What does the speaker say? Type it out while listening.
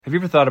Have you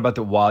ever thought about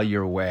that while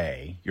you're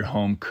away, your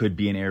home could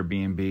be an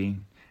Airbnb?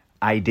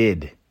 I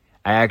did.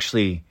 I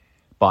actually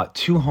bought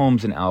 2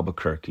 homes in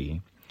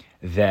Albuquerque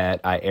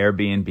that I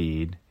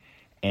Airbnb'd,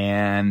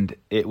 and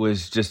it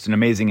was just an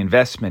amazing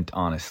investment,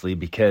 honestly,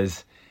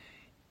 because,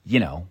 you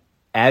know,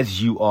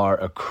 as you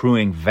are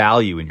accruing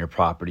value in your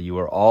property, you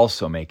are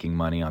also making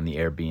money on the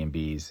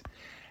Airbnbs.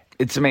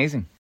 It's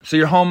amazing. So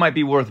your home might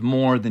be worth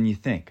more than you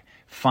think.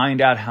 Find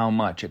out how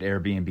much at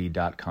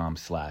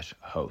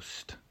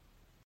airbnb.com/host.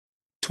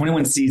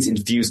 21 Seeds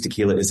Infused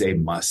Tequila is a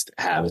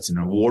must-have. It's an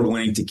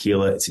award-winning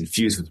tequila. It's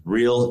infused with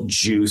real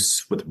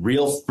juice, with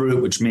real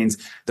fruit, which means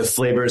the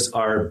flavors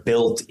are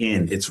built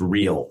in. It's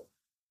real.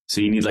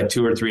 So you need like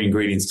 2 or 3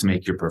 ingredients to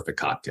make your perfect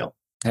cocktail.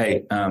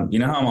 Hey, you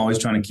know how I'm always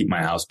trying to keep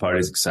my house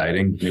parties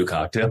exciting? New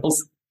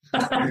cocktails.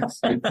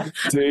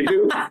 Do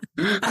you?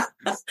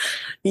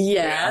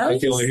 Yeah. I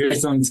feel like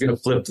here's someone's going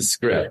to flip the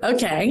script.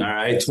 Okay. All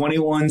right.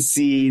 21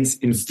 Seeds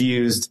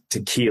Infused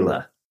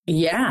Tequila.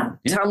 Yeah.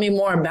 Tell me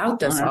more about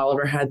this, right.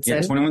 Oliver Hudson.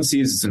 Yeah, 21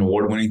 Seeds is an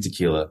award-winning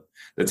tequila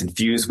that's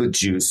infused with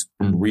juice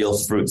from real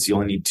fruits. You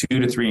only need 2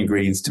 to 3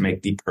 ingredients to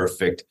make the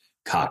perfect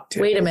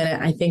cocktail. Wait a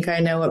minute. I think I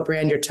know what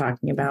brand you're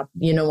talking about.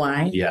 You know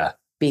why? Yeah.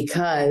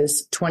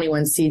 Because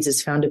 21 Seeds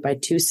is founded by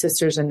 2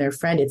 sisters and their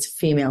friend. It's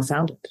female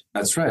founded.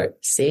 That's right.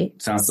 See?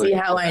 See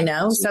how I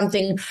know?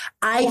 Something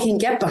I can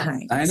get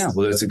behind. I know.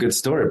 Well, there's a good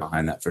story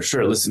behind that for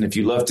sure. Listen, if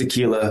you love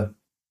tequila,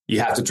 you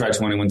have to try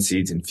 21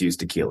 Seeds Infused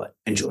Tequila.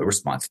 Enjoy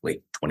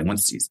responsibly. 21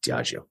 Seeds,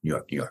 Diageo, New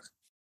York, New York.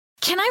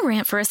 Can I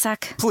rant for a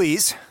sec?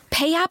 Please.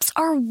 Pay apps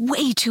are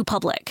way too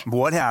public.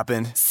 What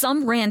happened?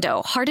 Some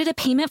rando hearted a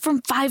payment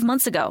from 5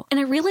 months ago,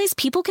 and I realized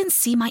people can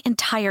see my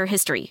entire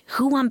history,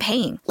 who I'm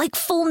paying, like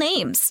full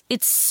names.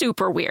 It's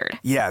super weird.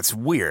 Yeah, it's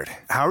weird.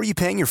 How are you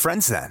paying your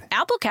friends then?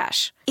 Apple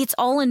Cash. It's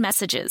all in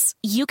messages.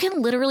 You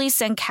can literally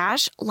send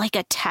cash like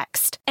a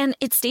text, and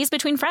it stays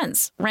between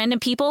friends. Random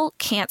people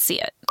can't see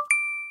it.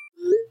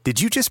 Did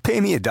you just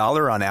pay me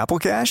 $1 on Apple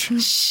Cash?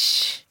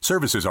 Shh.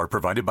 Services are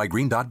provided by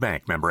Green Dot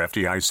Bank. Member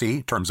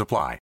FDIC. Terms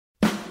apply.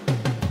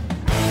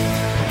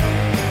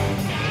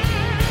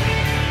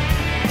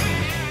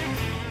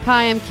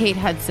 Hi, I'm Kate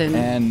Hudson.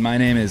 And my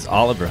name is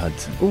Oliver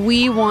Hudson.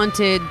 We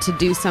wanted to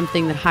do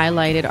something that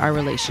highlighted our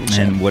relationship.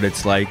 And what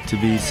it's like to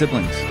be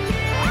siblings.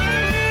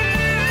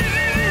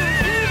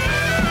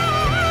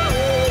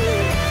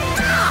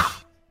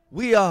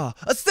 We are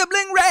a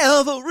sibling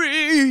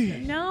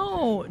rivalry.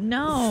 No.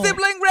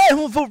 Sibling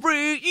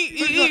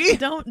rivalry.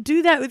 Don't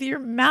do that with your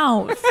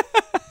mouth.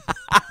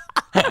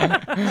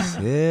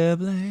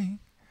 Sibling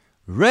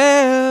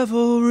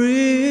rivalry.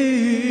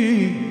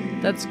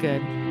 That's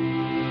good.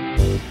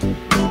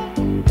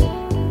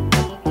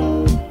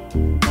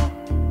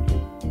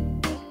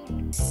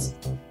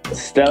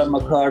 Stella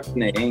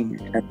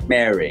McCartney and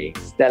Mary.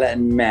 Stella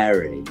and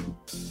Mary.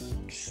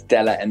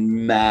 Stella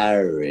and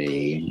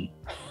Mary.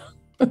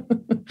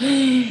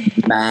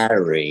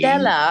 Mary.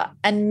 Stella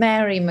and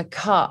Mary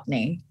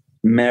McCartney.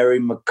 Mary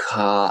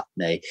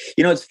McCartney.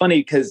 You know, it's funny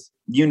because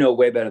you know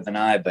way better than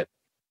I, but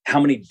how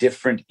many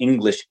different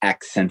English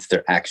accents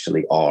there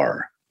actually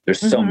are. There's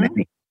so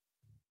many.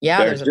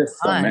 Yeah, there's just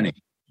so many.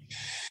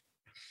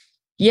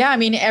 Yeah, I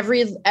mean,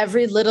 every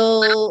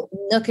little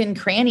nook and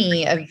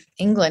cranny of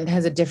England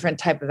has a different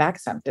type of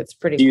accent. It's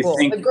pretty cool.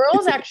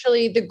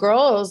 The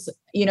girls,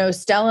 you know,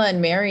 Stella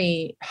and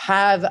Mary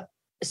have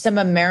some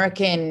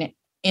American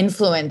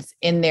influence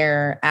in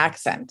their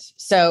accent.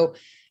 So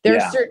there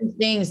are certain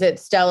things that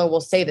Stella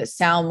will say that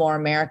sound more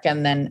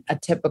American than a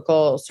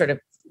typical sort of,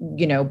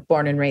 you know,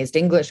 born and raised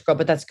English girl,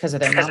 but that's because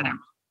of their mama.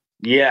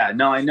 Yeah,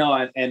 no, I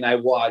know. And I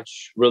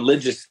watch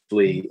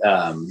religiously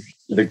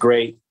the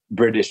Great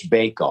British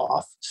Bake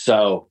Off.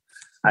 So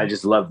I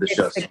just love the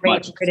show so much.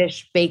 Great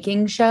British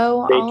Baking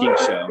Show. Baking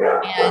show.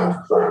 And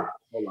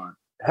hold on.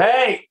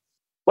 Hey,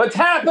 what's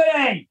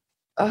happening?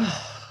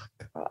 Oh,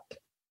 God.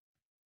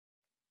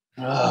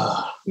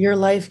 Your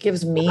life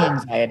gives me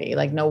anxiety.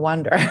 Like, no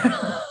wonder.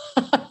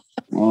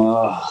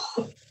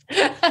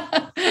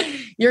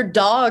 Your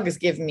dogs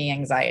give me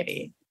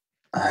anxiety.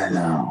 I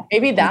know.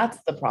 Maybe that's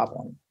the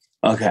problem.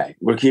 Okay,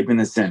 we're keeping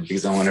this in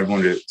because I want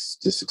everyone to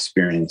just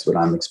experience what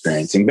I'm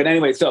experiencing. But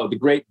anyway, so the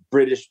Great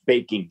British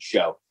Baking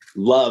Show,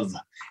 love,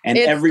 and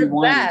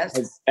everyone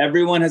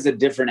has a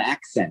different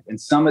accent. And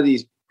some of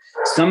these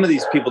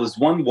people, there's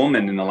one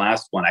woman in the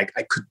last one, I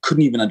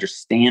couldn't even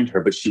understand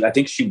her, but I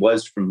think she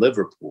was from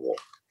Liverpool.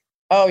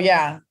 Oh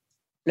yeah,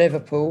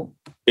 Liverpool.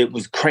 It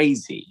was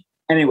crazy.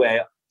 Anyway,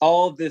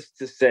 all this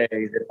to say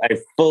that I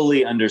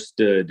fully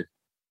understood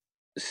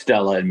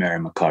Stella and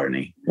Mary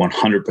McCartney,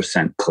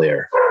 100%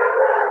 clear.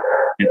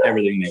 And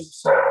everything they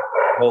say.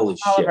 Holy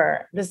Oliver,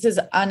 shit. This is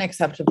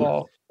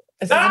unacceptable.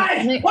 What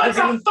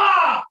the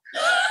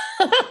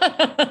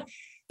fuck?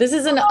 This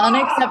is an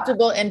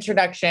unacceptable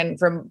introduction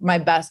from my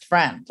best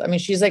friend. I mean,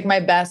 she's like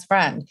my best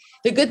friend.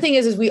 The good thing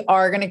is we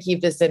are going to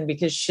keep this in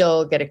because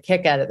she'll get a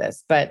kick out of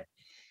this. But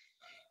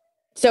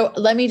so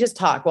let me just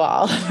talk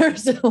while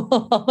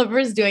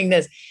Oliver's doing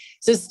this.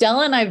 So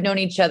Stella and I have known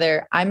each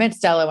other. I met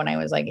Stella when I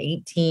was like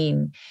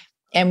 18.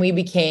 And we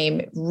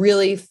became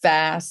really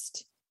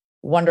fast,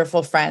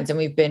 wonderful friends. And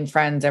we've been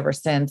friends ever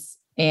since.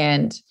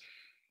 And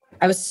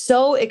I was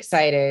so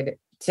excited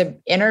to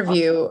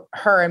interview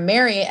her and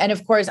Mary. And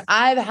of course,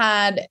 I've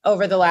had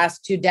over the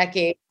last 2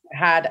 decades,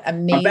 had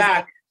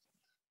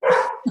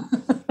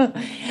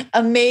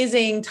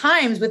amazing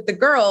times with the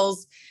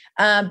girls.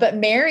 But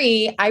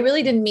Mary, I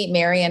really didn't meet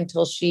Mary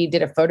until she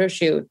did a photo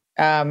shoot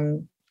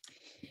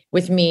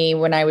with me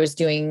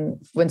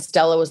when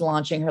Stella was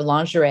launching her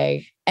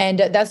lingerie. And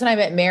that's when I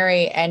met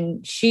Mary,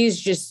 and she's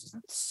just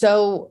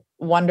so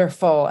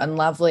wonderful and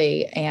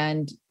lovely.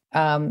 And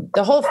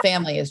the whole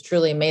family is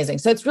truly amazing.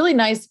 So it's really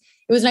nice.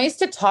 It was nice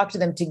to talk to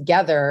them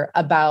together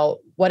about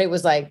what it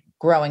was like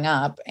growing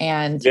up.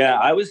 And yeah,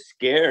 I was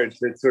scared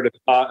to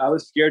I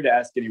was scared to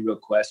ask any real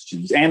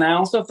questions. And I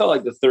also felt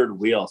like the third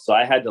wheel. So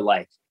I had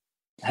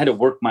to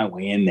work my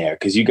way in there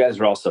because you guys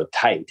were all so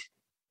tight,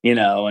 and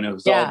it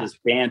was all this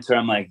banter.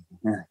 I'm like,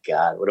 oh,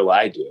 God, what do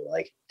I do?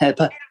 Like,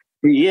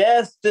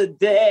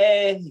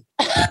 yesterday,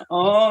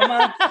 all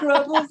my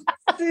troubles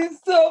seem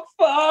so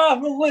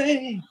far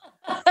away.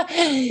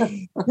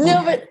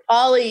 No, but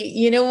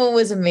Ollie, what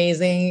was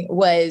amazing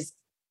was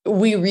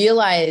we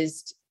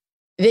realized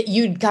that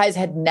you guys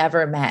had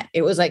never met.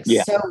 It was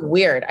so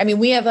weird. I mean,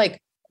 we have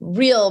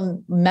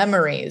real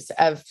memories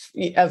of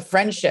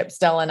friendship,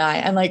 Stella and I.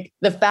 And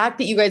the fact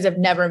that you guys have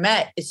never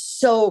met is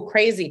so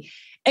crazy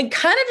and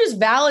kind of just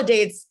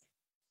validates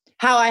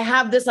how I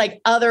have this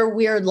other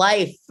weird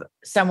life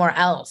somewhere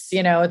else.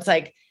 It's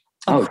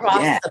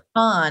across the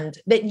pond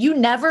that you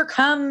never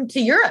come to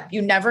Europe.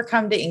 You never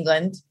come to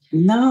England.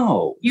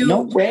 No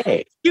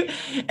way.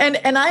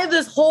 And I have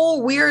this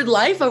whole weird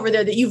life over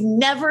there that you've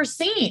never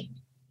seen.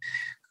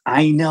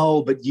 I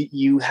know, but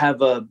you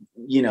have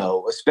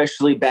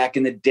especially back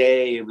in the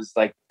day, it was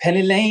like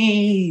Penny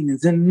Lane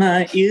is in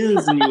my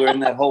ears, and you were in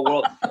that whole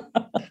world.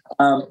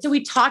 So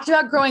we talked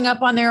about growing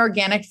up on their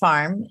organic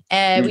farm,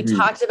 and we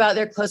talked about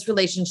their close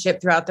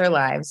relationship throughout their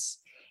lives.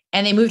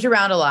 And they moved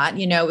around a lot.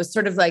 It was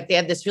sort of they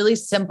had this really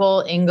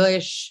simple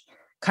English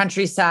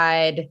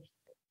countryside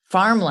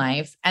farm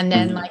life. And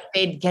then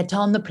they'd get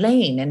on the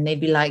plane and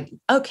they'd be like,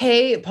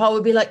 okay, Paul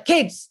would be like,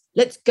 kids,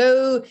 let's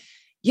go,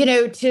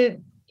 to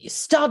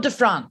Stade de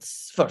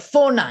France for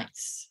 4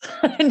 nights.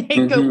 And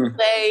they'd go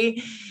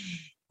play,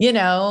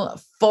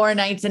 4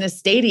 nights in a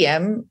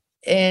stadium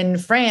in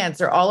France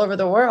or all over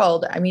the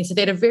world. I mean, so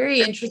they had a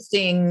very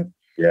interesting,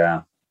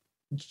 that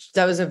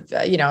was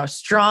a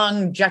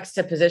strong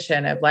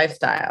juxtaposition of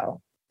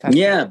lifestyle.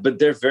 Yeah, but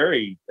they're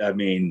very,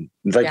 you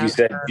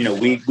said,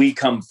 we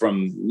come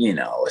from,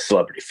 a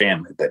celebrity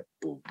family, but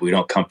we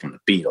don't come from the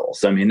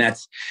Beatles. I mean,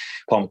 that's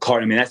Paul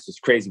McCartney. That's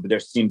just crazy, but they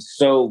seem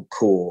so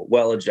cool,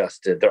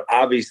 well-adjusted. They're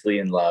obviously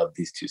in love,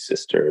 these 2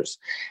 sisters.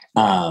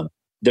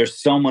 They're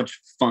so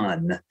much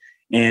fun.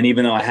 And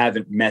even though I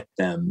haven't met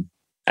them,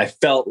 I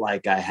felt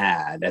like I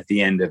had at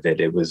the end of it.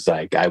 It was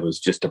like I was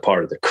just a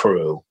part of the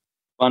crew.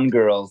 Fun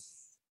girls.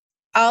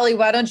 Ollie,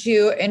 why don't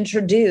you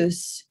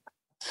introduce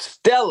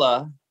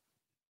Stella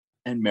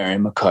and Mary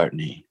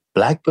McCartney.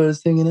 Blackbird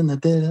singing in the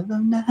dead of the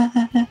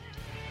night.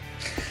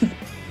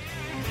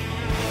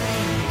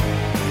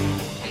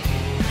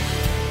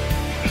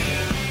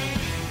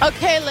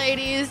 Okay,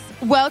 ladies,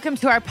 welcome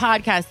to our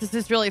podcast. This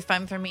is really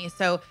fun for me.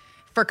 So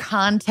for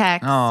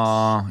context.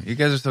 Oh, you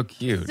guys are so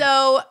cute.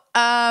 So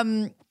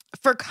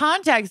for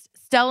context,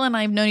 Stella and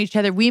I have known each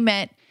other. We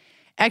met,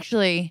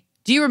 actually,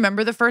 do you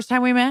remember the first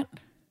time we met?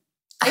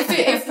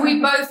 If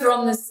we both are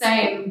on the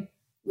same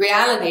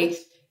reality,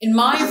 in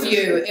my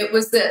view, it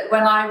was that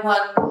when I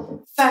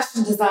won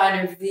Fashion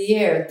Designer of the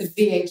Year at the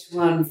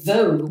VH1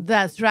 Vogue.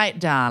 That's right,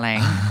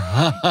 darling.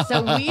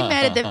 So we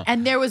met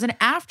and there was an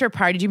after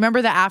party. Do you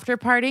remember the after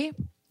party?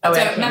 I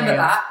don't remember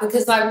that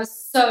because I was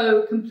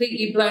so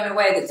completely blown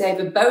away that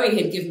David Bowie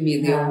had given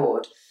me the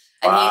award,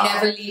 and he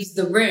never leaves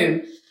the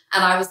room.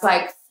 And I was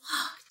like,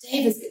 "Fuck,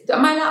 David's."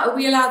 Are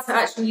we allowed to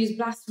actually use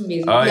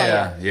blasphemy? Oh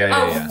yeah.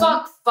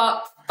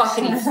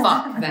 Fuckity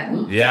fuck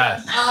then.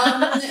 Yes.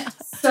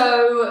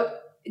 So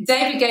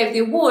David gave the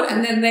award,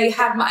 and then they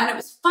had and it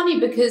was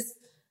funny because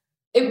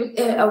I don't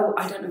know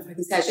if I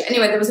can say it.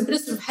 Anyway, there was a bit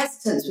of sort of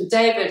hesitance with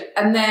David,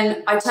 and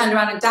then I turned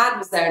around and Dad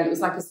was there, and it was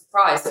like a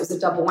surprise. It was a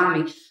double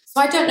whammy. So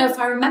I don't know if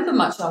I remember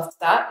much after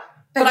that,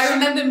 but I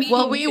remember meeting.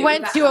 Well, we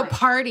went to a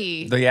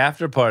party. The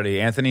after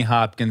party. Anthony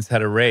Hopkins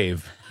had a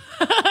rave.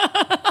 Who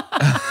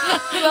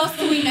else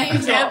do we name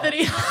drop?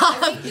 Anthony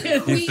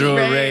Hopkins. He threw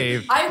a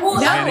rave. I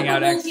was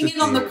walking in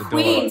on the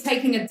Queen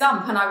taking a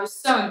dump, and I was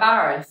so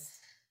embarrassed.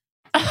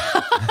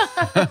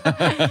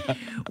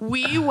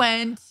 We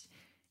went,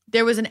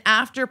 there was an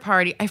after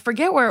party. I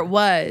forget where it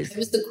was. It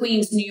was the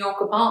Queen's New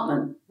York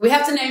apartment. We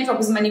have to name drop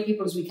as many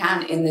people as we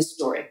can in this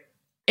story.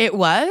 It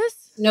was?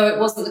 No, it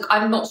wasn't.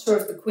 I'm not sure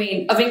if the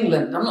Queen of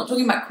England. I'm not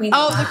talking about Queen.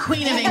 Oh, the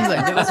Queen of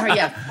England. It was her.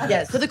 Yeah.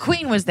 Yeah. So the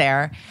Queen was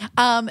there.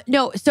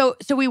 No. So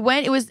we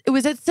went, it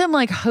was at some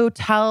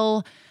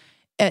hotel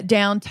at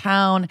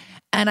downtown.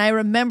 And I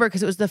remember,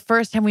 because it was the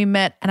first time we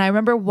met, and I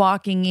remember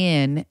walking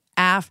in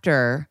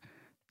after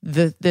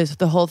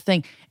the whole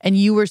thing. And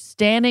you were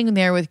standing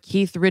there with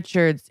Keith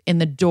Richards in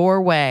the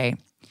doorway,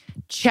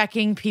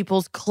 checking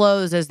people's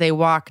clothes as they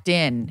walked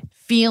in,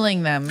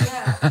 feeling them,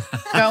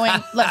 going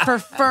for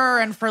fur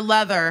and for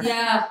leather.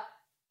 Yeah.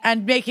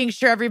 And making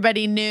sure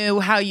everybody knew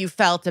how you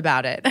felt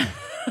about it.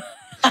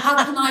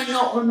 How can I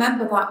not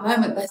remember that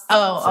moment?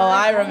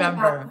 I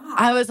remember.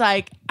 I was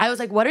like,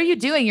 what are you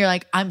doing? You're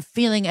like, I'm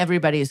feeling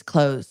everybody's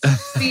clothes.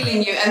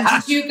 Feeling you. And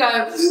did you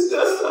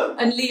go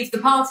and leave the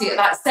party at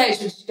that stage?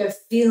 Or did you go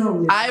feel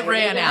me? I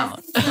ran out.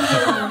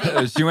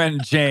 She went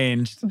and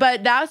changed.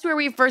 But that's where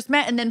we first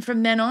met. And then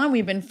from then on,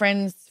 we've been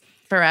friends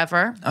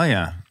forever. Oh,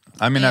 yeah.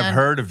 I mean, I've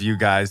heard of you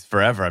guys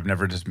forever. I've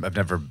never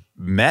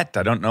met.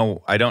 I don't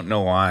know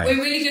why. We're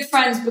really good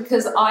friends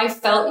because I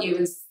felt you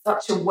in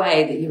such a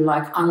way that you're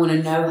like, I want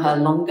to know her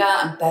longer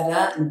and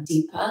better and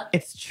deeper.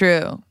 It's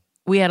true.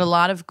 We had a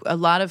lot of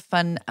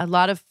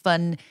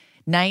fun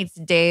nights,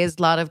 days,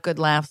 a lot of good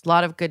laughs, a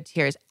lot of good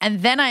tears.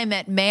 And then I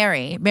met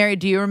Mary. Mary,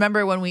 do you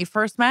remember when we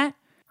first met?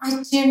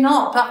 I do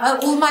not,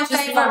 but all my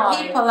favorite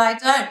people, I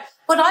don't.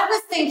 What I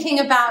was thinking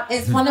about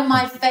is one of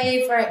my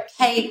favorite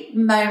Kate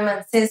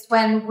moments is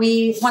one of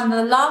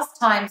the last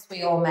times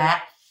we all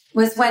met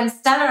was when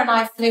Stella and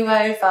I flew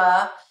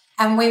over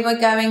and we were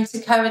going to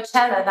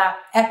Coachella, that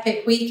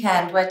epic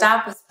weekend where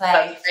Dad was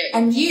playing.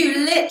 And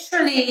you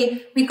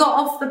literally, we got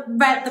off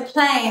the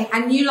plane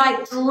and you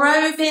like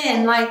drove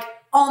in like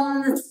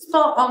on the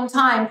spot on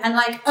time and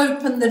like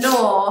opened the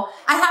door.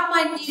 I had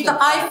the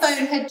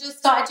iPhone had just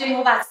started doing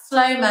all that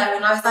slow-mo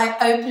and I was like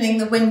opening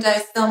the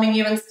windows, filming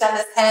you and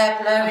Stella's hair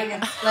blowing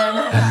in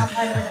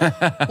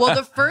slow-mo. Well,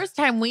 the first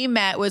time we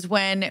met was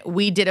when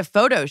we did a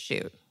photo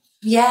shoot.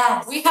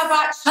 Yes. We have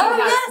actually. Oh,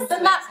 yes,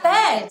 in that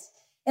bed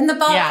in the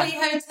Berkeley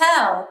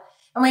Hotel.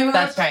 And we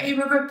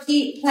were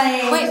repeat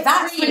playing. Wait,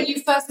 that's when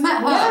you first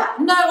met her? Yeah.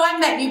 No, I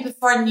met you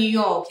before in New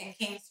York in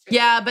King Street.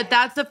 Yeah, but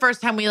that's the first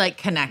time we like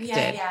connected.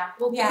 Yeah.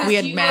 Well, we had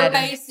met. You were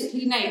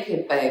basically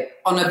naked, babe,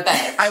 on a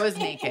bed. I was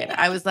naked.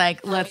 I was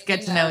like, let's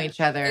get to know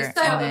each other.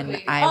 So and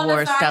then I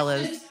wore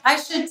Stella's. I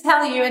should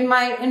tell you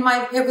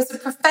it was a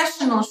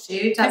professional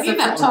shoot as a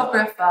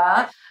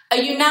photographer. Are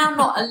you now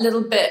not a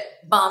little bit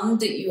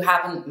bummed that you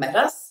haven't met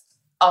us?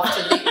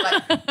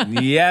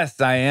 Yes,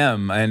 I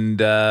am.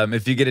 And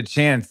if you get a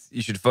chance,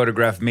 you should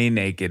photograph me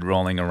naked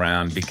rolling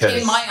around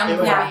because in my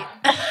underwear.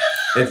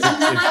 And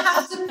then I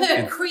have to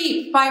put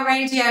Creep by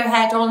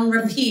Radiohead on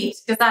repeat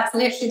because that's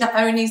literally the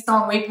only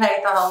song we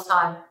played the whole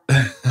time.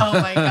 Oh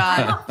my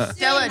God.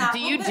 Stella,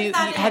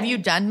 have you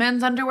done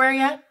men's underwear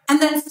yet? And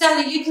then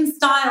Stella, you can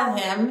style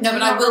him. No,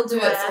 but I will do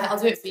it. I'll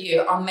do it for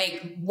you. I'll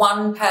make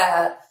one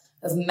pair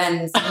of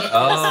men's knickers.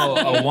 Oh,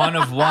 a one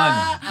of one.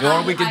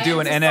 Or we could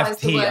do an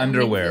NFT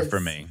underwear knickers. for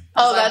me.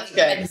 Oh, that's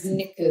good. Men's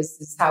knickers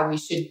is how we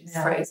should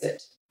phrase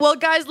it. Well,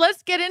 guys,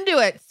 let's get into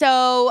it.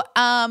 So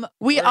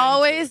we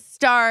always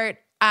start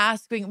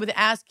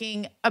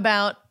asking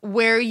about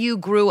where you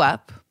grew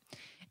up.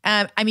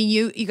 I mean,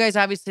 you guys,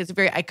 obviously, it's a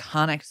very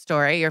iconic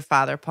story. Your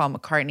father, Paul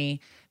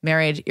McCartney,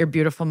 married your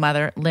beautiful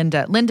mother,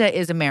 Linda. Linda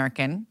is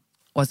American,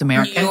 was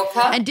American. New Yorker.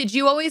 And did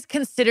you always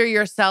consider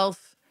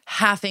yourself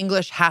half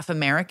English, half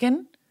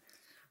American?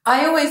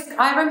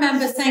 I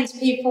remember saying to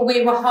people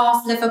we were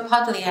half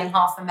Liverpudlian,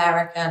 half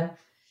American.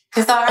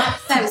 Because our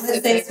accent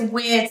was this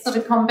weird sort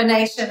of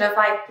combination of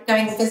like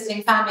going and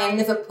visiting family in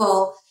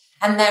Liverpool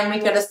and then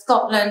we'd go to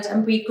Scotland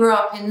and we grew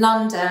up in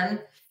London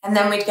and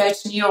then we'd go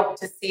to New York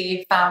to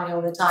see family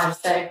all the time.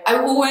 So I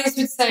always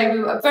would say we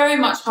were very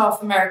much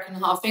half American,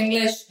 half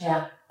English.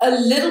 Yeah. A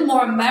little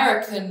more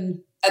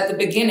American at the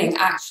beginning,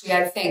 actually,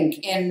 I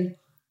think, I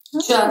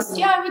would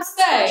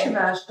say.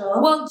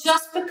 Controversial. Well,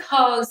 just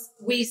because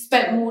we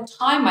spent more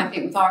time, I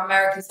think, with our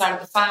American side of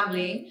the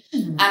family.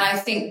 And I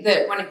think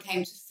that when it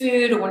came to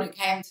food or when it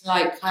came to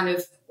like kind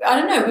of, I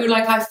don't know, we were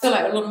like, I feel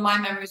like a lot of my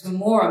memories were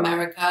more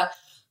America,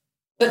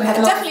 but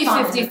definitely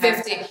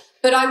 50-50.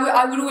 But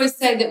I would always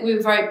say that we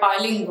were very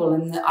bilingual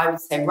and I would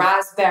say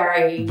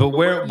raspberry. But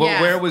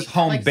where was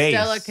home base?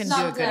 Stella can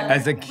do a good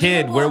As a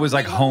kid, where was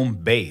like home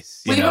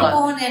base? We were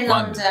born in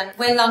London.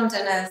 We're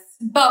Londoners.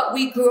 But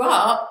we grew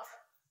up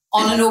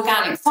on an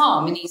organic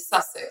farm in East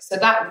Sussex. So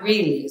that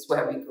really is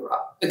where we grew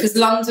up. Because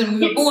London,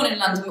 we were born in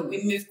London, but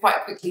we moved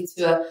quite quickly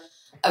to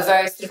a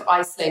very sort of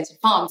isolated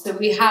farm. So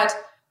we had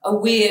a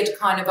weird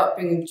kind of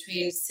upbringing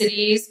between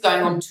cities,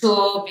 going on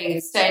tour, being in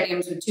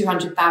stadiums with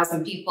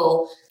 200,000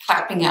 people,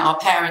 clapping at our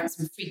parents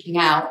and freaking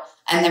out.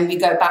 And then we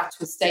go back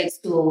to a state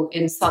school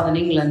in southern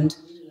England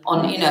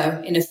on,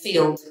 in a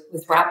field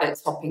with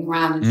rabbits hopping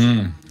around.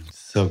 And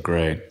so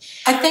great.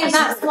 I think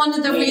that's one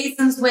of the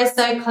reasons we're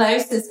so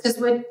close is because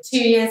we're 2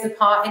 years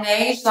apart in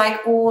age.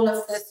 Like all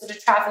of the sort of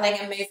traveling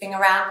and moving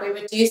around we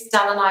would do,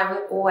 Stella and I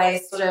were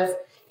always sort of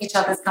each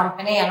other's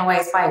company and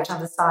always by each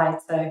other's side.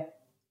 So.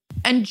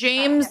 And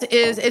James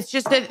it's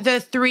just the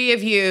three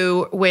of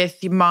you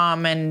with your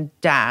mom and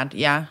dad,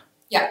 yeah?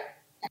 Yeah.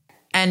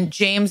 And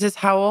James is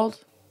how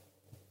old?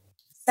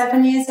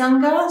 7 years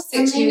younger.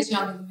 6 years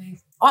younger than me.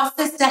 our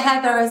sister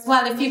Heather as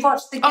well. If you've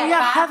watched the Get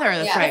Back, Heather,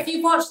 that's right. If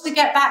you've watched the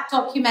Get Back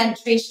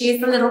documentary, she's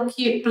the little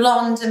cute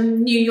blonde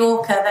New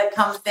Yorker that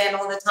comes in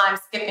all the time,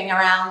 skipping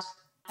around.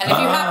 And if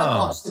you haven't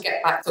watched the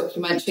Get Back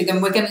documentary,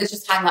 then we're going to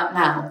just hang up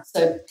now.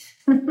 So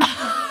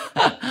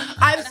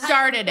I've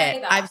started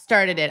it.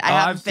 I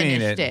haven't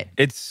finished it.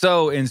 It's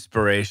so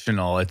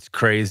inspirational. It's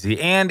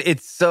crazy. And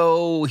it's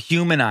so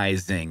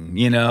humanizing.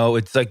 You know,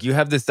 it's like you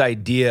have this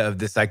idea of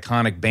this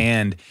iconic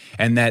band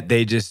and that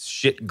they just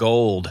shit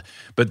gold.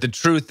 But the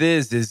truth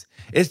is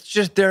it's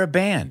just they're a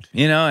band,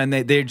 you know, and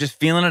they're just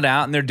feeling it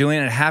out and they're doing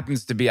it. It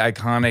happens to be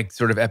iconic,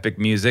 sort of epic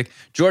music.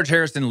 George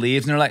Harrison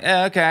leaves and they're like,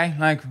 okay,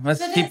 like,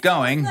 let's keep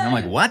going. And I'm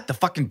like, what? The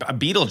fucking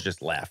Beatles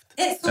just left.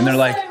 And they're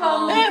like,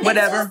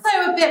 whatever. It's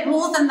also a bit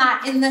more than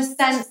that in the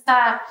sense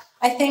that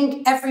I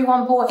think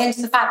everyone bought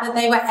into the fact that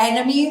they were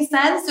enemies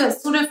then. So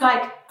it's sort of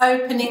like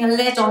opening a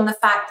lid on the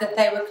fact that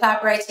they were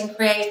collaborating,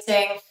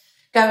 creating,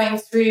 going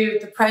through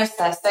the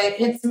process. So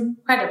it's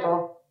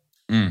incredible.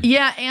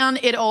 Yeah, and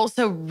it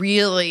also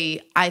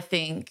really, I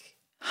think,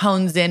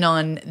 hones in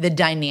on the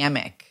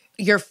dynamic.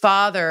 Your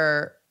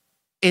father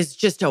is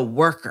just a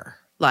worker.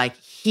 Like,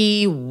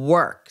 he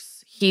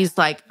works. He's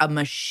like a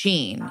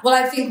machine. Well,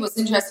 I think what's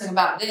interesting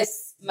about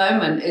this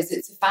moment is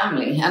it's a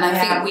family. And I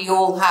think we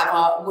all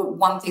have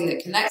one thing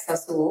that connects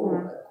us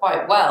all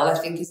quite well, I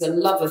think, is a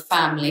love of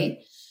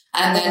family.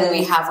 And then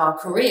we have our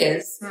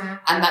careers,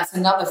 and that's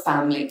another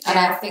family. And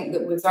I think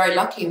that we're very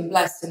lucky and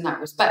blessed in that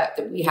respect,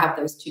 that we have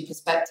those two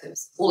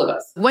perspectives, all of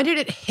us. When did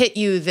it hit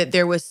you that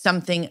there was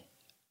something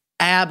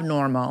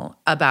abnormal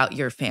about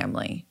your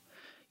family?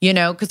 You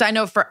know, because I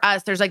know for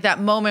us, there's like that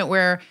moment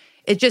where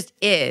it just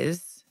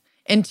is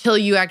until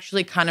you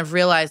actually kind of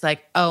realize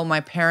like, oh,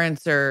 my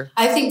parents are...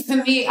 I think for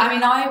me, I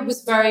mean, I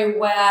was very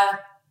aware...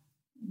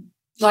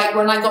 Like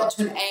when I got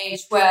to an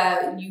age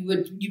where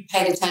you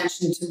paid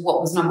attention to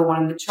what was number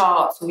one in the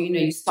charts, or, you know,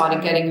 you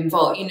started getting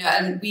involved, you know,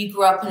 and we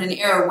grew up in an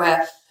era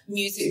where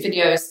music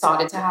videos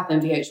started to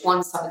happen,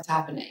 VH1 started to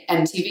happen,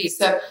 MTV.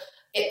 So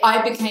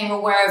I became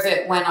aware of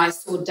it when I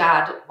saw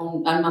Dad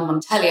and Mum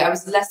on telly. I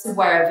was less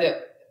aware of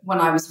it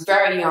when I was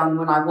very young,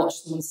 when I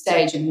watched them on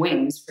stage in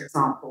Wings, for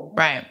example.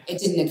 Right. It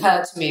didn't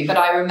occur to me, but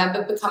I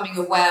remember becoming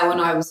aware when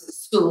I was at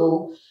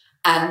school.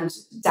 And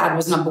Dad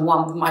was number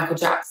one with Michael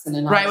Jackson,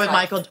 and with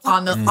Michael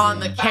on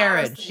the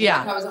carriage.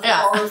 Yeah, like I was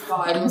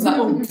horrified. I was like,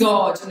 oh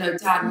God, you know,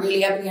 Dad,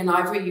 really, Ebony and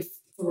Ivory,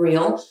 for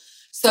real?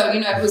 So, you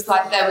know, it was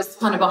like there was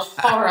kind of a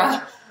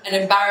horror and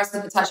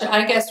embarrassment attached. And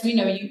I guess, you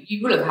know,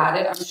 you will have had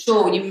it. I'm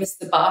sure you missed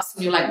the bus,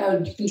 and you're like,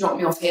 no, you can drop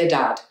me off here,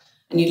 Dad.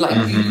 And you'd like,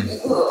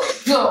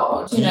 oh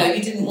God, you know,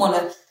 you didn't want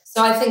to.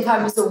 So I think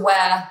I was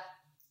aware,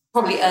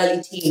 probably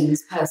early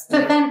teens,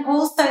 personally. But then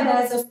also,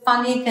 there's a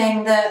funny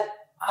thing that.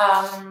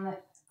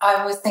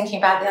 I was thinking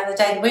about the other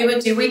day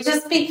that we'd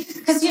just be,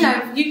 because, you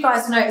know, you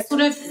guys know, it's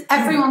sort of,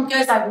 everyone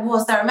goes like,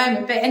 was there a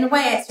moment? But in a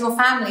way, it's your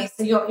family.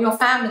 So your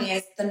family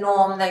is the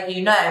norm that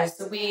you know.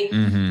 So we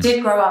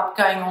did grow up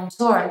going on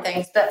tour and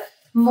things, but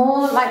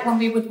more like when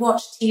we would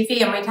watch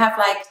TV and we'd have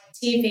like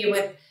TV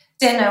with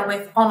dinner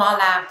on our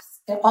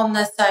laps, on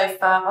the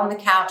sofa, on the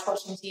couch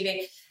watching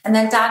TV. And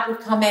then Dad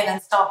would come in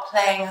and start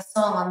playing a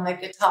song on the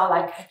guitar,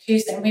 like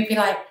acoustic. And we'd be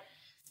like,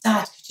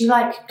 Dad, could you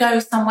like go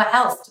somewhere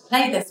else to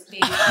play this,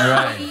 please?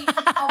 Right. We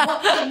are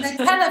watching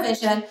the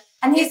television,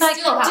 and he's like,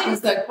 still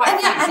happens though,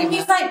 quite and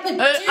he's like, but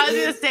I was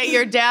gonna say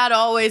your dad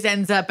always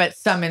ends up at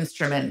some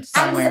instrument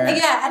somewhere.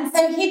 And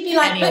so he'd be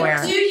like, anywhere.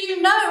 But do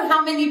you know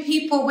how many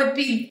people would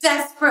be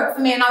desperate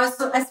for me? And I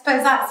suppose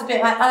that's a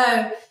bit like,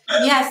 oh,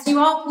 yes, you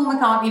are Paul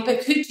McCartney,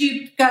 but could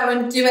you go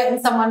and do it? And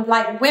someone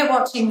like, we're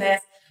watching this.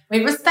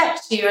 We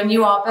respect you, and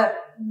you are, but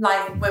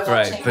like we're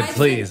watching. Right, but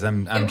please,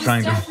 I'm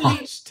trying to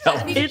watch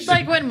television. It's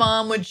like when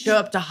Mom would show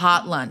up to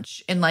hot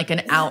lunch in like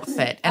an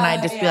outfit, and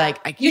I'd just be like,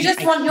 I can't. You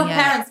just want your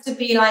parents to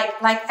be like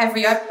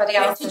everybody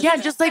else. Yeah,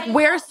 just like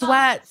wear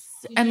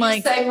sweats and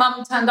like. Say,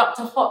 Mum turned up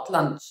to hot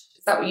lunch.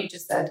 Is that what you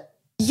just said?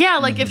 Yeah,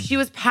 like if she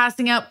was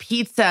passing out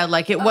pizza,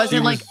 like it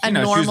wasn't like a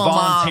normal she was mom.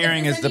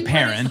 volunteering as the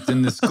parent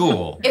in the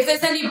school. If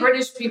there's any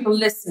British people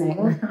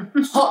listening,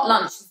 hot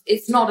lunch,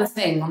 it's not a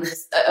thing on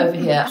this over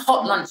here.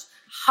 Hot lunch.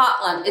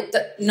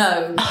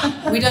 No,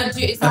 we don't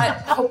do. It's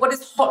like, what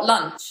is hot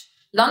lunch?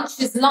 Lunch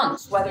is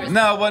lunch, whether it's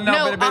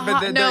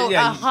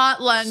a hot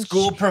lunch.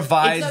 School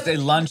provides a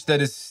lunch that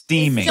is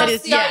steaming. It's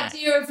just the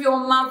idea of your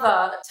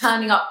mother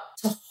turning up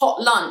to hot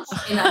lunch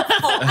in a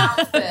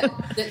hot outfit.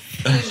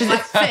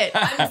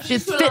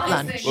 She's fit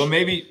lunch. Well,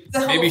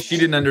 maybe she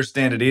didn't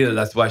understand it either.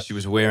 That's why she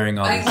was wearing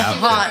all these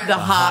outfits. The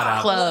hot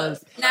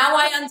clothes. Now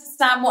I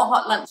understand what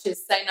hot lunch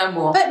is. Say no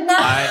more. But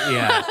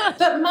now,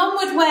 but Mum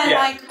would wear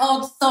like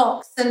odd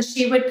socks, and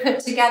she would put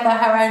together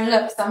her own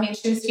looks. I mean,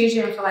 she was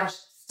hugely influential.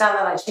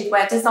 Stella, like she'd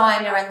wear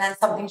designer and then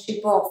something she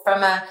bought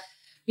from a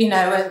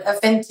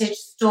vintage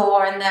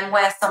store, and then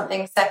wear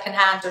something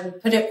secondhand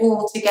and put it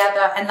all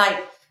together and like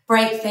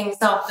break things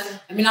up. And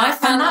I mean, I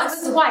found that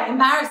was quite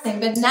embarrassing,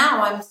 but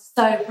now I'm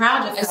so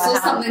proud of her. I saw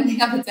something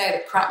the other day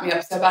that cracked me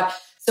up so bad.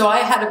 So I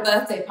had a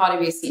birthday party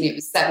recently. It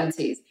was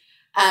 70s,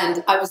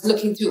 and I was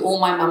looking through all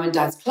my mum and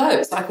dad's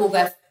clothes, like all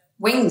their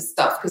wings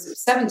stuff because it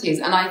was 70s.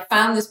 And I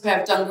found this pair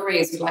of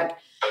dungarees with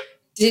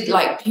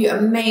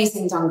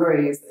amazing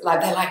dungarees.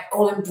 Like they're like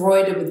all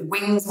embroidered with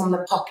wings on the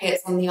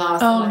pockets, on the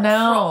arse. Oh, like,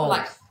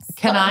 no.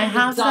 Can I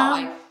have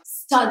some?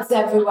 Studs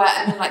everywhere.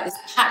 And then like this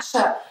patch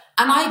up.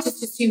 And I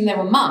just assumed they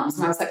were mums.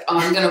 And I was like, oh,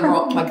 I'm going to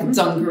rock like a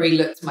dungaree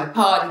look to my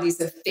party. These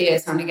are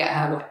fierce. I'm going to get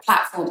her like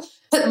platforms.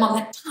 Put them on.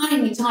 They're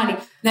tiny, tiny.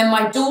 And then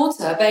my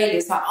daughter, Bailey,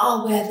 is like,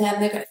 I'll wear them.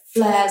 They've got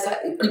flares.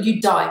 Like,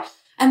 you die.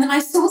 And then I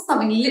saw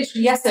something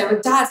literally yesterday where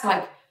Dad's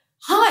like,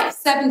 hi,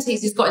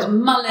 70s. He's got his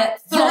mullet,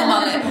 full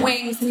mullet,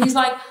 wings. And he's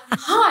like,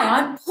 hi,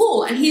 I'm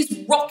Paul. And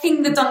he's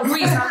rocking the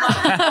dungarees. And I'm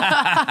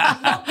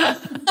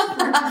like,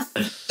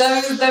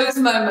 those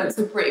moments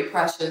are pretty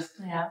precious.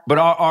 Yeah. But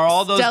are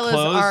all those Stella's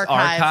clothes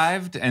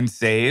archived and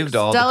saved?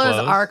 All Stella's the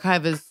clothes?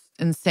 archive is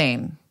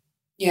insane.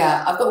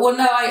 Yeah.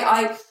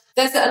 I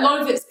there's a lot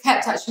of it's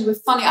kept actually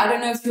with funny. I don't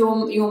know if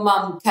your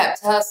mum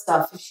kept her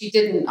stuff. If she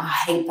didn't, I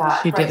hate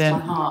that. It breaks my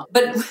heart.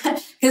 But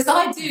because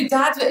I do,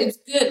 Dad, it was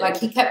good. Like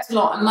he kept a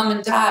lot, and Mum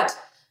and Dad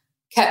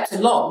kept a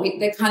lot.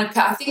 They kind of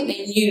kept, I think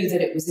they knew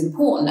that it was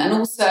important. And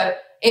also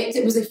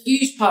it was a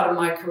huge part of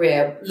my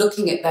career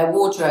looking at their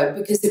wardrobe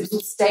because it was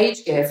all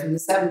stage gear from the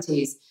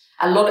 70s.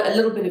 A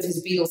little bit of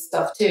his Beatles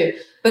stuff too.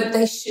 But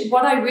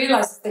what I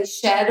realized is they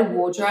shared a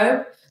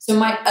wardrobe. So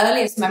my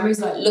earliest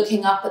memories are like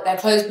looking up at their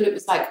clothes, but it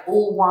was like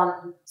all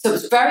one. So it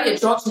was very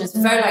androgynous,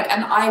 very like,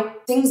 and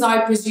things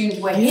I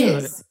presumed were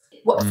his.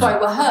 Were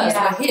hers,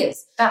 were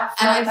his. And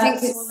I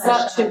think it's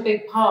such a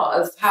big part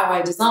of how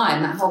I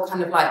design, that whole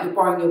kind of like you're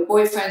borrowing your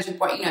boyfriends,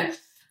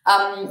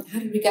 how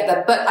did we get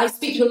there? But I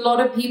speak to a lot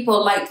of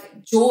people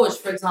like George,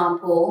 for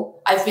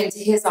example. I've been to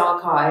his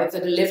archive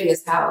at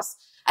Olivia's house.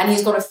 And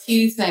he's got a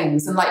few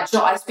things. And like,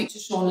 I speak to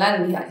Sean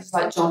Lennon. He's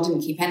like, John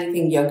didn't keep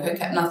anything. Yoko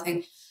kept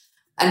nothing.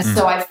 And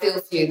so I feel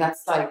for you.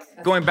 That's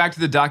like... Going back to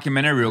the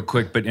documentary real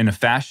quick, but in a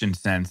fashion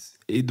sense,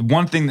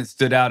 one thing that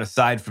stood out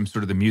aside from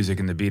sort of the music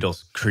and the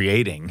Beatles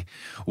creating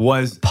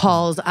was...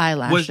 Paul's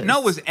eyelashes.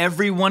 Was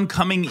everyone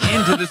coming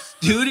into the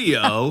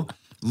studio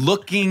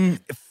looking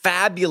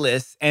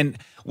fabulous. And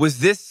was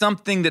this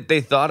something that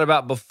they thought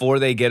about before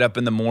they get up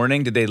in the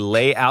morning? Did they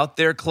lay out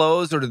their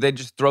clothes or did they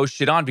just throw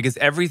shit on? Because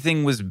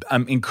everything was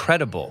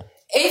incredible.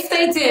 If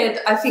they did,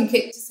 I think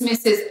it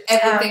dismisses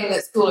everything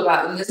that's cool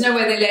about them. There's no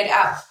way they laid it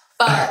out.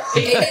 But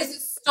it is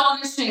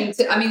astonishing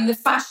the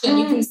fashion,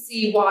 you can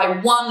see why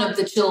one of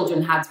the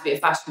children had to be a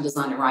fashion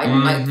designer, right?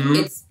 Mm-hmm.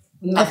 Like it's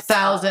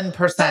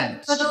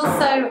 1,000%. But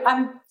also,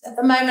 at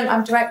the moment,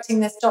 I'm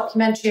directing this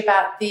documentary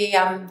about the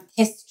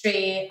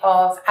history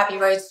of Abbey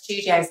Road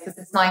Studios because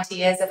it's 90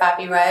 years of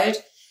Abbey Road.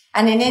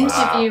 And in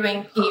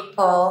interviewing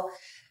people,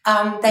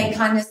 they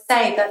kind of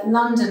say that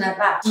London at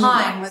that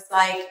time was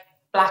like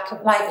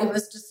it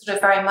was just sort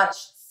of very much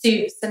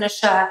suits and a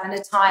shirt and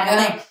a tie and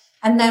a thing.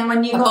 And then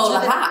when you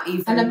got to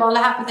a bowler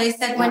hat, but they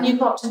said when you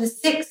got to the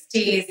 60s,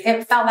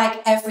 it felt like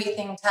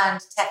everything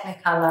turned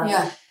Technicolor.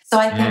 Yeah. So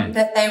I think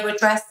that they were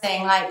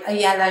dressing like a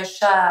yellow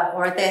shirt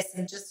or this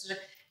and just sort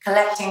of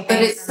collecting things.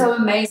 But it's so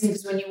amazing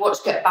because when you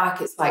watch Get Back,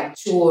 it's like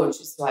George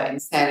is like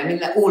insane. I mean,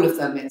 like all of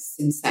them, it's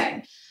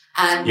insane.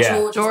 And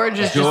George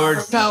is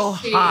so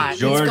hot.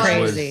 George it's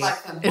crazy.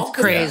 It's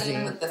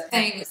crazy. With the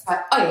thing, it's like,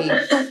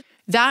 oh.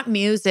 That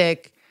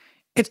music,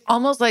 it's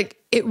almost like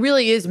it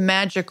really is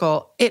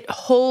magical. It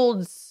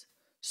holds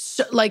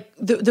like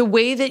the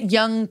way that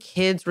young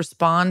kids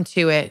respond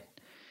to it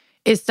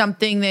is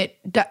something that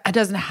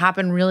doesn't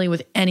happen really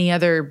with any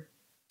other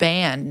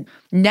band.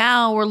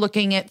 Now we're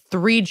looking at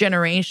 3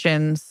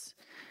 generations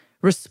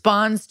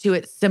responds to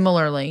it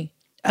similarly.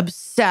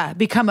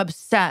 Become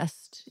obsessed.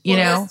 You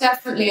know, it's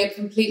definitely a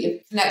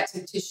completely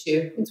connected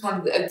tissue. It's one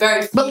of the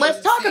very few. But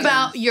let's talk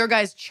about your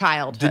guys'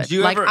 childhood. Did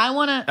you ever?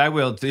 I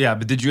will. Yeah,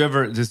 but did you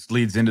ever? This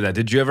leads into that.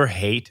 Did you ever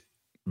hate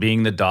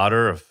being the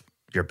daughter of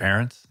your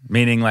parents?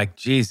 Meaning, like,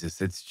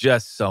 Jesus, it's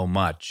just so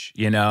much.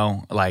 You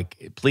know,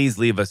 like, please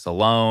leave us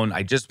alone.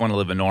 I just want to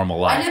live a normal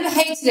life. I never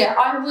hated it.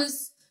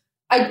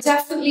 I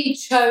definitely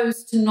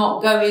chose to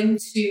not go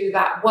into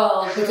that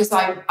world because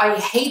I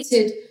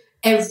hated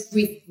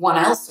everyone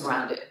else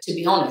around it, to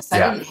be honest.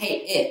 I didn't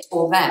hate it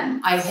or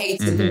them. I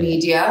hated the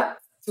media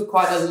for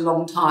quite a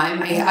long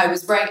time. I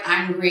was very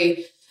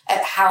angry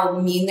at how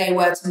mean they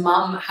were to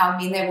Mum, how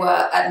mean they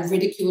were and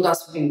ridiculed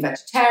us for being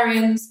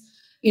vegetarians,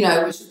 you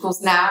know, which of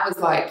course now is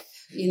like,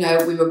 you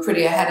know, we were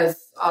pretty ahead of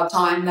our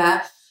time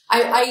there.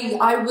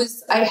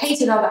 I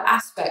hated other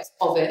aspects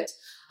of it.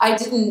 I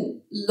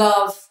didn't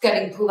love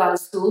getting pulled out of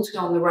school to go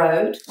on the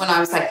road when I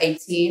was like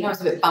 18. I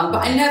was a bit bummed,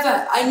 but I never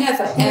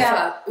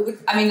ever.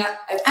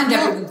 I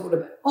never even thought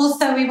of it.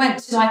 Also, we went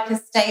to like a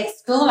state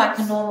school, like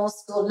a normal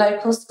school,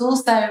 local school.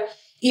 So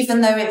even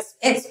though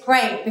it's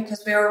great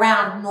because we were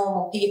around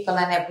normal people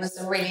and it was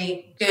a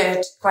really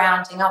good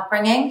grounding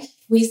upbringing,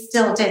 we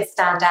still did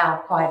stand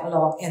out quite a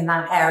lot in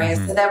that area.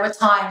 So there were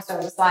times where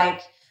it was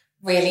like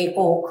really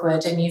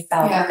awkward and you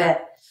felt a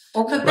bit.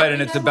 Right,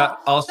 and it's about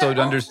also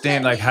to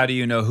understand, like, how do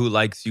you know who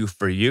likes you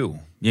for you?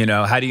 You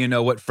know, how do you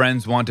know what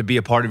friends want to be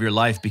a part of your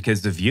life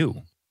because of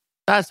you?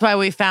 That's why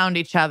we found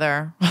each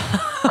other.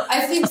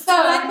 I think so.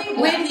 I think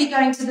weirdly,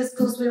 going to the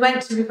schools we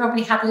went to, we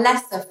probably had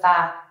less of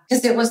that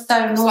because it was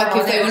so normal. Like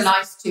if they were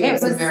nice to you,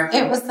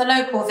 it was the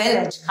local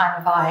village kind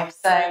of vibe.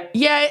 So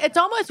yeah, it's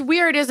almost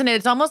weird, isn't it?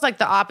 It's almost like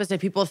the opposite.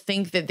 People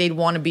think that they'd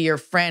want to be your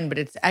friend, but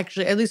it's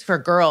actually, at least for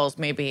girls,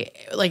 maybe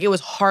like it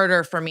was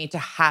harder for me to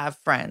have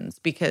friends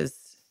because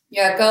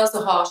girls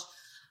are harsh.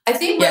 I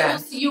think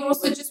you're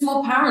also just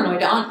more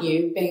paranoid, aren't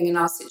you? Being in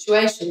our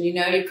situation, you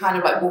know, you kind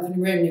of like walk in the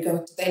room and you go,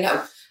 do they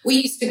know? We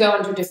used to go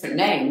under a different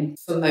name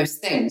for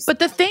most things. But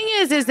the thing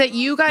is that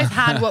you guys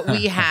had what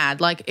we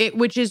had, like it,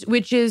 which is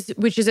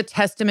a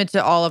testament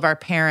to all of our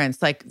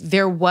parents. Like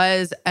there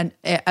was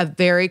a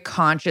very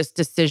conscious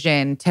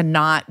decision to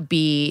not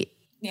be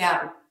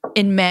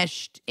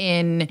enmeshed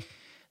in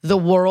the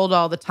world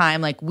all the time.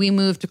 Like we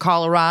moved to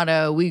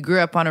Colorado, we grew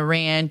up on a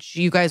ranch,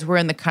 you guys were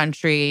in the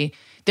country.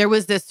 There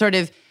was this sort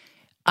of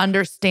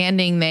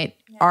understanding that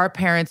our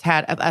parents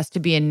had of us to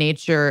be in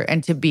nature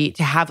and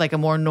to have like a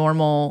more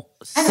normal,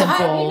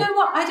 simple. You know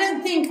what? I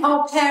don't think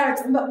our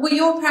parents, were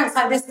your parents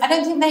like this? I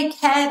don't think they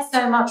cared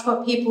so much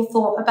what people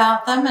thought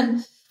about them.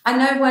 And I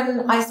know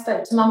when I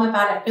spoke to Mum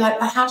about it, I'd be like,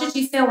 how did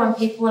you feel when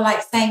people were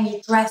like saying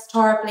you dressed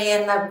horribly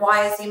and like,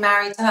 why is he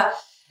married to her?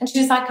 And she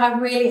was like,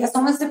 as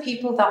long as the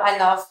people that I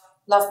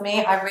love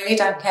me, I really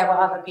don't care what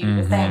other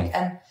people think.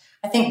 And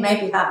I think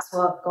maybe that's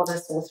what got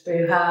us all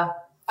through her.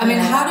 I mean,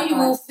 how do you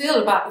all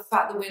feel about the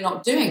fact that we're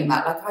not doing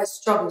that? Like, I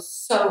struggle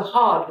so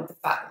hard with the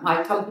fact that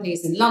my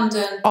company's in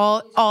London.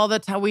 All the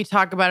time. We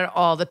talk about it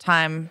all the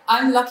time.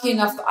 I'm lucky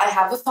enough that I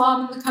have a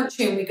farm in the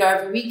country and we go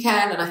every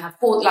weekend and I have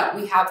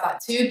we have that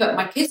too. But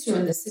my kids are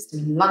in the system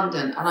in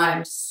London and I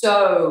am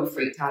so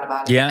freaked out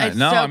about it. Yeah, it's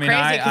so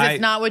crazy because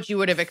it's not what you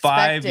would have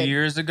expected.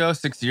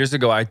 6 years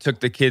ago, I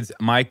took the kids,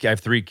 I have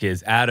 3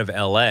 kids, out of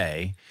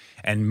LA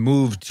and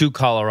moved to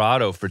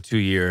Colorado for 2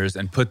 years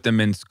and put them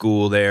in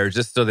school there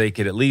just so they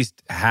could at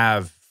least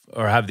have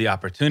the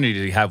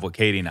opportunity to have what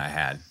Katie and I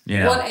had. You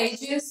know? What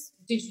ages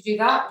did you do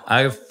that?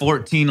 I have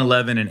 14,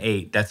 11, and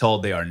 8. That's how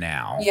old they are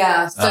now.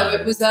 Yeah, so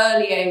it was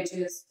early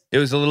ages. It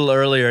was a little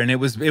earlier, and it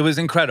was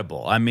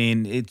incredible. I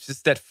mean, it's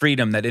just that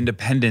freedom, that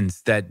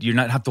independence, that you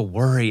not have to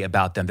worry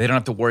about them. They don't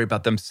have to worry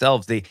about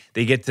themselves. They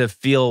get to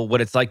feel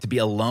what it's like to be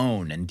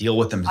alone and deal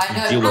with them. I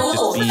know. Deal with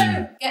just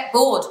being. Get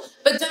bored,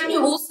 but don't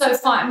you also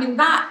find? I mean,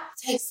 that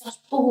takes such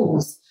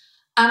balls,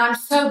 and I'm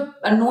so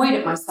annoyed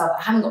at myself.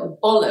 I haven't got the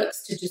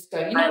bollocks to just go.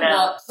 You know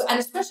what? And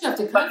especially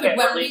after COVID,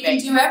 when we can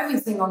do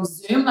everything on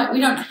Zoom, like we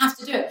don't have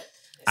to do it.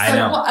 I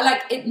know.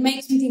 It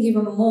makes me think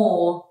even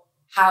more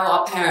how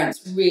our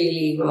parents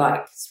really were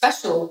like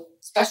special,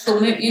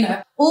 you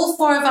know. All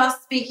 4 of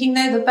us speaking,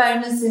 though, the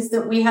bonus is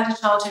that we had a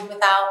childhood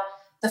without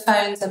the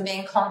phones and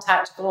being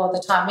contactable all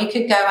the time. We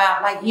could go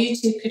out, like you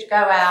two could go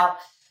out,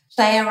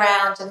 play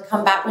around and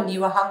come back when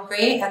you were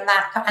hungry and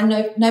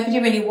nobody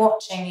really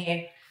watching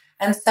you.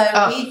 And so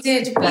we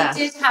did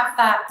have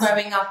that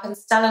growing up. And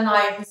Stella and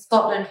I in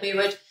Scotland, we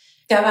would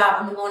go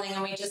out in the morning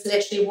and we just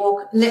literally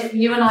walk.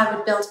 You and I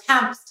would build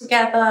camps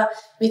together.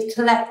 We'd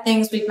collect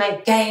things. We'd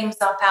make games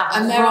up out.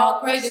 And they're our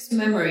greatest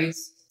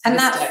memories. And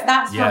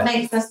that's what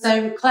makes us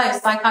so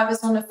close. Like I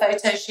was on a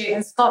photo shoot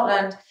in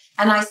Scotland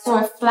and I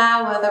saw a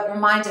flower that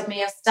reminded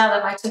me of Stella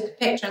and I took a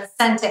picture and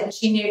sent it and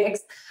she knew. I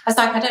was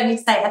like, I don't need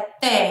to say a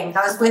thing.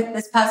 I was with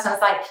this person. I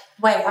was like,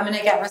 wait, I'm going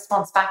to get a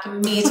response back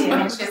immediately.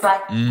 And she's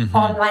like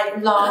on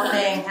like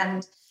laughing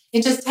and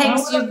it just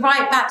takes you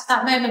right back to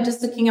that moment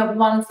just looking at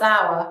one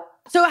flower.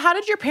 So how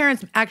did your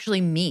parents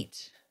actually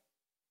meet?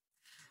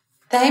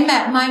 They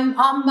met.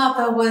 Our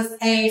mother was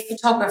a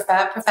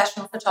photographer,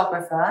 professional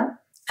photographer.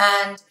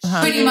 And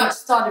pretty much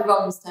started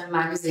Rolling Stone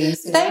magazine.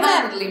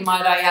 Single-handedly,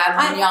 might I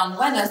add, when young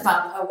when I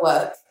found her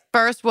work.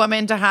 First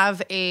woman to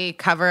have a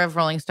cover of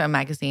Rolling Stone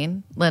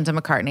magazine, Linda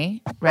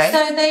McCartney, right?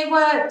 So they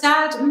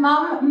were,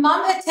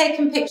 Mum had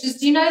taken pictures.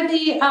 Do you know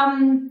the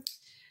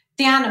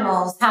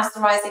Animals, House of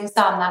the Rising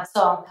Sun, that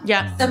song?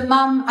 Yeah. So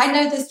Mum, I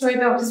know this story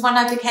because when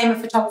I became a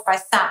photographer, I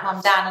sat Mum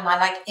down and I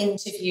like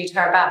interviewed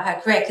her about her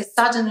career because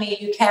suddenly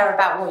you care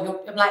about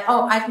what I'm like,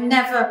 I've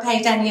never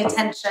paid any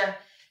attention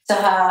to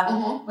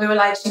her. We were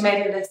like, she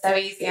made it look so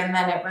easy. And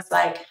then it was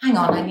like, hang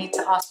on, I need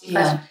to ask you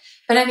a question.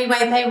 But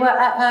anyway, they were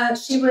at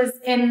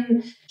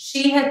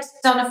she had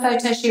done a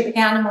photo shoot with the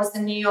Animals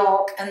in New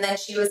York and then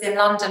she was in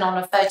London on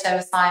a photo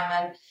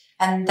assignment.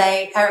 And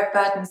Eric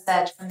Burden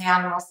said from the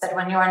Animals said,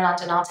 when you're in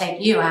London, I'll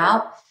take you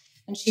out.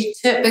 And she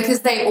took...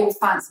 Because they all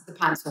fancied the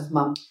pants off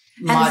Mum.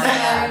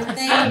 And so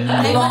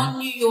they blonde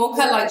New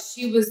Yorker, like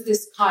she was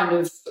this kind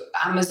of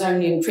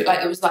Amazonian,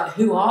 like it was like,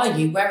 who are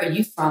you? Where are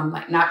you from?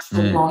 Like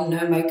natural blonde,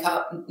 no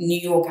makeup, New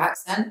York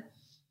accent.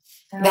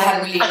 They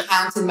hadn't really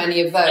encountered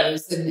many of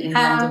those in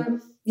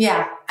London.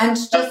 Yeah, and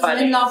just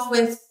in love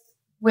with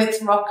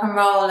rock and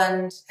roll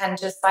and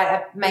just like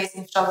an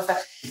amazing photographer.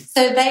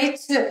 So they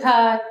took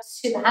her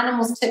the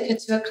Animals took her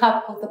to a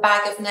club called the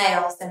Bag of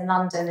Nails in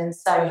London in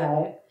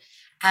Soho.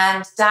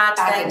 And Dad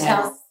then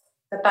tells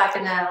the Bag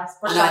of Nails.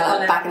 What should I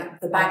call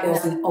it? The bag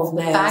of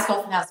nails. Bag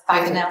of Nails.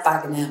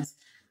 Bag of nails.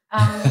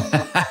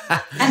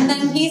 And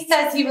then he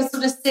says he was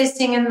sort of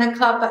sitting in the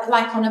club, but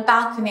like on a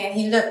balcony, and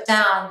he looked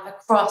down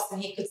across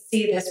and he could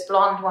see this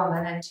blonde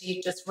woman, and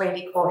she just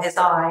really caught his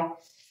eye.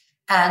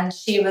 And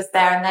she was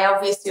there, and they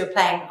obviously were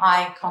playing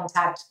eye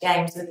contact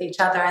games with each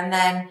other. And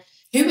then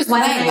who was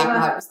playing that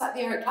night? Was that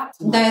the Eric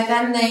Clapton? No,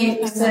 then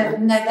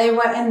they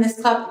were in this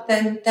club.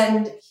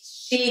 Then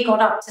she got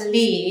up to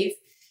leave,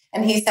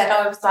 and he said,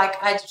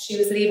 she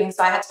was leaving,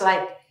 so I had to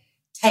like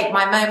take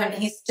my moment.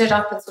 He stood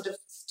up and sort of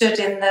stood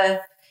in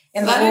the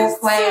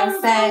walkway and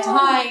said,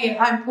 "Hi,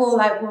 I'm Paul."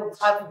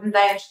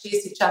 They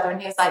introduced each other, and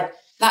he was like,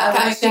 "That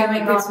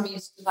actually gives me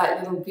like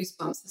little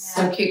goosebumps." It's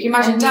so cute. Can you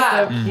imagine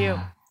Dad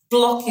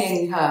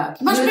blocking her?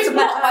 Imagine being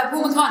blocked by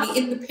Paul McCartney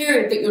in the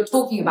period that you're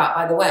talking about,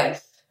 by the way,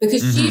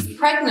 because she's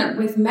pregnant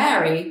with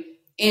Mary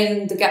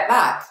in the Get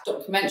Back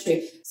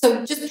documentary.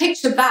 So just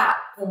picture that,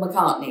 Paul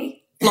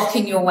McCartney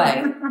blocking your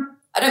way.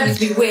 I don't mean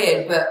to be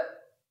weird, but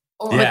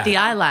with the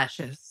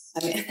eyelashes.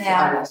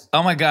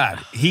 Oh my God,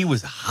 he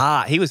was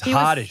hot. He was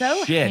hot as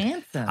so shit.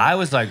 Handsome. I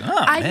was like,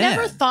 I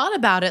never thought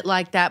about it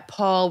like that,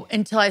 Paul,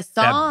 until I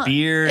saw that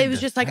beard. It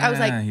was just like I was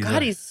like,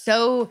 God, he's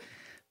so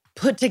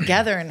put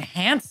together and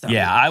handsome.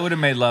 Yeah, I would have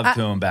made love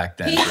to him back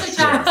then. Peter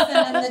Jackson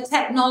and the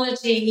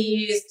technology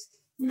he used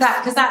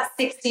because that's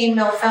 16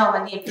 mil film,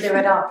 and he blew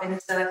it up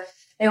into.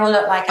 They all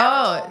look like.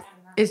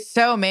 It's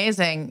so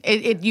amazing.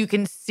 You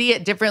can see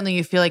it differently.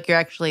 You feel like you're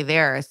actually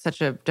there. It's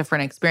such a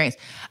different experience.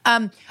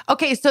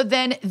 Okay, so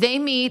then they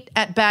meet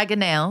at Bag of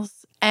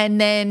Nails, and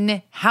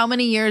then how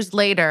many years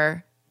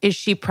later is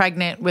she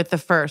pregnant with the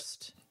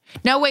first?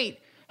 Now wait,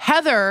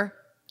 Heather,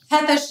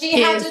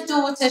 she had a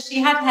daughter. She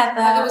had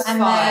Heather,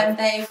 and then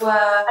they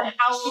were. And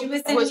she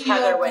was in New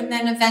York, and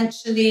then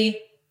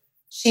eventually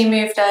she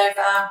moved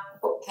over.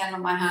 Put a pen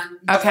on my hand.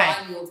 Okay,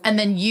 and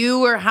then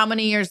how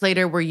many years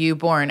later were you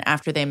born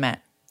after they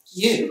met?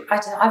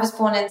 I was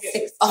born in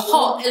 16. A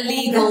hot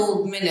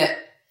illegal minute.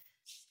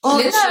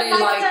 Literally,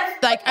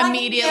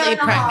 immediately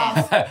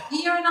pregnant.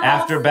 Year and a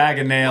half. After Bag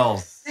of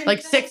Nails.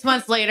 Like 6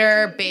 months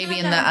later, baby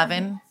in the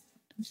oven.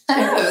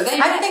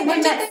 I think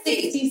we met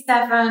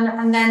 67,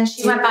 and then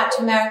she went back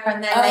to America,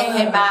 and then they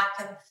came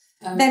back,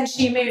 and then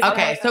she moved.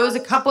 Okay, so it was a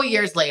couple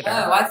years later.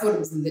 Oh, I thought it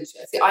was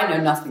literally. See, I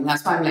know nothing.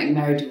 That's why I'm letting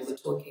Mary do all the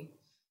talking.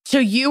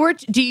 So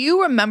do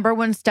you remember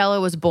when Stella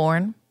was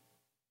born?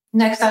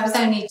 No, because I was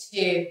only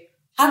 2.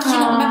 How did you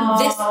not remember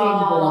this being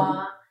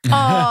born?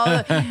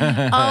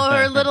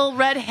 Her little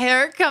red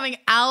hair coming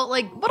out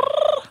like.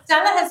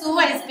 Stella has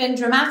always been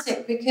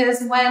dramatic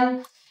because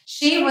when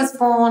she was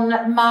born,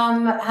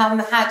 Mum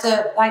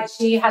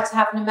she had to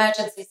have an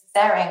emergency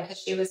cesarean because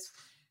she was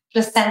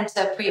the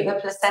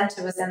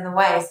placenta was in the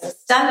way. So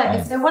Stella,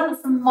 if it wasn't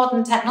for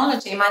modern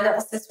technology, my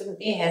little sis wouldn't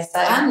be here. So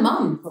and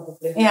Mum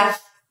probably. Yeah.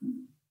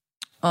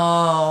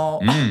 Oh.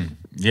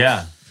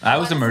 Yeah. I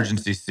was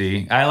emergency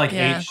C. I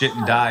ate shit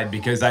and died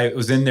because I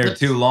was in there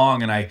too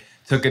long and I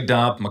took a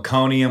dump.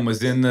 Meconium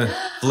was in the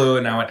fluid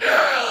and I went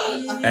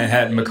and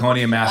had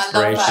meconium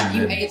aspiration.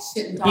 You ate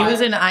shit and died. He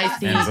was in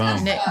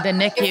ICU, the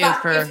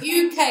NICU for. If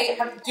you, Kate,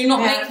 do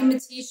not make him a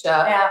t-shirt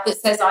that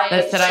says I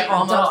ate shit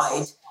and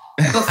died.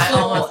 I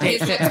almost ate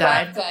shit and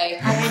died.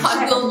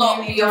 I will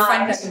not be your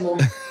friend anymore.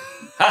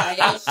 I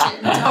ate shit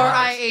and died. Or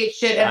I ate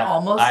shit and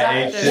almost died.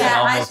 I ate shit and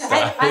almost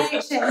died. I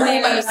ate shit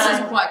and almost is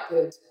quite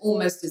good.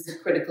 Almost is a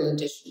critical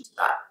addition to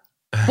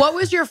that. What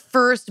was your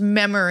first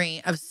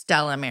memory of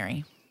Stella,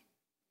 Mary?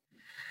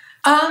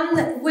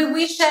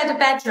 We shared a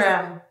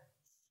bedroom.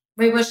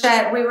 We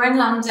were in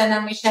London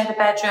and we shared a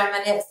bedroom,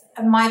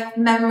 and my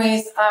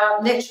memories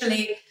are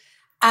literally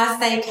as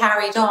they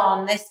carried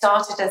on. They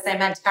started as they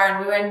meant to carry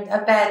on. We were in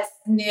a bed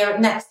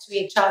next to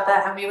each other,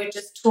 and we would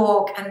just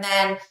talk, and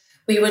then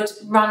we would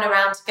run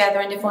around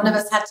together, and if one of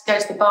us had to go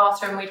to the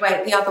bathroom, we'd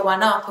wake the other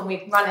one up and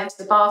we'd run into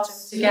the bathroom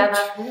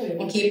together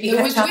and keep each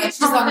other company. There were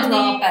witches under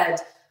our bed.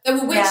 There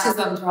were witches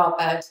under our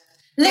bed.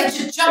 They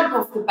should jump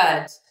off the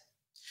bed.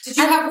 Did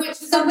you have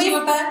witches under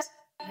your bed?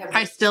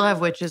 I still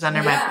have witches under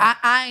my bed.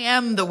 I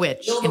am the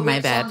witch in my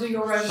bed. Under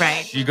your own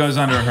right. She goes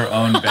under her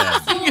own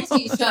bed.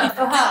 T-shirt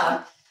for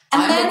her.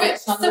 I'm a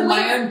witch under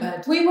my own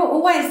bed. We were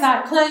always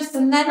that close,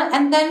 and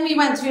then we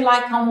went through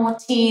our more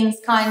teens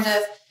kind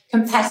of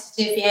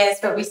competitive years,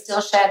 but we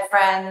still shared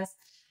friends.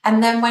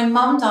 And then when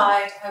Mum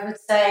died, I would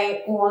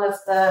say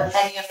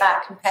any of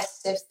that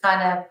competitive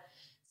kind of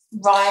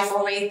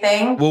rivalry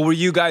thing. Well, were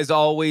you guys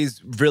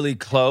always really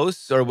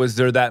close, or was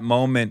there that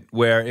moment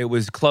where it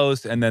was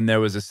close and then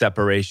there was a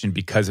separation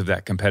because of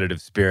that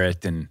competitive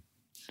spirit? And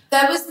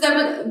there was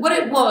what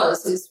it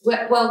was is,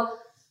 well,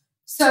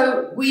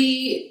 so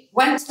we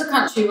went to the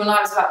country when I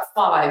was about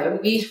 5, and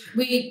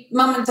we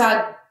Mum and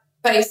Dad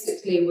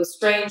basically were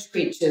strange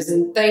creatures,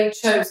 and they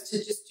chose to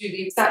just do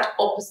the exact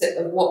opposite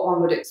of what one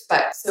would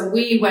expect. So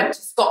we went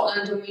to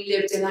Scotland and we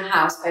lived in a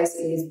house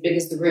basically as big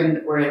as the room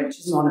that we're in, which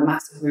is not a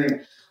massive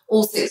room.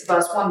 All 6 of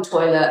us, one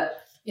toilet,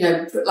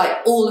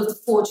 all of the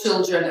 4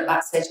 children at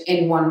that stage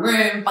in one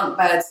room, bunk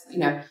beds,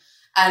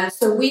 And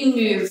so we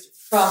moved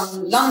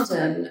from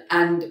London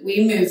and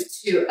we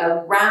moved to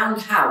a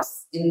round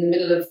house in the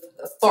middle of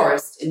a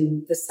forest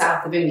in the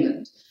south of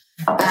England.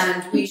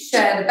 and we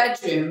shared a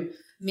bedroom.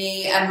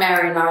 Me and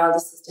Mary and our elder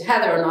sister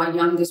Heather and our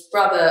youngest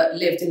brother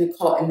lived in a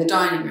cot in the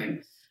dining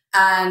room.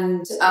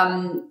 And,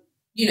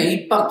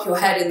 you'd bump your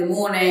head in the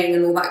morning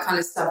and all that kind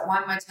of stuff. Why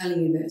am I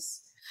telling you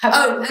this?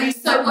 And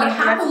so what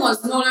happened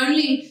was not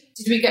only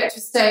did we get to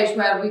a stage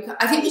where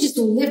I think we just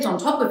all lived on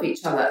top of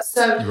each other.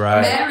 So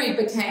Mary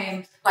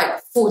became like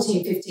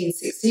 14, 15,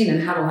 16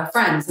 and had all her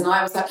friends. And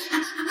I was like,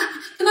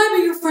 can I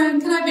be your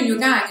friend? Can I be in your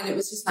gang? And it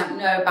was just like,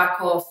 no,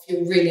 back off.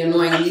 You're really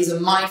annoying. And these are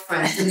my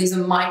friends and these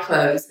are my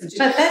clothes.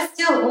 But they're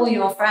still all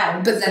your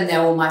friends. But then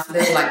they're all my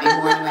friends. They all like me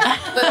more anyway.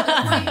 But the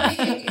point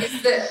being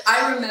is that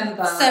I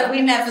remember. So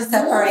we never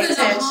separated.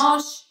 More than a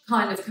harsh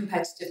kind of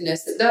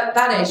competitiveness. At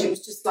that age, it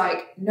was just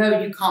like, no,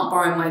 you can't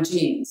borrow my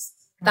jeans.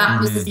 That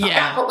was the stuff.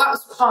 That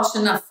was harsh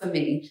enough for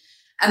me.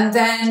 And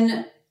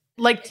then,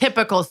 like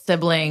typical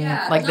sibling,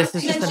 this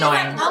is just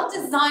annoying. I'll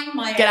design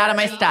my get out of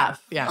my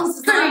stuff. Yeah, I'll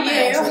screw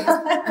you,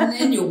 and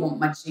then you'll want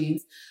my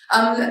jeans.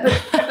 But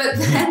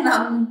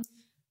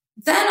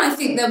then I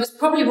think there was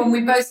probably when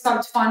we both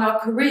started to find our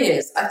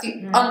careers. I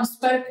think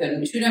unspoken,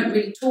 which we don't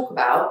really talk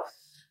about.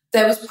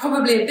 There was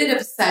probably a bit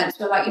of a sense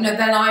where,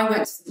 then I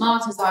went to St.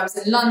 Martin's, I was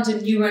in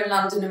London, you were in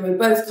London, and we were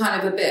both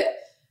kind of a bit,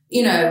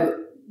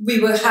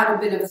 had a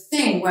bit of a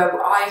thing where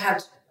I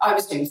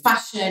was doing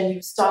fashion, you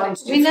were starting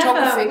to do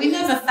photography. We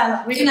never fell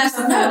out. We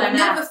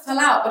never fell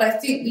out, but I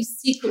think we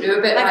secretly were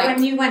a bit like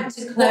when you went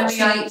to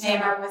Chloe, I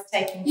came and was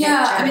taking pictures.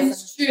 Yeah, I mean,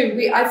 it's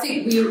true. I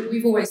think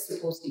we've always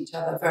supported each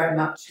other very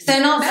much. So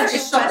Mary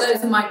shot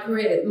those in my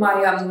career,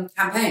 my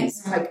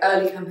campaigns, like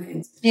early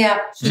campaigns. Yeah.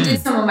 She did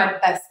some of my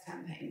best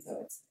campaigns, I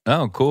would say.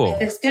 Oh, cool.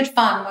 It's good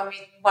fun when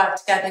we work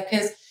together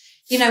because,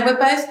 we're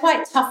both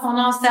quite tough on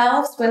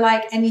ourselves. We're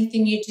like,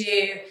 anything you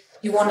do,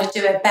 you want to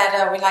do it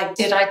better. We're like,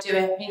 did I do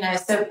it?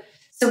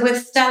 So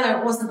with Stella,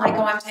 it wasn't like,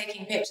 I'm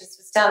taking pictures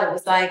for Stella. It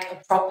was like a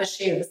proper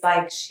shoot. It was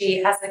like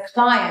she, as a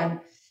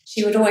client,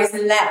 she would always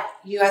let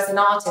you as an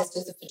artist,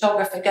 as a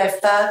photographer, go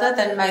further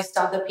than most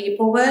other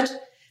people would.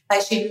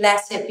 Like she'd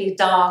let it be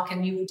dark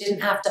and you didn't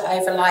have to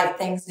overlight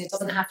things and it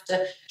doesn't have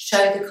to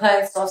show the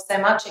clothes off so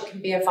much. It can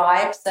be a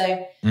vibe.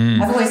 So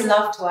I've always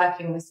loved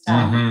working with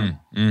Stella.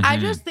 I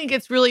just think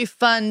it's really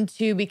fun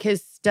too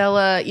because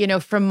Stella,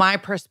 from my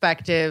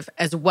perspective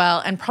as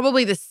well, and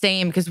probably the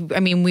same because,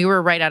 we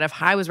were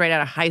I was right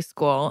out of high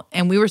school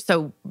and we were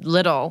so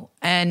little.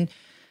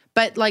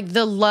 But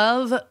the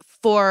love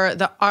for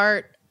the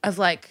art of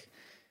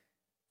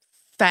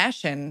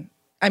fashion,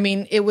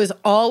 it was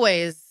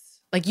always,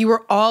 you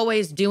were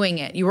always doing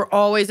it. You were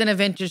always in a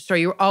vintage store.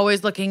 You were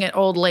always looking at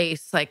old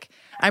lace. I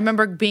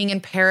remember being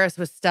in Paris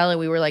with Stella.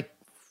 We were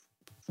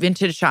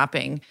vintage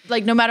shopping.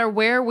 No matter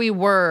where we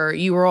were,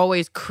 you were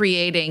always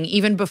creating,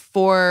 even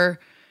before,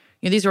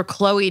 these were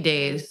Chloe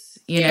days,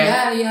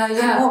 Yeah.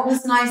 And what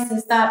was nice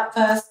is that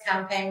first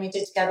campaign we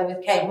did together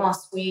with Kate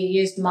Moss, I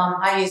used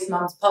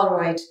Mum's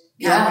Polaroid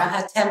camera,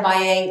 her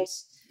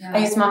 10x8. I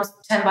used Mum's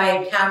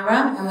 10x8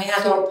 camera and we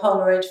had all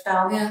Polaroid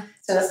film. Yeah.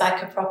 So it's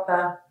like a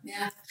proper...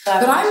 Yeah.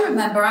 But I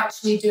remember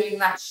actually doing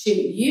that shoot.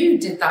 You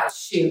did that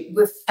shoot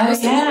with... Was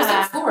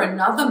it for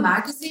another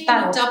magazine?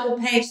 That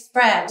double-page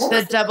spread.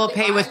 The double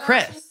page with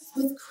Chris.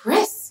 With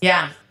Chris?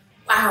 Yeah.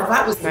 Wow,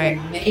 that was an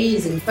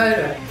amazing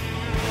photo.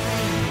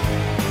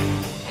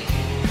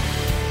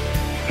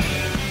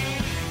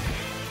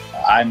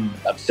 I'm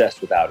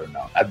obsessed with Outer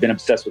Known. I've been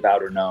obsessed with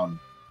Outer Known.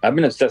 I've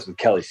been obsessed with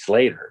Kelly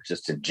Slater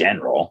just in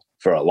general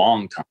for a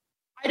long time.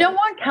 I don't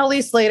want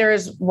Kelly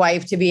Slater's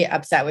wife to be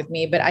upset with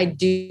me, but I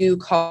do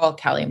call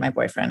Kelly my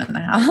boyfriend in the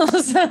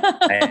house.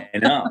 I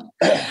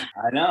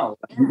know.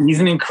 He's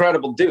an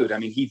incredible dude.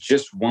 He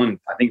just won,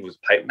 I think it was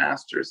Pipe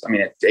Masters.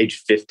 At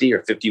age 50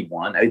 or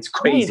 51. It's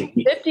crazy.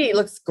 50, he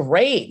looks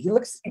great. He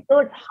looks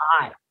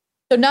hot.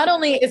 So not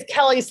only is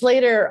Kelly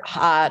Slater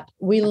hot,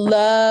 we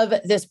love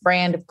this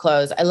brand of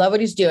clothes. I love what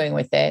he's doing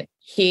with it.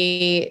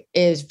 He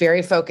is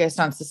very focused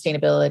on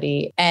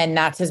sustainability and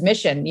that's his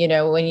mission.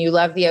 When you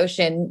love the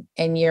ocean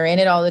and you're in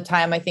it all the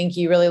time, I think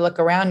you really look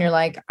around, you're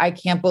like, I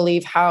can't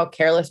believe how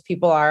careless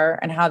people are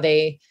and how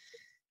they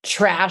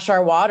trash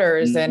our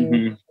waters.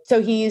 And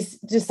so he's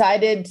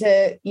decided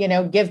to,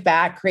 give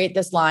back, create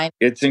this line.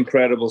 It's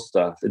incredible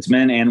stuff. It's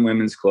men and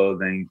women's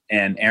clothing.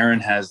 And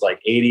Aaron has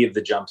 80 of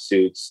the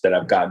jumpsuits that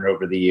I've gotten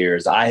over the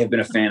years. I have been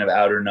a fan of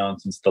Outer Known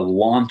since the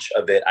launch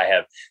of it. I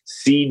have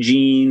sea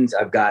jeans.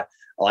 I've got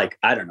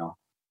I don't know,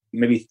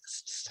 maybe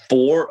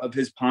 4 of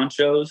his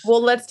ponchos.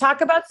 Well, let's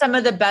talk about some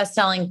of the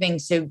best-selling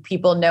things so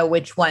people know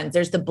which ones.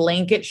 There's the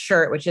blanket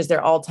shirt, which is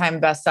their all-time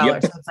bestseller.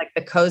 Yep. So it's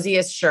the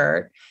coziest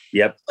shirt.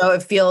 Yep. So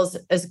it feels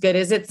as good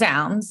as it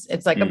sounds.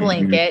 It's like a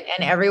blanket,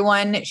 and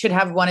everyone should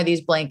have one of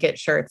these blanket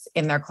shirts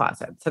in their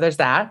closet. So there's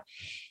that.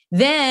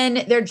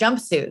 Then they're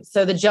jumpsuits.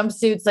 So the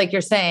jumpsuits, like you're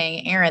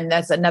saying, Aaron,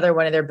 that's another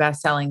one of their best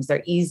sellings.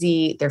 They're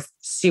easy. They're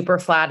super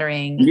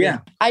flattering. Yeah.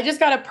 I just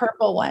got a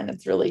purple one.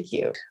 It's really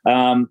cute.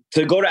 So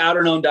go to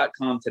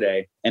outerknown.com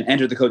today and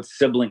enter the code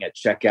sibling at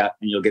checkout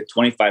and you'll get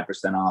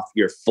 25% off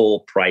your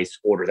full price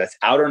order. That's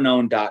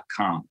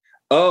outerknown.com.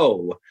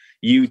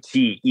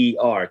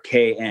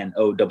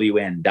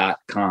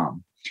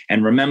 outerknown.com.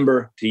 And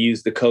remember to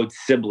use the code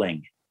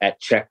SIBLING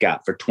at checkout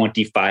for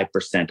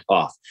 25%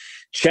 off.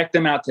 Check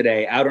them out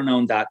today,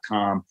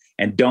 outerknown.com.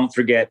 And don't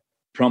forget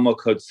promo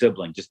code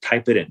SIBLING. Just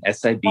type it in,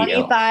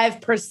 SIBL.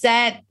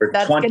 25%.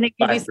 That's going to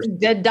give you some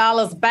good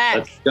dollars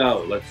back.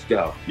 Let's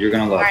go. You're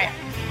going to love it.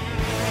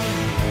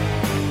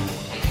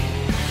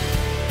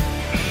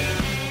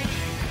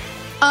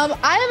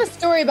 I have a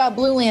story about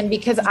Blue Land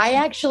because I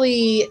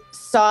actually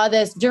saw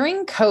this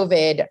during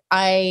COVID.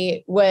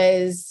 I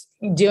was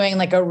doing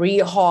like a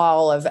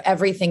rehaul of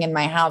everything in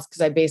my house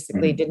because I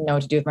basically didn't know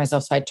what to do with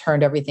myself. So I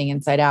turned everything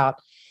inside out.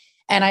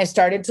 And I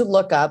started to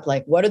look up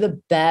like, what are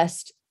the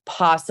best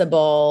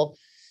possible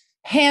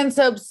hand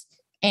soaps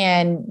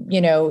and,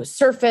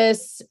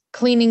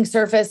 cleaning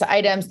surface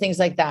items, things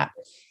like that.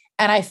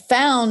 And I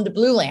found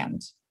Blue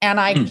Land and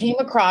I came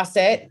across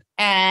it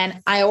and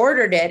I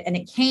ordered it and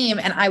it came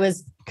and I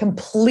was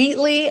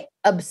completely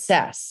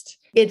obsessed.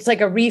 It's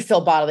like a refill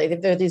bottle.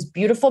 They're these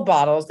beautiful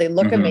bottles. They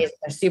look amazing.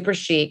 They're super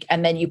chic.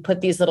 And then you put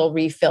these little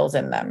refills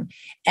in them.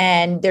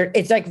 And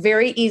it's like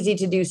very easy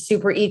to do,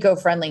 super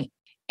eco-friendly.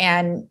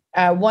 And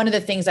one of the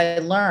things I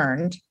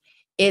learned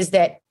is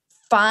that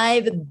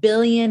 5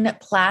 billion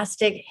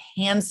plastic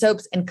hand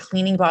soaps and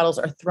cleaning bottles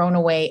are thrown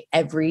away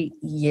every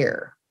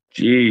year.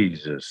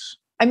 Jesus.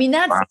 I mean,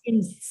 that's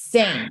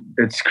insane.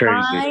 It's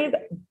crazy. 5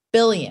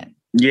 billion.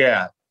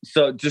 Yeah.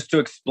 So just to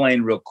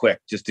explain real quick,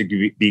 just to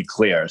be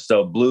clear.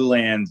 So Blue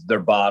Land, their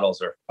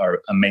bottles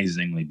are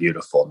amazingly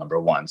beautiful,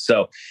 number one.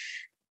 So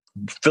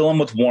fill them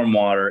with warm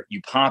water. You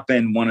pop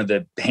in one of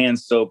the hand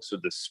soaps or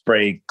the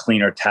spray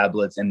cleaner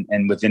tablets,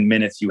 and within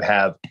minutes you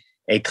have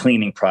a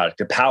cleaning product,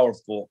 a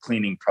powerful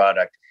cleaning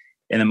product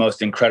in the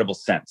most incredible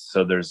sense.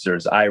 So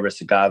there's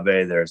iris,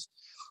 agave, there's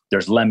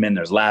lemon,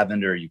 there's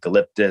lavender,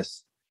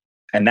 eucalyptus,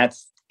 and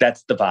that's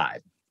the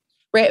vibe.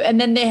 Right.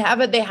 And then they have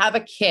a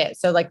kit.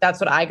 So like, that's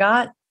what I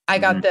got. I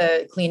got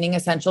the cleaning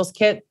essentials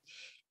kit.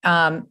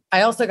 I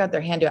also got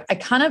their hand do it. I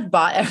kind of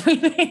bought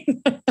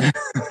everything.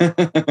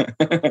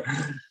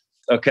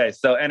 Okay.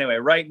 So anyway,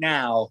 right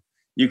now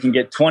you can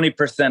get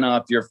 20%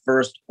 off your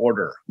first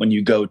order when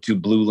you go to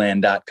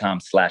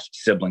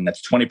blueland.com/sibling.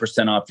 That's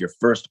 20% off your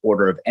first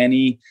order of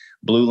any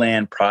Blue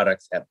Land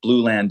products at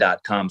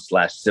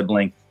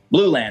blueland.com/sibling,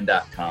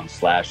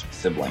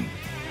 blueland.com/sibling.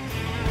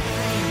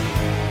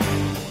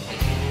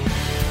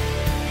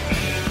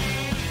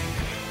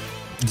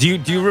 Do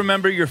you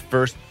remember your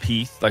first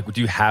piece? Like,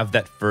 do you have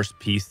that first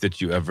piece that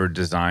you ever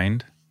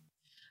designed?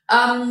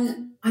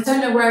 I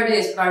don't know where it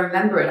is, but I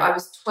remember it. I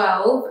was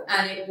 12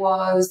 and it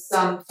was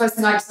the first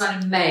thing I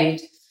designed and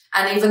made.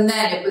 And even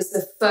then it was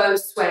the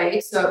faux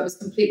suede. So it was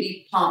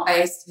completely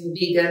plant-based and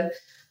vegan.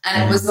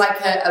 And it was like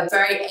a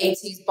very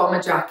 80s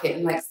bomber jacket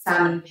in like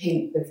salmon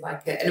pink with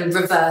like a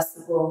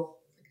reversible.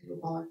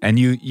 And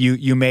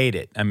you made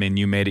it. I mean,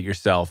 you made it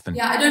yourself.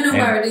 Yeah, I don't know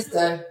where it is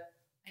though.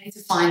 I need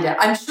to find it.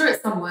 I'm sure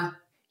it's somewhere.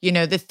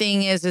 The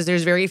thing is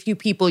there's very few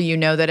people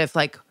that have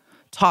like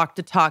talked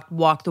the talk,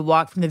 walked the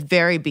walk from the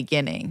very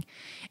beginning.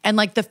 And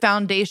like the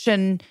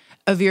foundation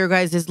of your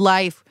guys'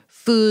 life,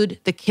 food,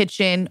 the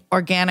kitchen,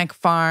 organic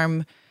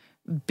farm,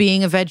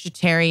 being a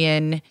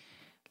vegetarian,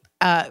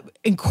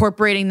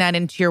 incorporating that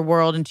into your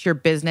world, into your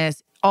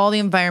business, all the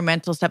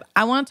environmental stuff.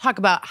 I want to talk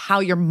about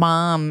how your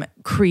mom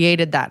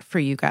created that for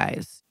you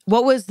guys.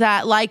 What was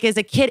that like as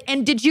a kid?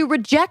 And did you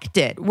reject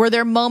it? Were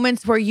there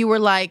moments where you were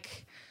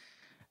like,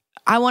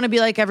 I want to be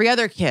like every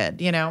other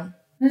kid, No,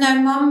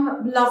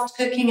 Mum loved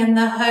cooking in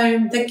the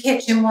home. The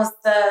kitchen was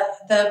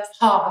the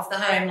part of the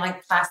home,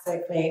 like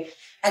classically.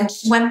 And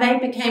when they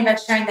became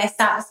vegetarian, they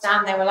sat us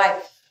down. They were like,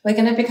 we're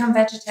going to become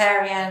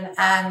vegetarian.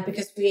 And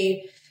because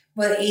we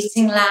were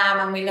eating lamb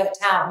and we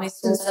looked out and we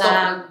saw the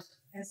lamb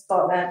in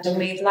Scotland and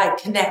we like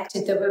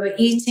connected that we were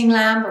eating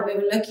lamb, but we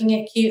were looking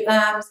at cute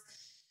lambs.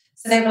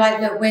 So they were like,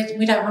 look,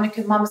 we don't want to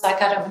cook. Mum was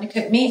like, I don't want to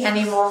cook meat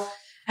anymore.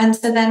 And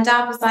so then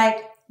Dad was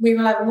like, we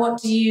were like,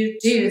 what do you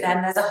do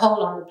then? There's a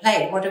hole on the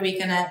plate. What are we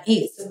going to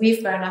eat? So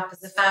we've grown up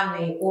as a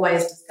family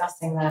always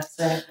discussing that.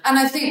 So, and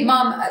I think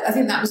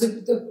that was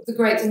the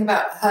great thing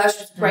about her.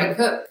 She was a great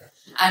cook.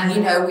 And,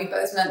 we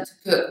both learned to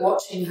cook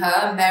watching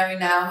her. Mary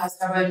now has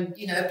her own,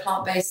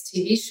 plant-based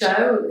TV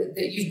show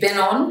that you've been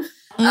on.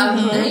 And I've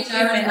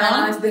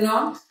been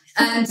on.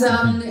 And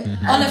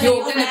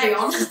you're going to be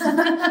on.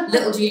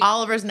 Little G.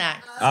 Oliver's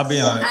next. I'll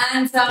be on it.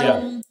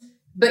 And,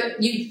 but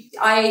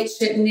I ate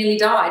shit and nearly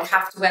died.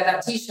 Have to wear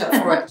that T-shirt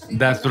for it.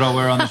 That's what I'll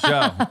wear on the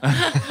show.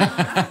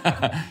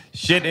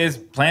 Shit is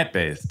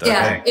plant-based.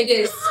 Yeah, it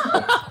is.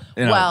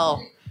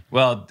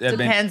 Well,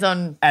 depends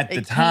on at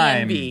the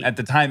time. At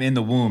the time in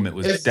the womb, it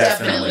was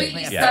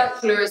definitely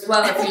circular as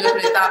well. If you look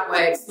at it that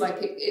way, it's like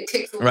it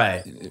kicks.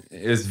 Right,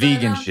 it was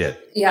vegan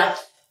shit. Yeah.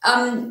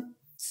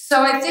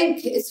 So I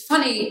think it's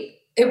funny.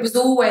 It was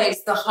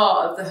always the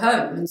heart of the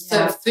home, and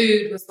so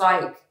food was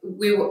like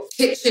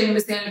kitchen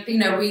was the only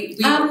thing.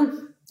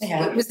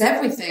 It was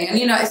everything. And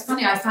it's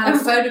funny. I found a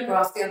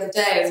photograph the other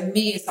day of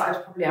me. It's like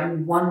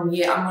I'm 1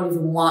 year. I'm not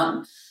even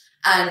one.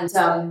 And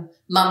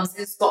Mum's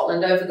in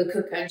Scotland over the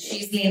cooker, and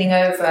she's leaning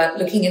over,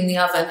 looking in the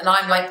oven, and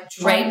I'm like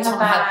draped on her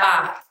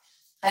back.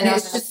 And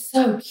it's just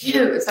so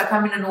cute. It's like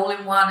I'm in an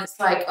all-in-one. It's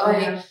like,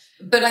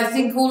 but I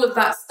think all of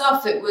that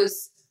stuff, and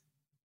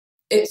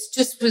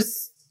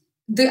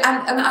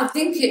I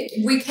think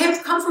we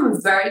come from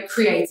a very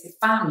creative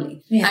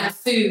family, and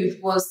food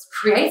was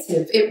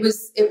creative. It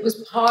was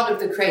part of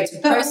the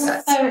creative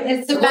process. Also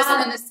it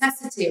wasn't a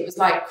necessity. It was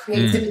like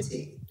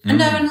creativity.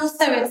 No, and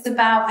also it's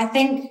about, I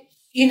think,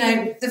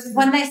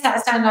 when they sat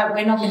us down like,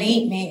 we're not going to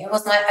eat meat, it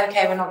wasn't like,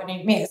 okay, we're not going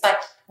to eat meat. It's like,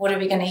 what are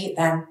we going to eat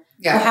then?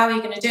 Yeah. Well, how are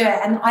you going to do it?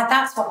 And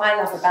that's what I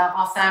love about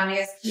our family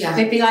is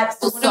we'd be like,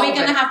 so what are we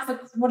going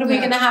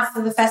to have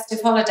for the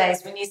festive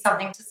holidays? We need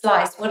something to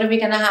slice. What are we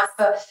going to have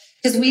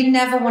because we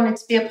never wanted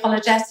to be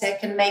apologetic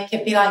and make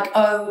it be like,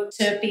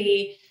 to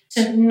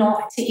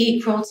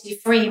eat cruelty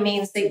free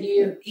means that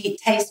you eat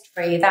taste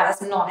free. That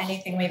is not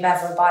anything we've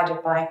ever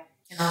abided by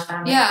in our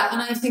family. Yeah,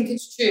 and I think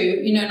it's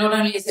true. Not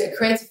only is it a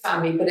creative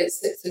family, but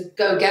it's a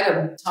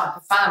go-getter type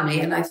of family.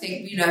 And I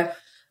think,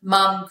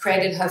 Mum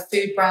created her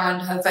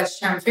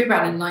vegetarian food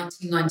brand in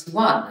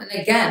 1991. And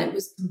again, it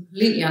was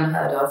completely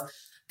unheard of.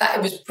 That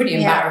it was pretty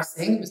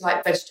embarrassing. It was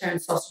like vegetarian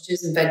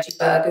sausages and veggie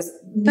burgers.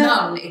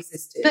 None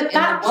existed in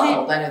the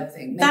world, I don't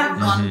think.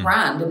 Maybe one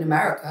brand in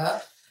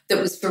America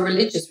that was for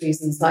religious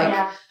reasons.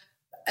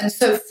 And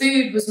so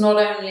food was not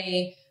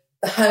only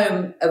the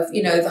home of,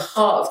 the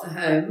heart of the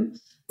home,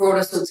 brought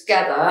us all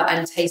together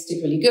and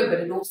tasted really good,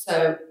 but it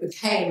also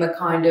became a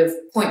kind of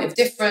point of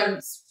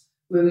difference.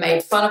 We were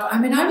made fun of. I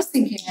mean, I was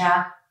thinking,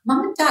 Mum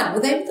and Dad, were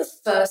they the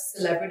first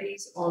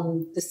celebrities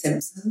on The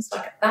Simpsons?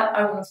 Like that,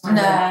 I want to find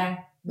out.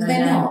 Were they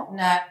not?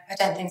 No, I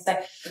don't think so.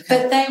 Okay.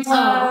 But they were.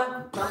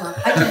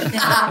 I don't think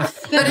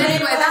so. But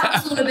anyway, that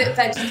was all a bit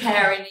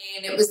vegetarian-y,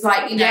 and it was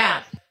like,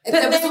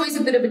 there was always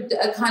a bit of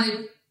a kind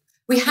of.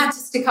 We had to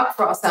stick up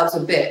for ourselves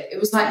a bit. It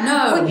was like,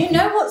 no.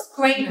 Well, what's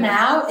great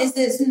now is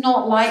it's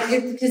not like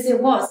it because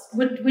it was.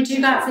 Would you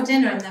go out for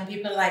dinner and then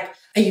people are like,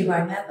 are you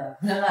wearing leather?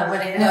 No,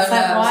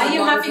 why are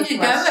you having a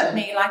go at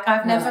me? Like,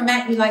 I've never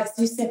met you. Like,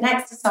 you sit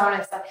next to someone,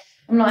 it's like,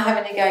 I'm not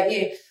having a go at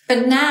you.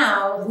 But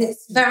now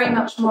it's very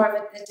much more of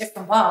a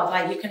different world.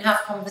 Like, you can have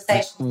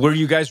conversations. Were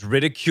you guys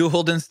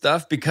ridiculed and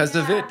stuff because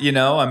of it?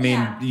 I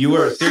mean, you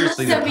were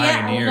seriously the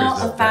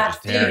pioneers of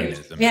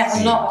vegetarianism.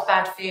 Yeah, a lot of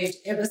bad food.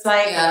 It was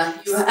like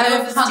you were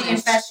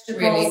oversteamed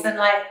vegetables and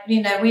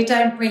we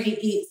don't really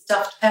eat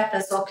stuffed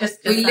peppers or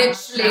couscous. We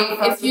literally,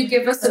 if you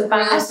give us a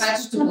real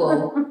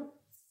vegetable,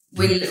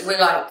 we're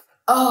like,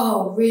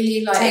 oh,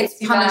 really? Like,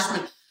 it's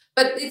punishment.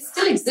 But it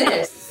still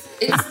exists.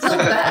 It's still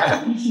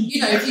there.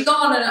 If you go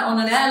on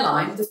an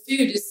airline, the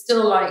food is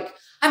still like,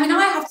 I mean,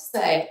 I have to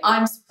say,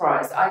 I'm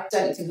surprised. I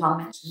don't think I'll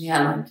mention the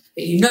airline,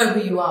 but you know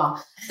who you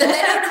are. That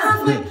they don't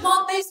have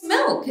plant-based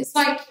milk. It's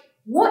like,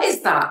 what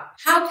is that?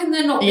 How can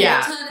there not be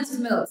alternative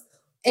milks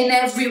in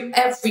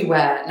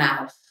everywhere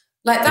now?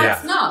 Like,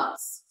 that's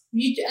nuts.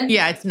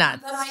 It's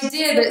nuts. The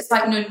idea that it's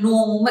like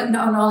normal milk.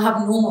 No, I'll have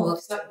normal milk.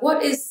 It's like,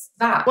 what is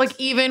that? Like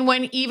even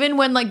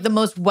when like the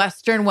most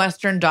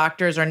Western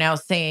doctors are now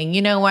saying,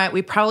 you know what,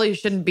 we probably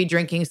shouldn't be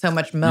drinking so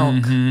much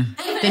milk.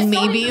 Then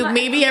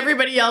maybe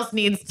everybody else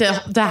needs to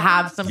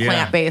have some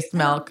plant-based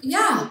milk.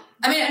 Yeah,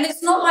 I mean, and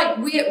it's not like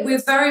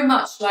we're very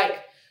much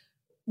like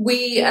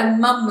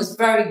and Mum was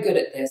very good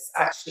at this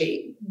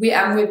actually. We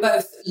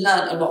both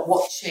learned a lot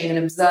watching and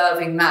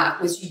observing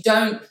that. Was you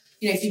don't.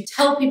 If you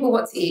tell people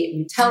what to eat and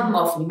you tell them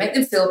off and you make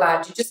them feel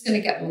bad, you're just going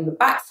to get them on the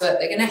back foot.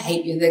 They're going to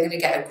hate you. They're going to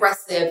get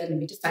aggressive. They're going to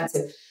be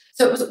defensive.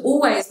 So it was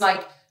always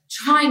like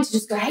trying to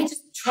just go, hey,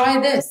 just try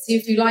this, see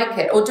if you like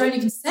it. Or don't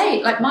even say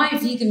it. Like my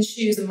vegan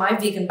shoes and my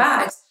vegan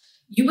bags,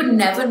 you would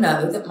never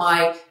know that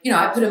I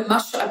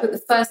put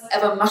the first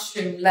ever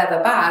mushroom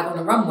leather bag on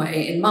a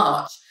runway in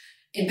March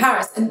in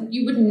Paris. And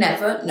you would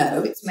never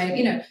know it's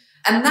made,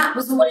 and that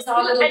was always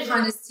our little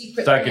kind of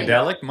secret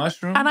psychedelic thing.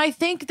 Mushroom. And I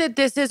think that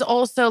this is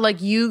also like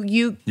you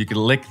can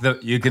lick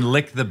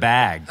the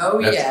bag.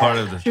 Oh, that's part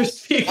of the. You're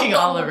speaking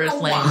Oliver's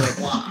language.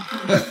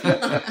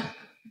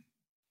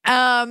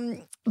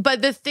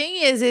 But the thing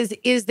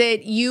is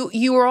that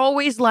you were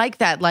always like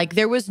that. Like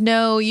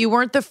you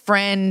weren't the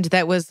friend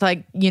that was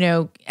like,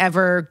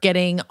 ever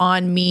getting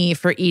on me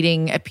for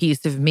eating a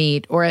piece of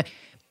meat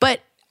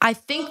but I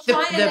think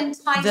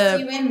entice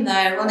you in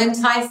though. We'll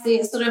entice you.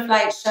 It's sort of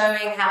like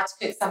showing how to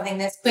cook something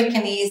that's quick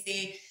and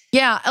easy.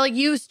 Yeah, like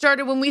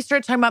when we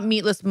started talking about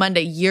Meatless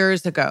Monday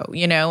years ago,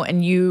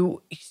 and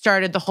you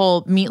started the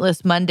whole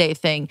Meatless Monday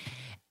thing,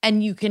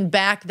 and you can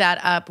back that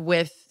up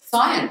with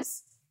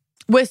science.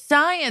 With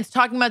science,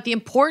 talking about the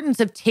importance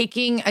of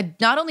taking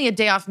not only a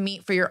day off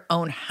meat for your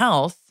own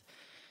health,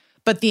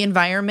 but the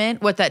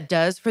environment, what that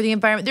does for the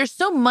environment. There's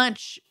so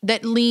much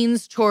that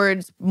leans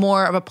towards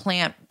more of a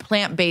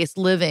plant-based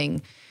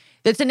living.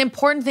 That's an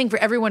important thing for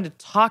everyone to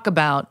talk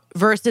about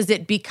versus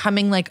it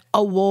becoming like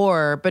a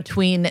war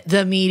between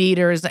the meat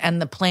eaters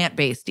and the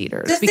plant-based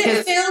eaters. Does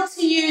it feel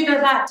to you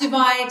that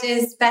divide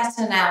is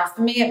better now?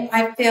 For me,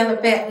 I feel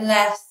a bit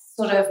less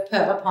sort of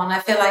put upon. I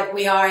feel like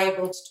we are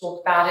able to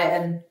talk about it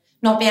and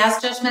not be as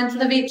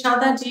judgmental of each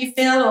other, do you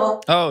feel? Or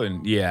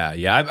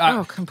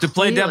To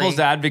play devil's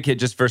advocate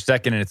just for a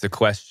second, and it's a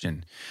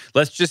question.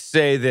 Let's just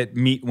say that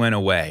meat went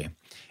away.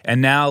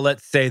 And now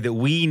let's say that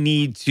we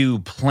need to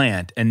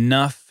plant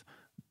enough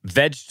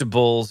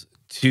vegetables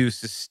to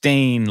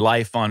sustain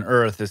life on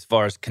Earth as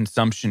far as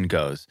consumption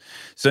goes.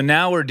 So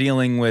now we're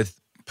dealing with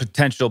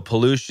potential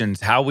pollutions.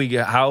 How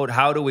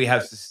do we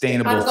have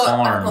sustainable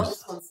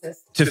farms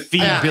to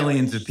feed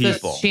billions of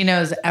people? She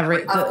knows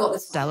I've got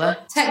this, Stella.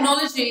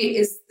 Technology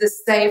is the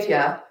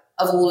savior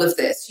of all of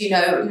this.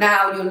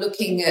 Now you're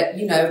looking at,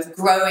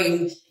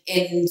 growing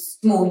in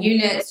small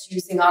units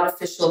using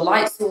artificial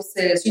light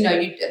sources.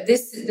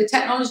 The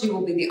technology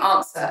will be the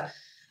answer.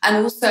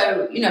 And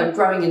also,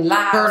 growing in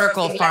labs,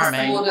 vertical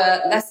farming, less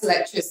water, less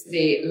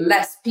electricity,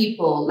 less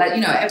people,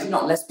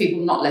 not less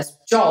people, not less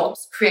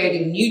jobs,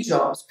 creating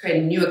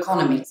new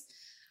economies,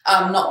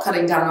 not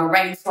cutting down our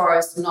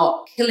rainforests,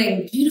 not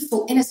killing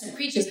beautiful, innocent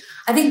creatures.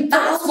 I think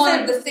that's one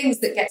of the things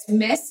that gets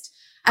missed.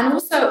 And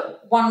also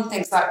one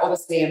thing, so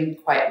obviously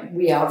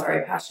we are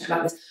very passionate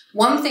about this.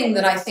 One thing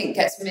that I think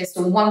gets missed,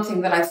 and one thing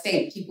that I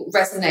think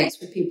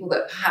resonates with people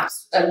that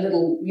perhaps a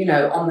little,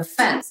 on the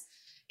fence,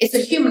 it's a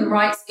human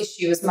rights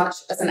issue as much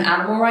as an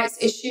animal rights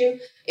issue.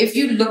 If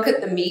you look at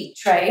the meat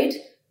trade,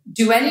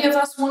 do any of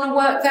us want to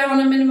work there on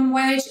a minimum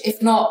wage? If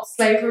not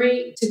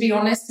slavery, to be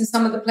honest, in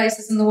some of the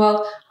places in the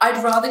world,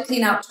 I'd rather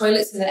clean out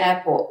toilets in an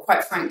airport,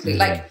 quite frankly.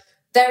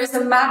 There is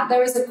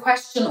a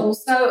question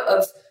also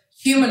of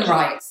human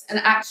rights and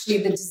actually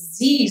the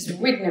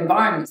disease-ridden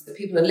environments that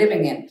people are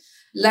living in,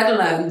 let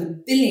alone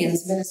the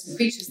billions of innocent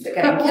creatures that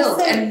get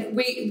killed. And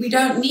we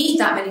don't need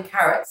that many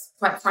carrots,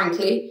 quite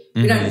frankly.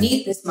 We don't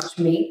need this much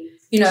meat,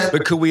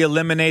 But could we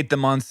eliminate the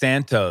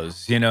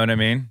Monsantos? You know what I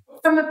mean?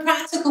 From a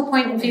practical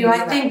point of view, I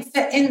think,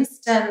 for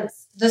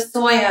instance, the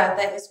soya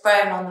that is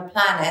grown on the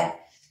planet,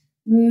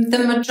 the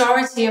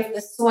majority of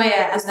the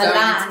soya and the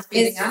land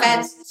is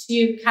fed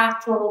to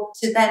cattle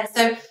to then.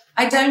 So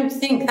I don't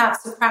think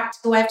that's a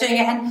practical way of doing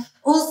it. And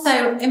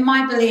also, in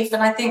my belief,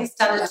 and I think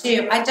Stella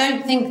too, I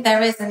don't think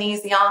there is an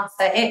easy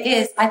answer. It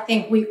is, I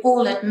think we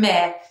all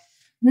admit,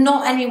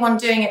 not anyone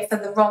doing it for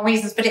the wrong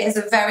reasons, but it is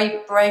a very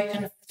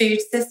broken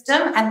food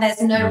system and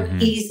there's no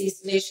easy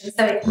solution.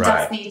 So it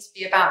does need to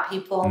be about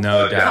people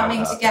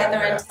coming together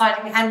and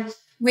deciding. And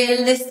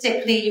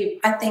realistically,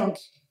 I think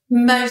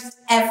most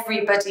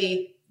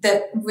everybody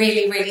that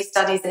really, really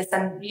studies this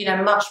and,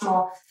 much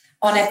more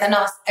on it than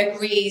us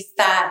agrees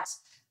that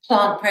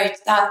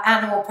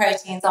animal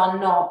proteins are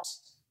not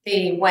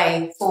the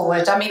way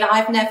forward. I mean,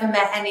 I've never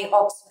met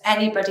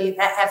anybody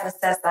that ever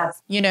says that.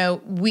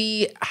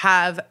 We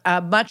have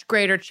a much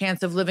greater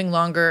chance of living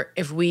longer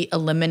if we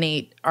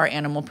eliminate our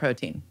animal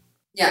protein.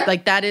 Yeah.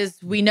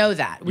 We know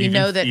that. We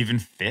know that. Even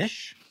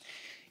fish?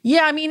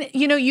 Yeah, I mean,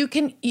 you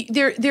can,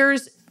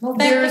 there's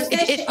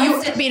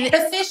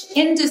the fish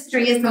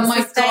industry is oh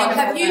my God.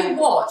 Have you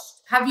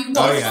watched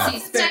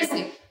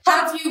Seaspiracy?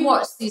 Have you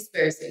watched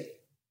Seaspiracy?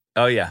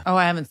 Oh yeah. Oh,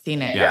 I haven't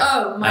seen it. Yeah.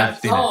 Oh my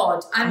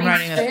God. I mean,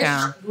 writing this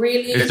down.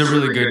 Really. It's a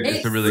really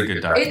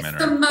good documentary. It's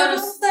the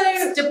most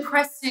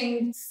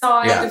depressing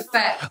side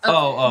effect.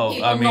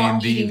 I mean,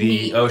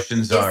 the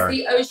oceans are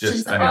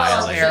just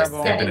annihilated.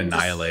 They've been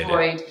annihilated.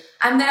 Destroyed.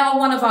 And they are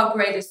one of our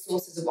greatest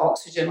sources of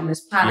oxygen on this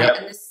planet. Yep.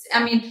 And this,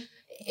 I mean,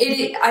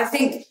 I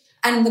think,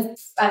 and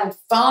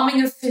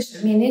farming of fish,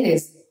 I mean, it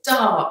is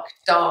dark.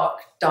 The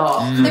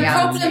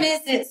problem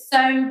is it's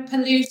so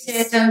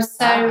polluted and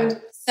so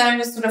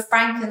sort of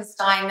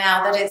Frankenstein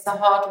now that it's a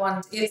hard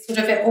one.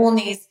 It all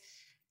needs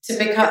to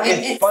become.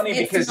 It's funny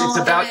because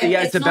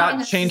it's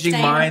about changing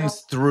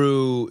minds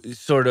through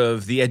sort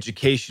of the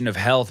education of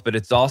health, but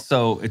it's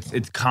also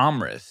it's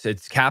commerce,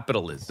 it's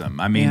capitalism.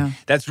 I mean,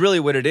 that's really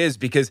what it is.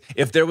 Because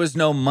if there was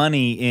no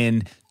money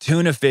in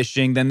tuna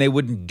fishing, then they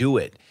wouldn't do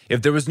it.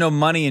 If there was no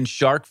money in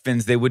shark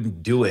fins, they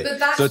wouldn't do it.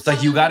 So it's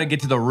like you got to get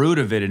to the root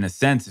of it in a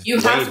sense. You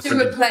have to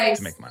replace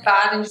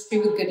bad industry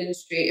with good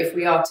industry if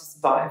we are to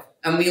survive.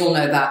 And we all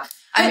know that.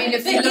 I mean,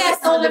 if you look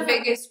at some of the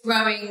biggest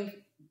growing,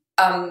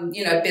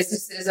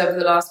 businesses over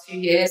the last few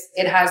years,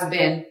 it has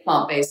been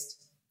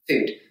plant-based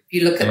food. If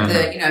you look at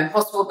the,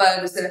 Impossible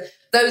Burgers,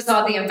 those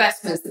are the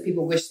investments that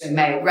people wish they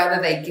made,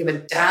 rather they give a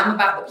damn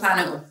about the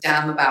planet or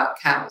damn about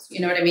cows. You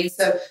know what I mean?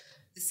 So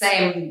the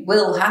same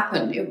will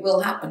happen. It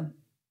will happen.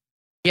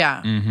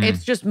 Yeah.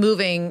 It's just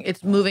moving.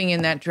 It's moving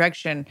in that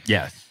direction.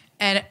 Yes.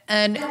 And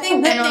I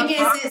think the thing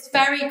is, it's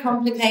very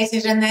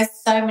complicated and there's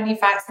so many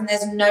facts and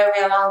there's no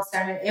real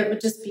answer. It would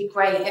just be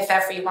great if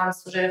everyone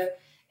sort of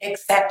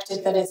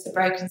accepted that it's a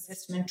broken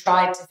system and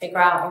tried to figure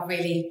out a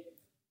really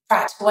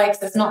practical way, because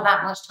there's not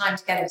that much time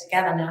to get it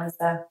together now, is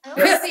there?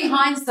 Chrissy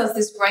Hines does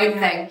this great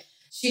thing.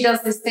 She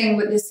does this thing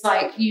with this,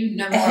 you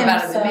know more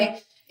about it than me.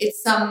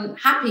 It's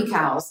happy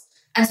cows.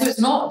 And so it's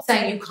not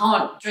saying you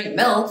can't drink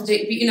milk,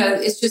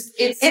 it's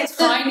a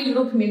tiny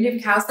little community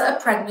of cows that are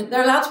pregnant.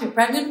 They're allowed to be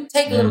pregnant.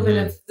 Take a little bit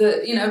of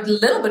the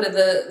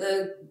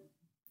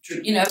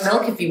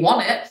milk if you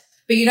want it,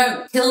 but you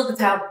don't kill the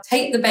cow,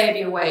 take the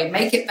baby away,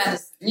 make it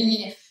venison,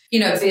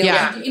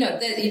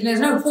 there's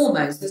no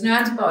hormones, there's no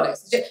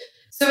antibiotics.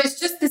 So it's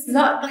just this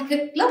but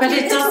it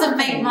doesn't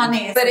make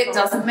money. But it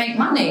doesn't make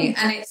money.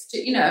 And it's,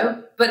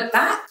 but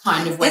that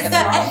kind of way of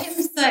life.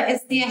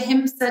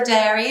 Ahimsa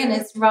dairy, and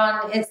it's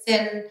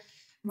in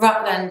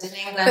Rutland in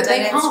England. But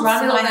they and can't it's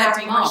run fill by their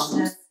Harry demand.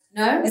 Krishna.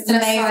 No, it's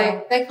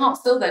amazing. They can't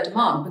fill their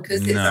demand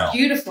because it's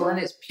beautiful and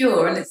it's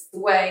pure and it's the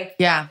way.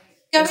 Yeah.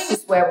 It's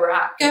just where we're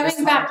at.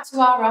 Going back to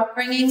our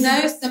upbringing,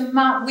 though, so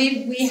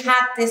we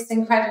had this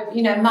incredible,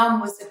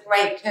 Mum was a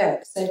great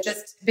cook. So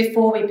just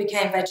before we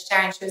became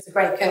vegetarian, she was a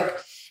great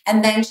cook.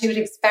 And then she would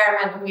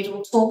experiment and we'd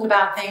all talk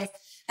about things.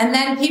 And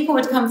then people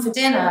would come for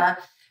dinner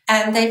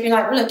and they'd be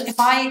like, well, look, if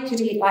I could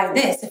eat like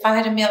this, if I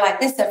had a meal like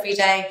this every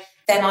day,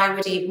 then I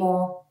would eat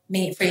more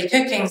meat-free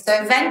cooking. So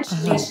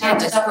eventually she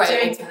ended up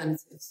doing...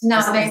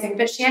 amazing.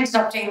 But she ended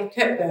up doing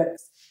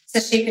cookbooks. So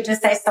she could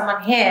just say,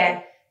 someone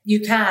here, you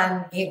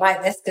can eat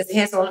like this because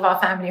here's all of our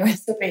family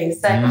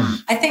recipes. So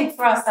I think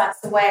for us,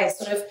 that's the way it's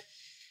sort of...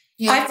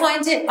 Yeah. I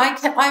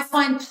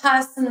find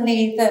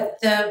personally that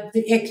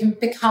it can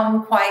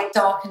become quite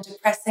dark and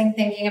depressing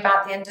thinking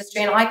about the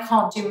industry, and I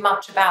can't do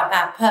much about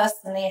that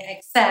personally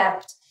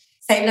except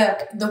say,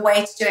 look, the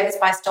way to do it is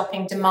by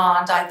stopping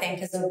demand, I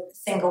think, as a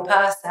single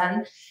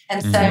person.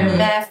 And so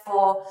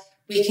therefore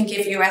we can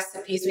give you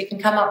recipes, we can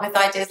come up with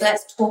ideas,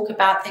 let's talk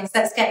about things,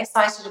 let's get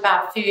excited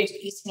about food,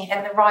 eating it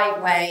in the right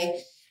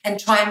way and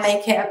try and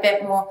make it a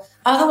bit more.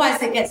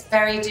 Otherwise it gets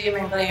very doom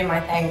and gloom,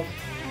 I think.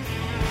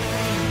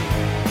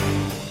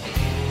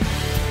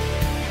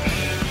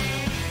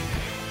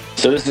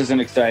 So this is an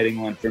exciting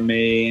one for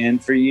me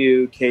and for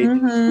you, Kate.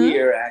 We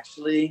are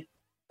actually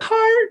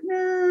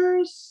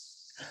partners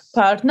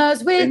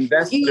with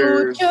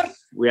investors. Future.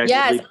 We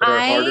actually put our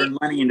hard-earned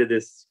money into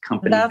this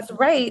company. That's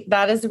right.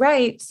 That is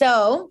right.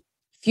 So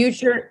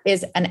Future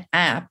is an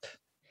app.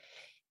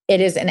 It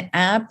is an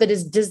app that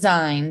is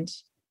designed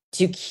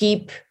to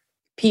keep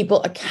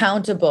people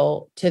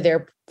accountable to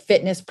their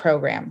fitness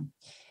program.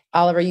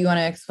 Oliver, you want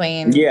to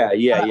explain?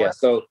 Yeah.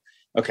 So,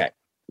 okay.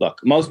 Look,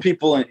 most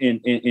people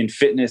in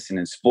fitness and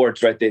in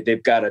sports, right,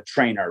 they've got a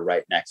trainer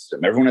right next to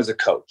them. Everyone has a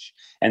coach.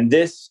 And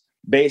this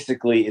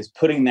basically is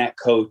putting that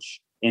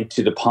coach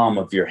into the palm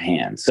of your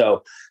hand.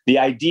 So the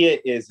idea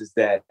is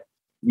that,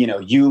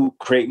 you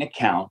create an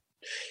account,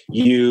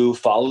 you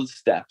follow the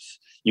steps,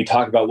 you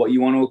talk about what you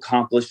want to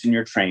accomplish in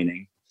your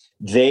training.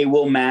 They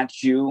will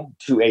match you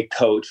to a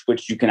coach,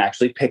 which you can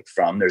actually pick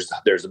from.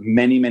 There's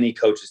many, many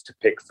coaches to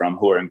pick from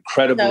who are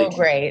incredibly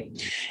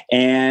great.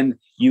 And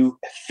you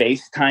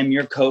FaceTime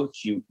your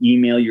coach, you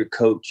email your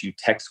coach, you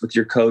text with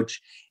your coach,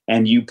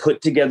 and you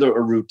put together a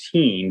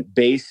routine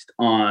based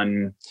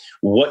on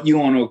what you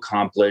want to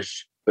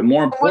accomplish, but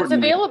more importantly,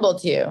 what's available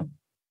to you.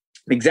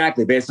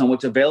 Exactly, based on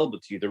what's available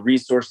to you, the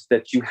resources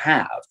that you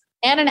have.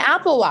 And an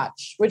Apple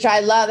Watch, which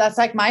I love. That's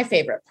like my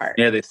favorite part.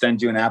 Yeah, they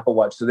send you an Apple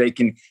Watch so they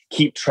can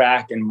keep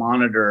track and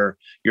monitor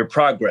your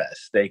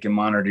progress. They can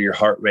monitor your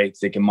heart rates.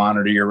 They can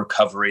monitor your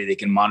recovery. They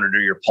can monitor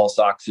your pulse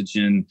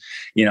oxygen.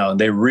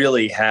 They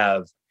really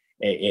have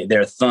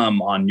their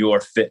thumb on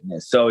your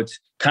fitness. So it's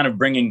kind of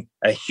bringing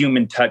a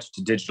human touch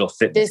to digital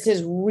fitness. This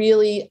is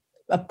really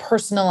a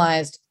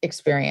personalized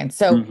experience.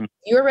 So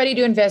you're ready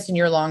to invest in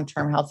your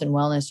long-term health and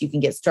wellness. You can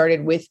get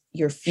started with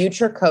your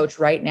Future coach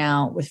right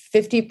now with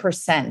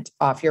 50%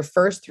 off your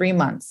first 3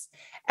 months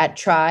at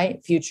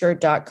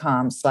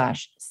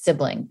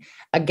tryfuture.com/sibling.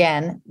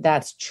 Again,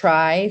 that's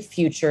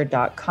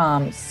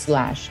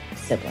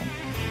tryfuture.com/sibling.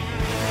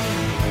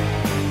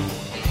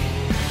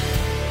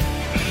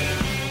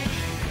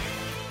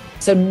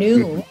 So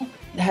Noom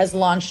has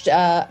launched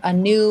a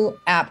new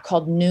app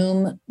called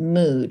Noom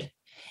Mood.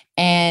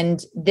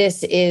 And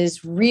this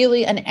is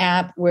really an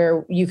app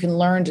where you can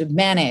learn to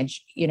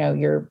manage,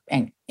 your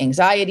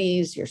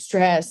anxieties, your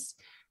stress,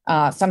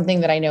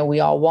 something that I know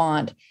we all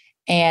want.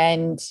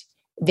 And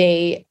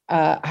they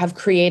have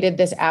created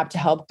this app to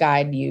help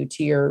guide you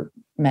to your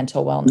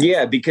mental wellness.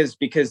 Yeah, because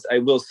I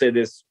will say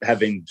this,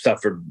 having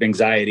suffered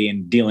anxiety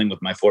and dealing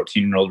with my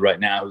 14-year-old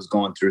right now who's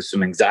going through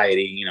some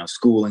anxiety,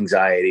 school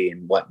anxiety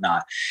and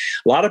whatnot.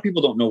 A lot of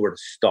people don't know where to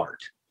start.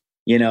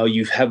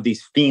 You have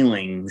these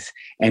feelings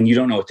and you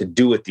don't know what to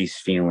do with these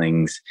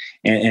feelings.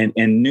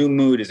 And New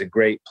Mood is a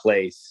great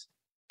place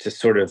to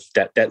sort of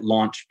that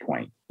launch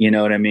point. You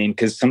know what I mean?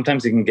 Because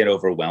sometimes it can get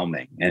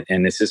overwhelming.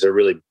 And this is a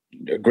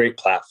great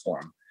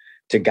platform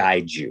to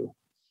guide you.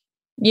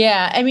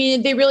 Yeah. I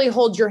mean, they really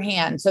hold your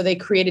hand. So they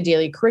create a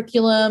daily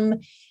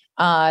curriculum.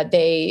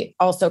 They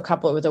also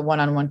couple it with a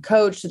one-on-one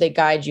coach. So they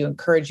guide you,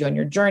 encourage you on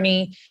your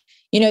journey.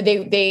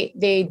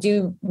 They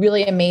do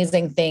really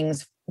amazing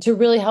things to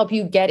really help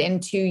you get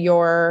into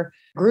your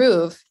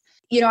groove.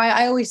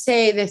 I always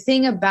say the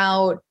thing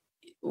about,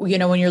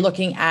 when you're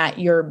looking at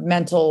your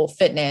mental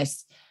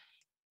fitness,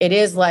 it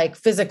is like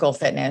physical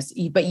fitness,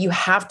 but you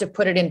have to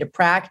put it into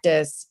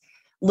practice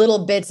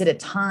little bits at a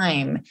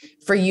time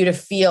for you to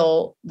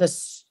feel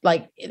this,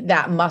 like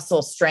that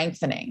muscle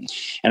strengthening.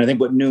 And I think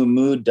what New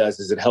Mood does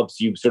is it helps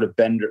you sort of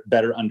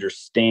better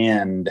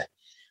understand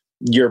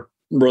your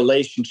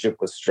relationship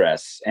with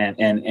stress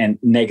and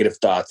negative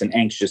thoughts and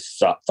anxious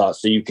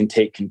thoughts, so you can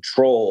take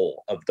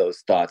control of those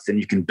thoughts and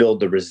you can build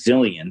the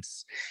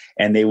resilience,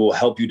 and they will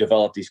help you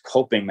develop these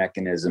coping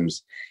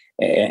mechanisms.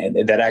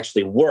 and that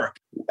actually work.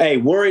 Hey,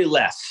 worry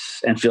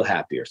less and feel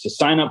happier. So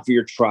sign up for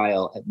your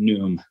trial at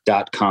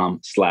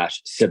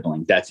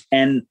noom.com/sibling. That's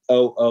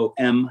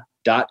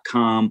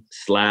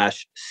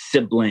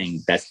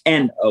NOOM.com/sibling. That's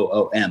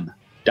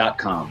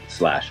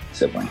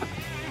NOOM.com/sibling.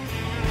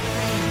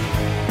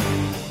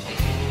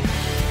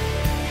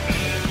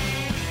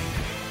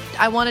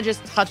 I want to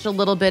just touch a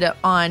little bit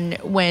on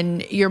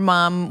when your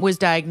mom was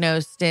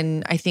diagnosed,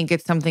 and I think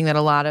it's something that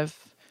a lot of,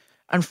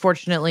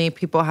 unfortunately,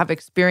 people have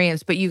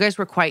experienced, but you guys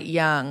were quite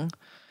young.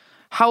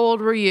 How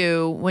old were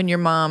you when your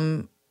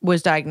mom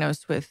was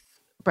diagnosed with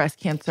breast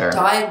cancer?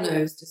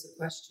 Diagnosed is a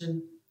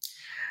question.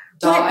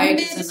 Died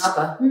is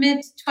another.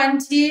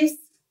 Mid-20s?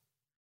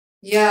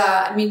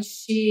 Yeah, I mean,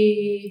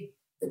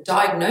 the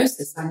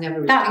diagnosis, I never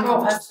really think of.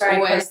 Brought us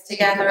very close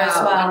together as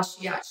well. When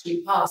she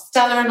actually passed.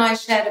 Stella and I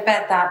shared a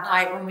bed that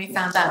night when we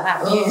found out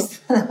that news.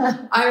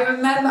 I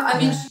remember, I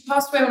mean, she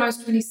passed away when I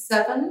was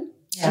 27,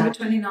 over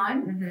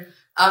 29. Mm-hmm.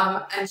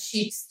 And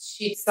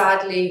she'd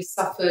sadly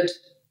suffered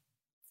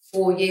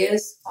 4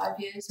 years, 5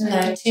 years.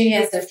 No, 2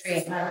 years of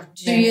treatment.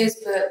 2 years,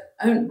 but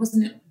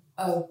wasn't it?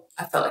 Oh,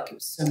 I felt like it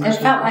was so much.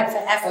 It felt like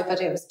forever,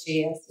 but it was 2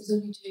 years. It was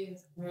only 2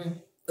 years.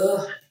 Mm.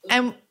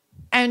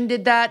 And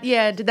did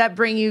that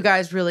bring you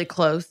guys really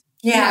close?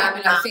 Yeah, I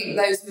mean, I think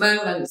those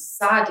moments,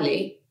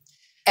 sadly,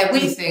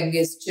 everything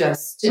is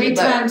just... We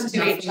turned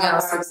to each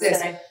other.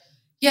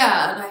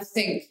 Yeah, and I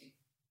think,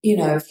 you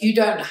know, if you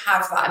don't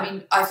have that, I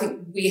mean, I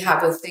think we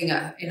have a thing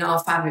in our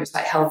family, it's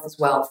like health is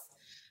wealth,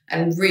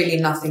 and really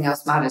nothing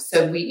else matters.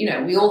 So we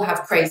all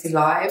have crazy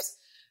lives,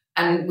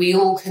 and we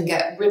all can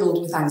get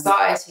riddled with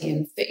anxiety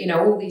and, you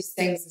know, all these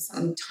things, and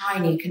something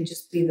tiny can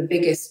just be the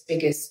biggest,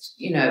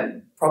 you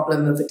know,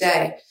 problem of a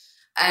day.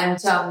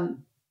 And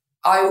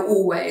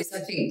I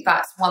think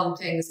that's one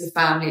thing as a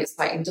family, it's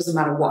like, it doesn't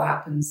matter what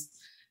happens,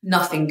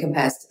 nothing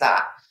compares to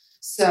that.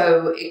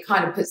 So it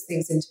kind of puts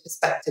things into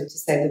perspective, to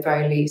say the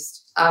very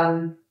least.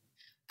 And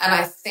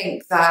I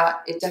think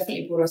that it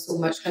definitely brought us all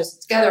much closer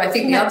together. I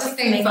think the other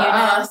thing for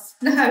us,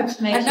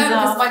 because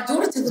my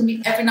daughter took me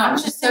every night,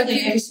 which is so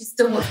cute because she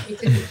still wants me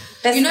to.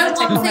 You know,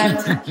 one thing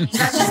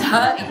that's just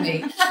hurting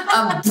me.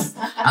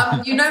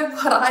 You know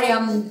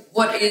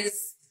what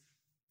is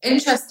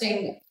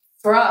interesting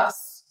for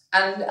us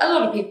and a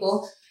lot of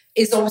people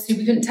is obviously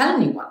we couldn't tell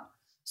anyone.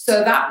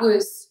 So that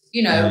was,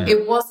 you know,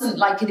 it wasn't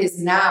like it is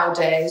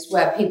nowadays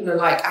where people are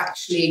like,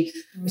 actually,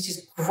 which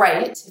is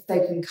great if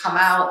they can come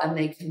out and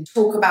they can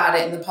talk about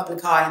it in the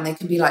public eye and they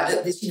can be like,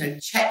 look, this, you know,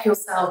 check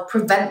yourself,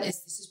 prevent this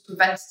is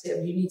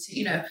preventative. You need to,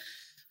 you know,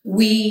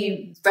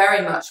 we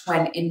very much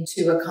went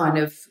into a kind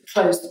of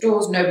close the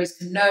doors, nobody's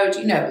can know,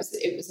 you know,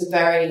 it was a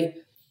very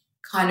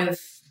kind of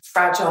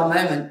fragile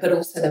moment, but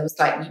also there was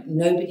like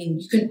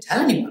you couldn't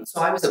tell anyone.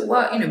 So I was at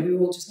work, you know, we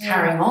were all just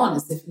carrying on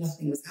as if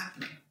nothing was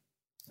happening,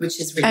 which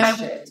is really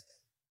shit.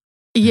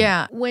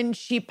 Yeah. When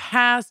she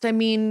passed, I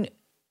mean,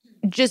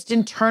 just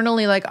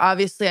internally, like,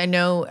 obviously I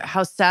know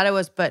how sad it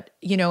was, but,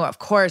 you know, of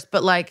course,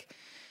 but like,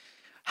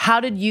 how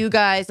did you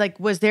guys, like,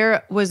 was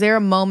there a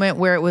moment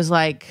where it was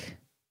like,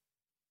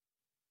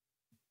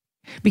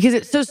 because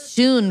it's so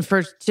soon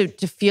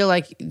to feel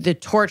like the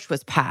torch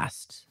was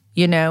passed,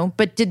 you know,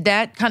 but did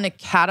that kind of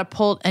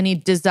catapult any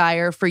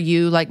desire for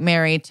you, like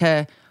Mary,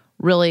 to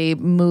really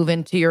move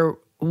into your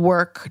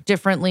work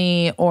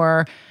differently,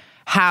 or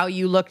how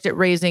you looked at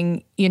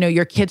raising, you know,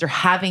 your kids or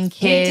having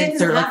kids?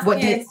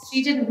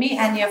 She didn't meet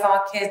any of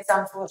our kids,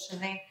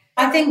 unfortunately.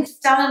 I think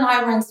Stella and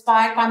I were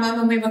inspired by Mum,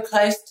 and we were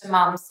close to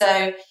Mum.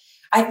 So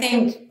I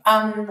think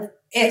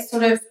it's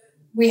sort of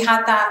we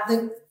had that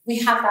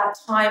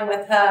time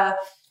with her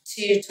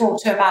to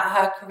talk to her about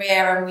her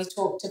career, and we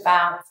talked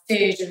about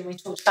food, and we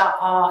talked about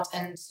art,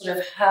 and sort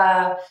of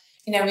her.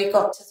 You know, we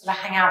got to sort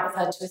of hang out with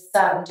her to a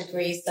certain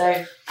degree.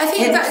 So I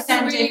think that's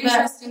a really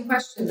interesting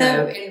question,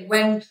 though.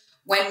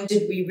 When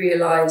did we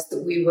realise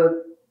that we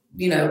were,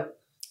 you know,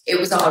 it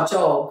was our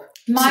job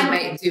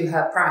to do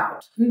her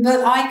proud?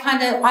 But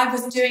I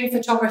was doing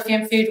photography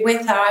and food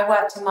with her. I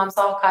worked in Mum's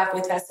archive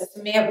with her. So for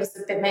me, it was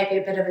maybe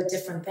a bit of a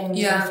different thing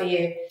than for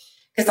you.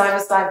 Because I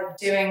was like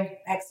doing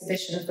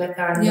exhibitions with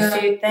her and the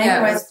food thing,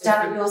 whereas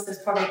Stella, yours is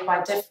probably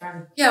quite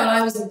different. Yeah, well,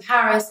 I was in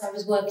Paris. I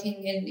was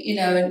working in, you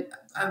know, and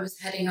I was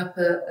heading up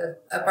a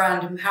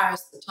brand in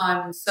Paris at the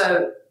time. And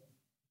so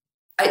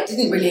it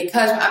didn't really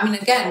occur to me. I mean,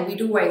 again,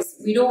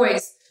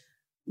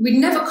 we'd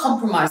never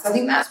compromised. I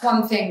think that's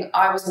one thing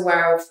I was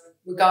aware of,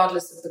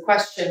 regardless of the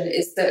question,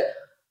 is that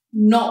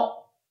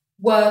not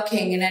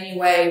working in any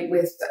way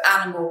with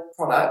animal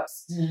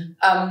products.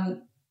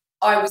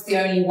 I was the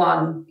only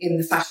one in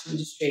the fashion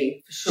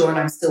industry, for sure, and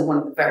I'm still one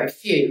of the very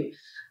few.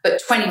 But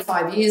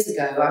 25 years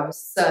ago, I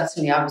was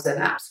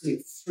an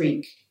absolute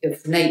freak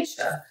of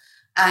nature.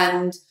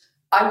 And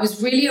I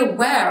was really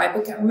aware. I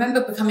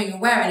remember becoming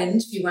aware in an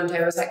interview one day.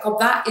 I was like, God,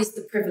 that is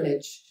the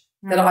privilege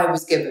that I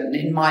was given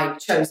in my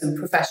chosen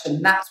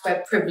profession. That's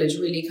where privilege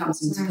really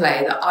comes into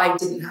play, that I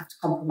didn't have to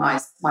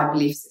compromise my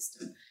belief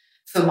system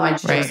for my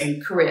chosen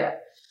career.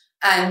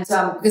 And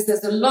because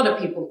there's a lot of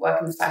people that work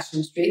in the fashion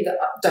industry that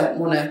don't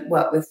want to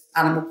work with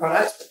animal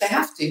products, but they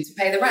have to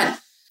pay the rent.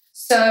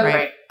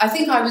 So I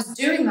think I was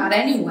doing that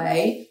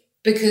anyway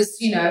because,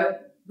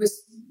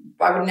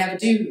 I would never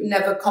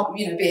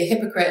be a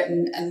hypocrite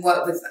and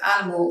work with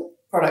animal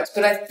products.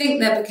 But I think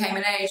there became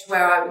an age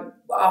where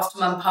after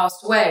Mum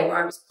passed away, where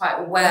I was quite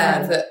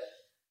aware that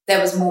there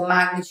was more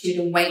magnitude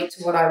and weight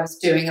to what I was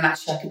doing, and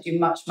actually I could do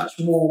much, much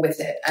more with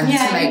it, and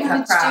to make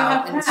her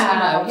proud.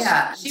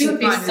 She would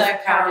be so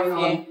proud of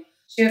you.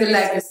 She would the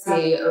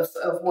legacy of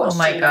what she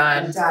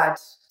and Dad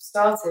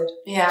started.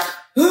 Yeah.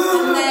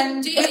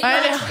 And then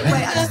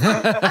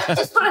I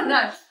just want to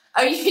know: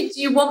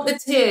 do you want the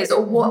tears,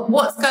 or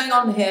what's going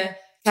on here?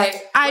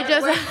 Okay. I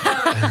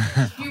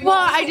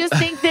just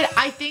think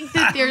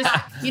that there's,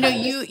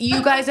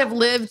 you guys have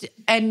lived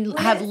and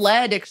have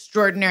led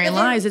extraordinary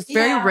lives. It's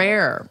very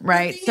rare,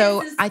 right?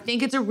 So I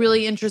think it's a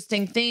really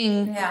interesting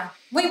thing. Yeah.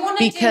 We want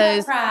to do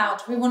her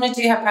proud. We want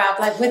to do her proud.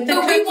 Like with the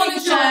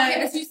cooking show,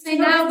 as you say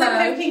now,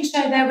 the cooking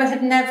show,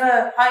 I've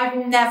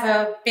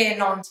never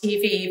been on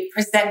TV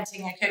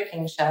presenting a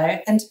cooking show.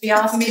 And to be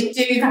asked to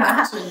do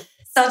that,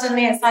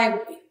 suddenly it's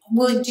like,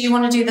 well, do you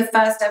want to do the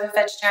first ever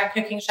vegetarian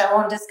cooking show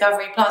on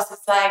Discovery Plus?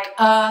 It's like,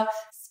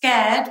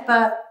 scared,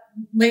 but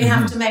we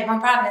have to make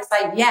Mum proud. And it's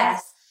like,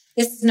 yes,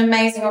 this is an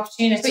amazing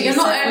opportunity. But you're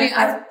not only,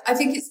 I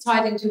think it's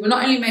tied into, we're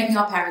not only making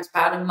our parents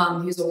proud, and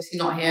Mum, who's obviously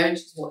not here and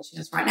she's watching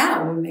us right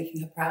now, we're making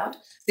her proud.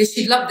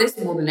 She'd love this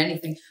more than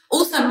anything.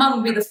 Also, Mum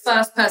would be the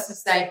first person to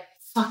say,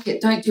 fuck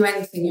it, don't do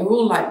anything. You're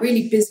all like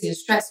really busy and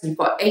stressed, and you've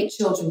got 8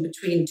 children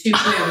between 2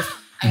 rooms,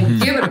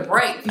 and give it a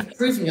break. You've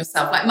proven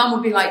yourself. Like, Mum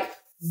would be like,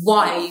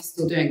 why are you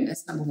still doing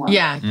this, number one?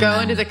 Yeah,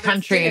 go into the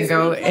country and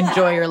go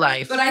enjoy your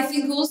life. But I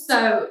think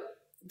also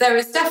there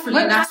is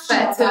definitely an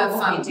aspect of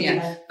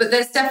but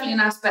there's definitely an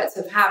aspect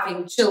of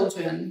having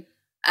children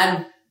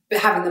and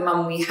having the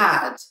mum we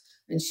had.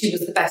 And she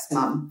was the best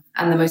mum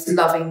and the most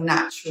loving,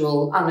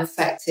 natural,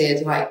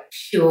 unaffected, like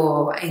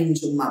pure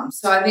angel mum.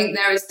 So I think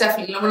there is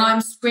definitely, when I'm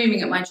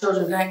screaming at my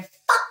children going, fuck.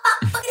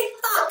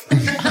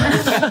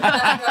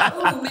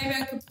 Maybe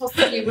I could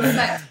possibly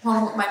reflect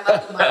upon what my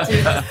mother might do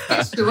in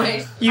this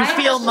situation. You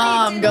feel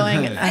Mom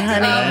going,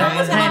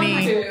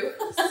 honey,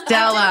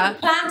 Stella. I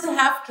didn't plan to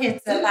have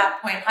kids at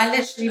that point.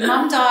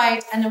 Mum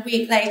died, and a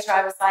week later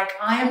I was like,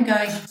 I am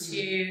going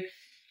to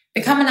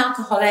become an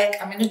alcoholic.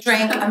 I'm going to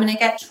drink. I'm going to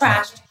get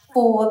trashed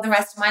for the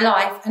rest of my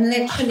life. And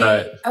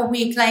literally a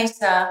week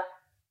later,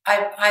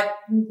 I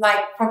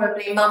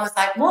probably Mum was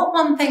like, what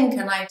one thing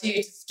can I do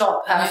to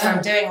stop her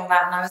from doing all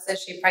that? And I was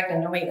literally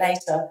pregnant a week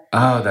later.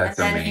 Oh, that's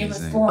amazing. And then he was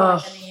born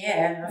within a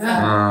year.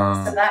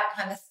 So that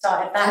kind of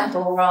started that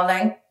ball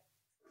rolling.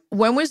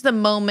 When was the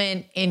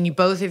moment in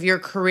both of your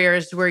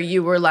careers where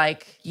you were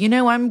like,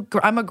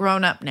 I'm a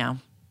grown up now?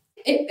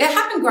 It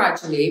happened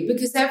gradually,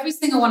 because every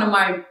single one of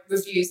my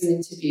reviews and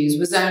interviews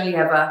was only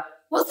ever,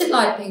 what's it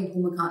like being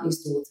Paul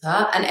McCartney's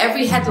daughter? And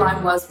every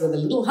headline was, with a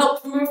little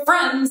help from her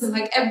friends, and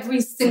like every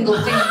single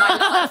thing in my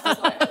life was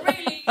like,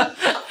 really? God.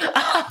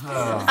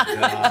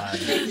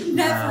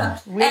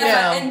 Never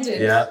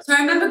ended. Yeah. So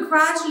I remember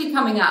gradually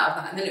coming out of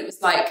that, and then it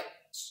was like,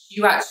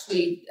 you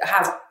actually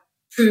have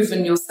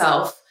proven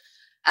yourself,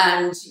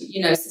 and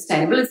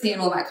sustainability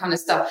and all that kind of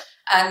stuff.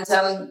 And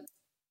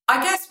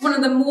I guess one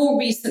of the more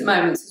recent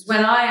moments is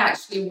when I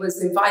actually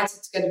was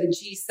invited to go to the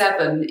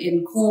G7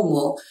 in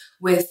Cornwall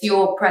with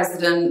your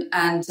president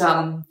and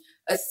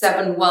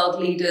 7 world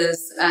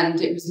leaders,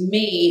 and it was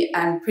me,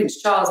 and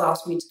Prince Charles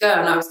asked me to go,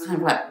 and I was kind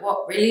of like,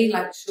 what, really?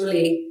 Like,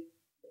 surely,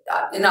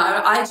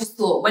 I just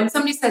thought, when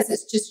somebody says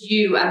it's just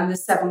you and the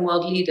 7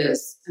 world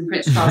leaders and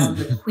Prince Charles and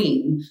the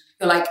Queen,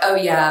 you're like, oh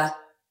yeah,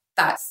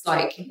 that's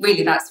like,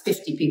 really, that's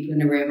 50 people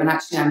in a room, and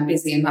actually I'm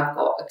busy and I've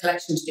got a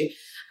collection to do.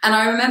 And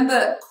I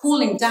remember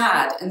calling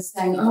Dad and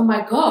saying, oh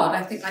my God,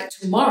 I think like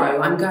tomorrow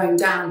I'm going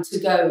down to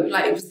go,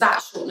 like it was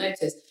that short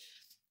notice.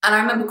 And I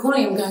remember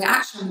calling him going,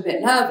 actually, I'm a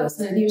bit nervous.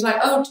 And he was like,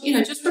 oh,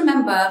 just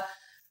remember,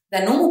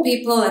 they're normal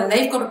people and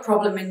they've got a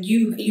problem, and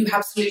you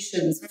have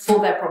solutions for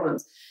their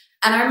problems.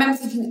 And I remember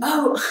thinking,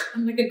 oh,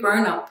 I'm like a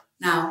grown up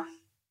now.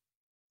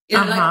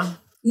 Like,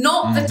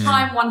 not the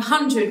time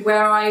 100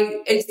 where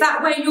it's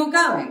that way you're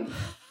going.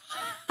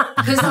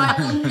 Because I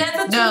will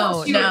never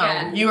talk to you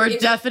again. You were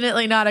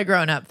definitely not a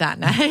grown-up that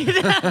night.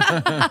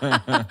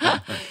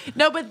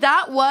 No, but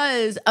that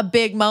was a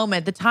big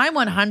moment. The Time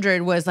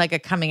 100 was like a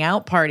coming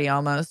out party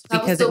almost,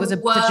 because it was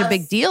such a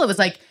big deal. It was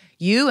like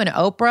you and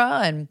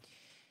Oprah and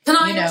do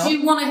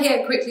you want to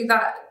hear quickly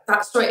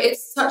that story?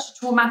 It's such a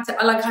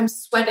traumatic, like I'm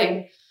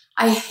sweating.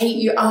 I hate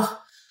you.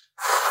 Oh,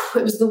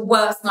 it was the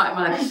worst night of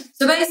my life.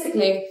 So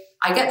basically,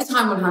 I get the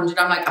Time 100.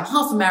 I'm like, I'm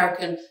half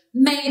American,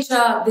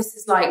 major. This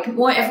is like,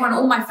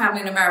 all my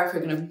family in America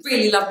are going to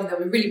really love me. They'll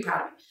be really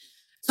proud of me.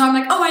 So I'm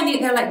like,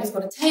 they're like, you've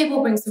got a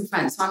table, bring some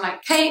friends. So I'm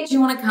like, Kate, do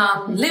you want to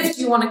come? Liv,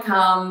 do you want to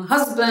come?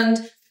 Husband,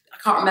 I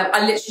can't remember.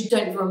 I literally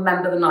don't even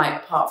remember the night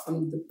apart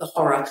from the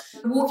horror.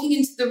 Walking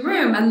into the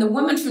room, and the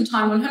woman from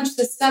Time 100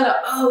 says,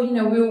 Stella, we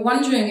were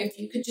wondering if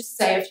you could just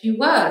say a few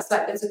words.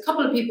 Like, there's a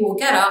couple of people who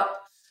get up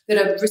that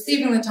are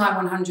receiving the Time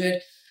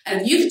 100.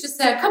 And if you could just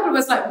say a couple of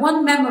words, like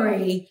one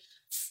memory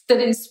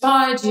that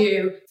inspired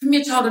you from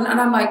your childhood.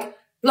 And I'm like,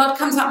 blood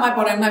comes out my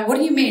body. I'm like, what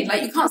do you mean?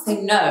 Like, you can't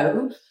say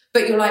no,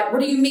 but you're like, what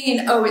do you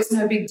mean? Oh, it's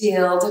no big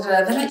deal. Da, da,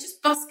 da. They're like,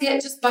 just busk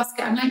it.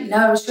 I'm like,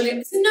 no, surely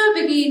it's no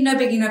biggie, no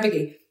biggie, no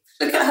biggie.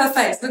 Look at her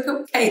face. Look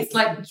at Kate's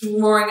like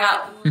drawing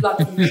out blood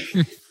from me.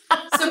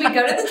 So we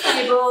go to the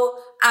table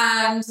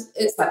and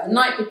it's like the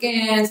night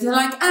begins and they're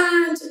like,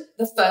 and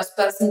the first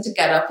person to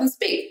get up and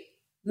speak,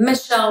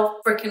 Michelle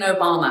freaking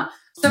Obama.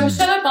 So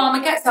Michelle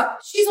Obama gets up.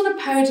 She's on a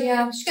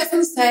podium. She gets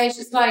on stage.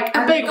 It's like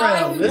a big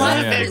room. This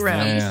is a big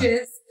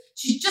room.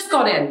 She's just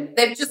got in.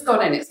 They've just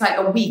got in. It's like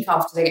a week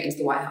after they get into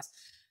the White House.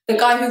 The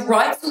guy who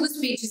writes all the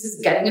speeches is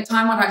getting a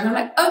time 100. I'm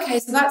like, okay,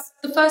 so that's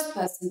the first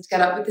person to get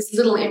up with this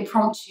little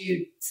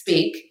impromptu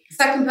speak.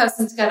 Second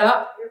person to get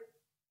up,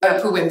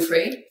 Oprah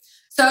Winfrey.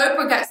 So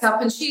Oprah gets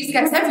up and she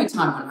gets every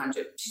time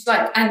 100. She's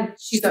like, and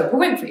she's Oprah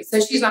Winfrey. So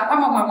she's like,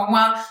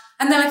 wah.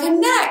 And then I go,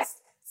 next,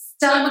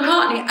 Stella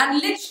McCartney. And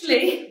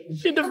literally...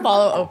 She had to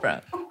follow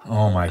Oprah.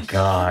 Oh, my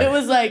God. It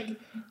was like,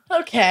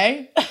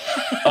 okay.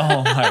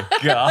 Oh, my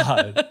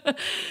God.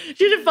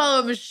 She had to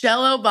follow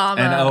Michelle Obama.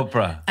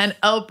 And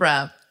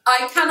Oprah.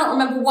 I cannot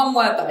remember one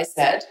word that I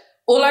said.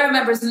 All I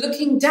remember is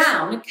looking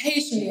down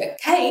occasionally at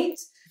Kate,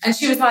 and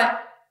she was like...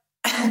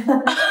 she was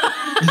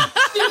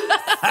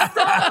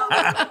so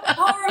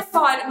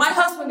horrified. And my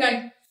husband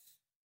going...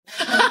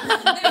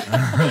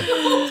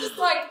 just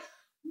like,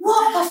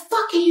 what the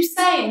fuck are you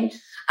saying?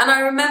 And I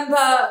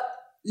remember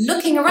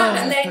looking around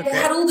and they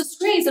had all the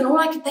screens and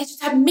they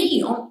just had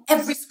me on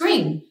every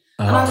screen.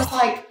 And I was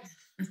like...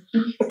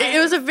 It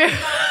was a very...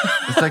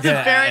 It's like an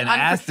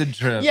acid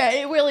trip. Yeah,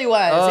 it really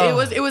was. Oh.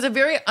 It was a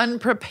very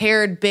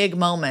unprepared big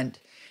moment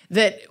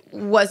that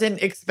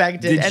wasn't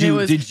expected.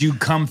 Did you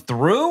come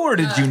through or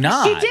did you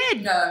not? She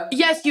did. No.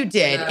 Yes, you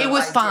did. No, it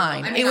was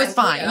fine. It was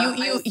fine.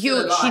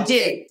 She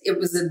did. It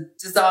was a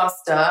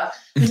disaster.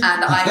 And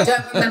I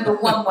don't remember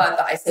one word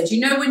that I said. You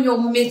know when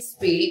you're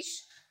mid-speech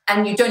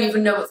and you don't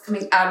even know what's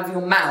coming out of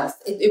your mouth?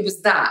 It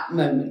was that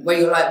moment where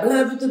you're like,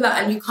 blah, blah, blah, blah,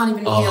 and you can't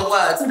even hear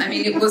words. I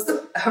mean, it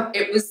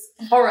was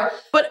horror.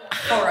 But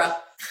horror.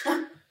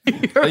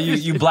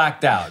 You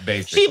blacked out,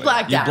 basically. She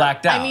blacked out. You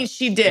blacked out. I mean,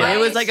 she did. It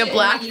was like a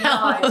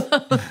blackout.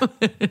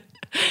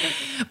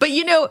 But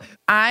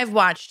I've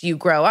watched you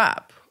grow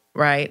up,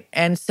 right?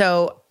 And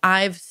so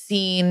I've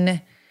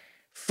seen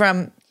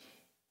from,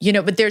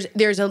 but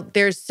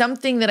there's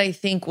something that I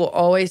think will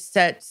always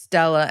set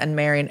Stella and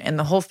Mary and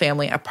the whole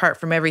family apart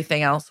from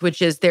everything else,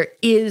 which is there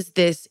is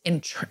this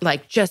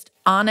just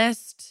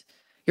honest.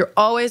 You're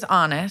always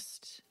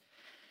honest.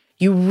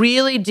 You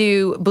really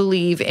do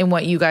believe in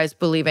what you guys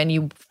believe and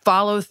you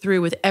follow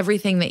through with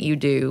everything that you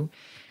do.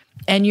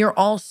 And you're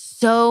all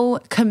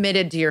so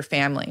committed to your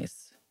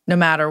families, no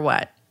matter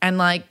what. And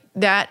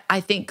that,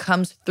 I think,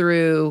 comes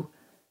through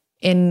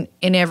in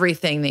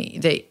everything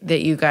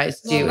that you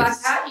guys do. Well,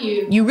 that's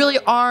you really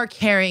are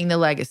carrying the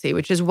legacy,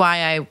 which is why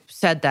I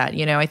said that.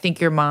 I think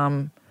your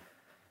mom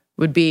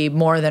would be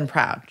more than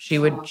proud. She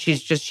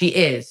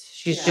is.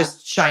 She's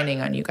just shining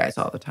on you guys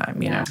all the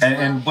time,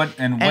 And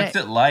what's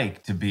it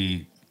like to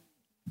be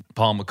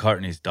Paul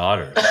McCartney's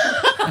daughter? We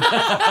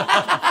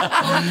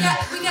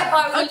get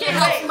by with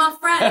help from our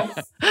friends.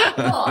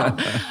 Come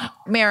on.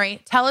 Mary,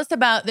 tell us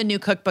about the new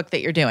cookbook that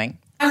you're doing.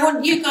 I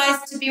want you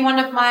guys to be one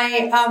of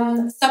my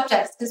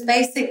subjects because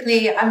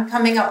basically I'm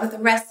coming up with a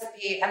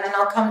recipe and then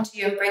I'll come to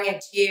you and bring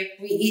it to you.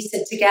 We eat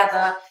it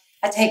together.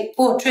 I take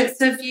portraits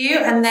of you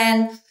and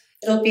then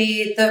it'll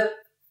be the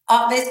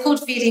art. It's called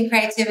Feeding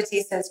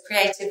Creativity, so it's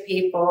creative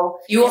people.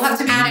 You all have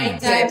to be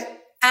anecdote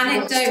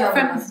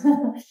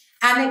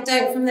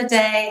from the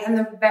day and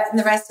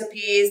the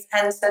recipes,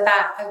 and so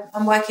that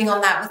I'm working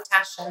on that with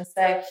Tasha,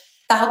 so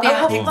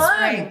that'll be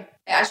fun.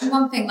 Actually,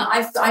 one thing that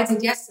I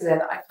did yesterday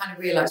that I kind of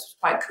realised was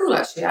quite cool.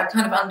 Actually, I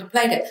kind of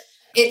underplayed it.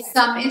 It's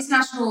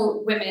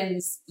International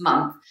Women's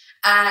Month,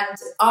 and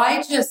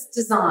I just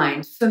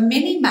designed for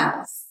Minnie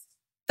Mouse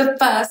the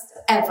first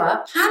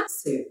ever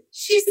pantsuit.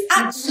 She's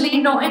actually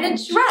not in a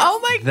dress. Oh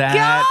my God.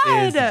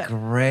 That is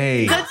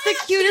great. That's the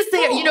cutest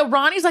thing.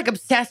 Ronnie's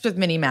obsessed with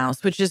Minnie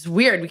Mouse, which is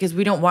weird because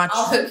we don't watch.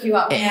 I'll hook you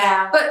up.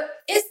 Yeah. But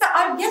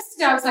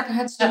yesterday I was like, I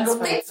had to do a little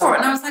thing for it.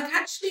 And I was like,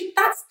 actually,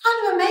 that's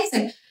kind of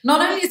amazing.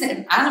 Not only is it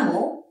an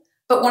animal,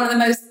 but one of the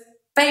most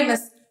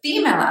famous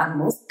female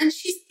animals. And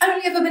she's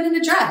only ever been in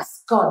a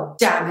dress. God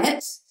damn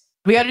it.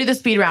 We got to do the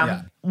speed round.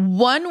 Yeah.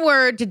 One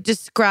word to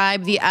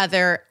describe the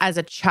other as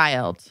a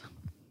child.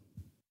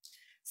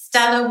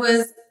 Stella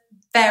was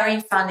very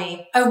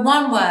funny. Oh,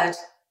 one word.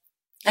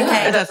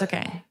 Okay. That's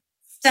okay.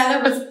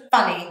 Stella was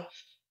funny.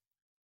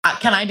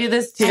 Can I do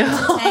this too?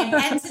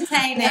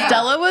 Entertaining.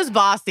 Stella was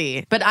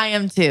bossy, but I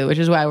am too, which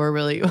is why we're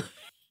really...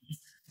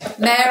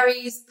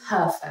 Mary's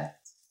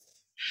perfect.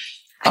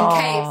 And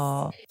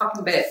Kate's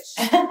fucking bitch.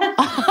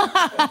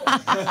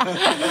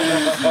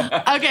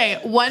 Okay,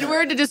 one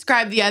word to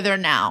describe the other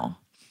now.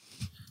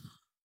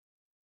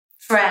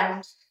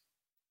 Friend.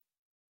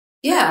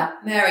 Yeah,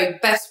 Mary,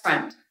 best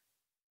friend.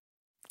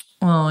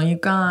 Oh, you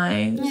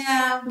guys.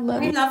 Yeah,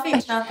 we love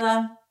each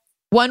other.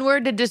 One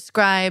word to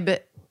describe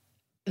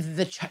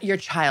your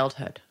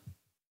childhood.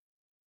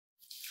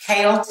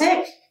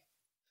 Chaotic.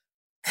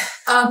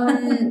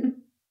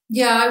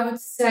 Yeah, I would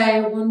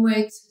say one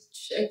way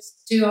to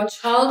do our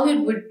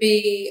childhood would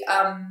be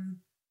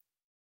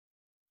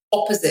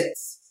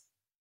opposites.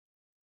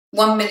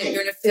 1 minute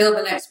you're in a field,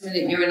 the next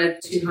minute you're in a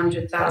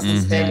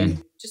 200,000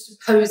 stadium. Just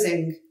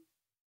opposing.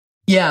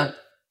 Yeah.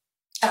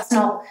 That's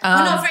not, we're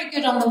not very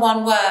good on the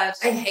one word.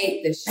 I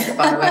hate this shit,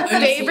 by the way.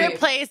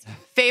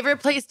 Favorite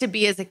place to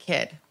be as a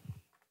kid?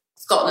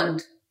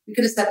 Scotland. We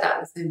could have said that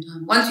at the same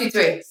time. 1, 2,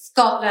 3.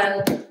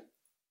 Scotland.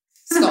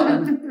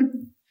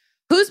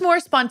 Who's more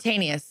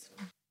spontaneous?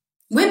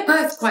 We're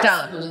both quite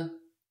similar.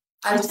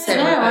 I would say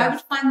I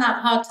would find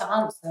that hard to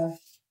answer.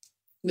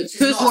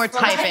 Who's more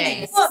type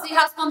A? See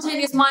how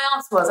spontaneous my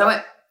answer was. I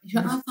went,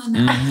 I find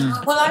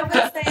that. Well, I would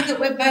say that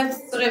we're both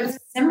sort of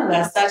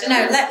similar. So I don't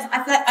know.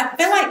 I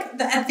feel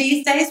like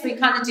these days we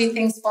kind of do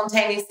things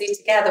spontaneously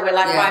together. We're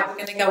like, right, we're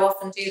going to go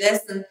off and do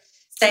this and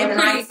stay the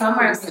night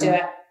somewhere and do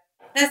it.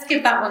 Let's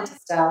give that one to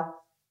Stella.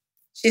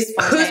 She's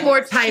spontaneous. Who's more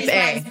type She's A?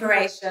 my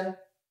inspiration.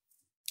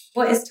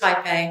 What is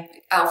type A?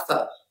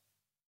 Alpha.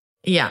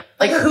 Yeah.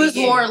 Like who's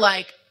more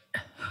like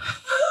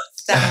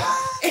Stella?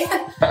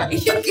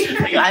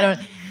 I don't.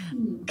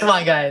 Come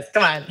on, guys.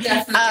 Come on.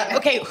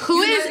 Okay.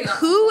 Who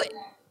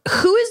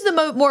is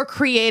the more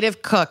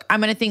creative cook? I'm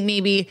going to think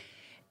maybe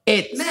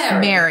it's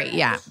Mary.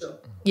 Yeah. Sure.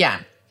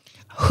 Yeah.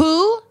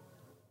 Who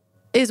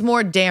is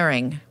more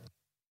daring?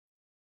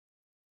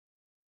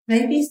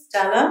 Maybe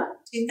Stella.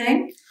 Do you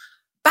think?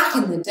 Back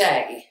in the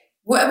day.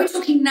 What, are we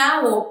talking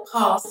now or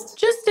past?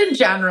 Just in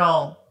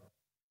general.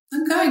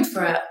 I'm going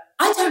for it.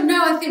 I don't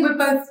know. I think we're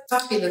both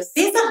fabulous.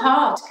 These are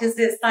hard because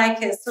it's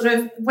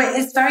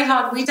very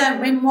hard.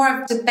 We're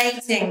more of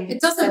debating.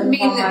 It doesn't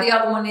mean that the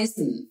other one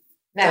isn't.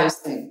 Those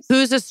things.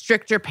 Who's a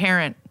stricter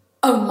parent?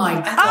 Oh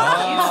my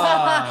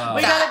God.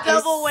 We got a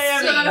double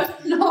whammy.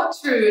 So not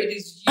true. It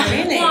is you.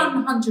 Really?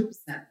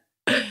 100%.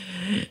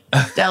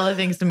 Stella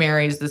thinks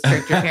Mary's the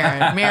stricter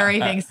parent. Mary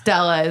thinks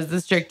Stella is the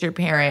stricter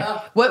parent.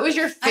 What was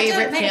your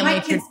favorite family? I don't make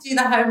my kids do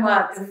the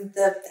homework and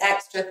the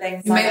extra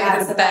things. You make them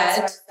go to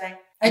bed.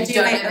 I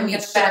do make them go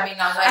to bed.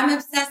 I'm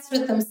obsessed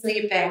with them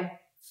sleeping.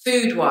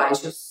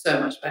 Food-wise, you're so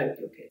much better with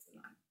your kids than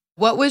I am.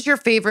 What was your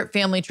favorite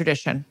family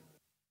tradition?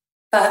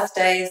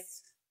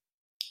 Birthdays.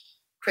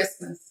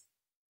 Christmas.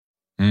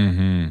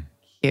 Mm-hmm.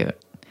 Cute.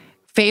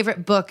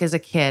 Favorite book as a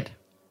kid?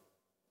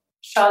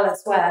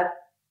 Charlotte's Web.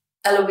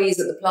 Eloise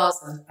at the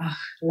Plaza. Oh,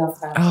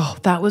 love that. Oh,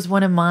 that was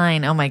one of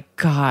mine. Oh my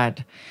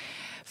God.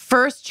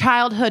 First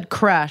childhood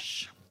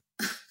crush.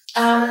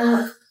 Gene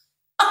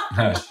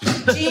Wilder.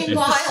 She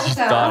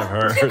thought of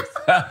her.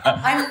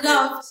 I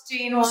loved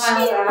Gene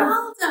Wilder.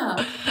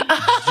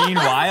 Gene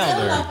Wilder.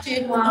 I love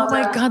Gene Wilder. Oh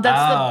my God,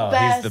 that's the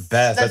best. He's the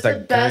best. That's a the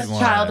best good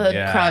one. childhood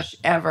Yeah. crush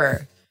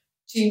ever.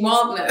 Gene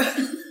Wilder.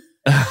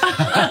 I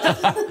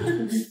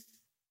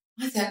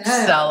don't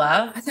know.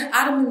 Stella. I don't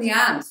Adam and the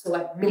Ants or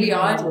like Billy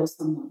Idol or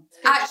someone.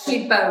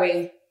 Actually,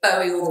 Bowie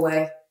all the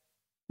way.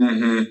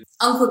 Mm-hmm.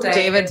 Uncle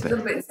David. It's a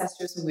little bit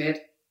incestuous and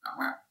weird.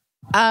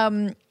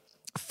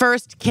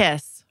 First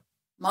kiss.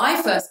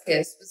 My first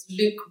kiss was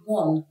Luke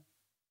 1.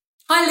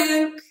 Hi,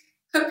 Luke.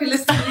 Hope you're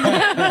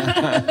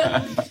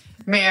listening.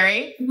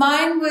 Mary.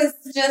 Mine was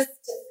just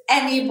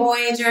any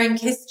boy during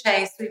Kiss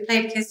Chase. We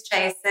played Kiss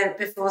Chase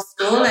before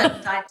school,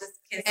 and I just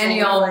kissed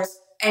any boy.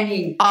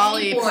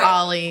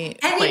 Ollie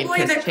Any played boy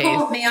Kiss that Chase.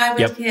 caught me, I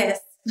would kiss.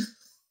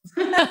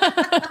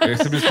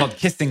 There's something called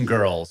Kissing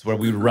Girls, where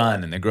we'd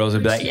run and the girls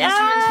would be like,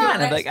 yeah.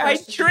 And I'd be like, I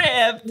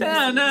tripped.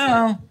 Oh,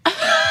 no.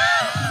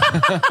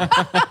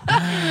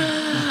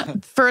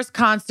 First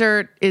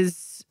concert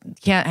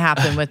can't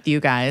happen with you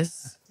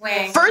guys.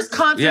 Wings. First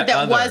concert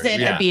that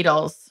wasn't a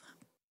Beatles.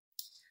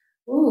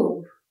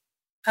 Ooh.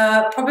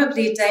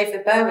 Probably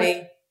David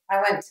Bowie.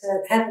 I went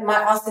to,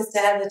 our sister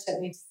Heather took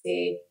me to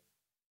see.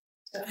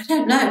 I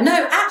don't know.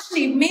 No,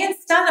 actually, me and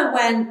Stella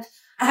went.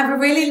 I have a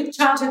really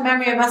childhood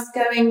memory of us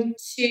going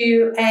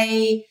to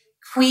a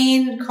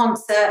Queen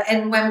concert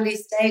in Wembley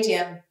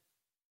Stadium.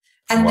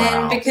 And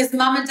then because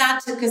Mum and Dad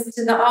took us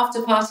to the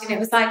after party, and it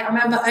was like, I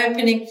remember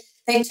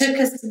they took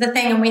us to the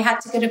thing and we had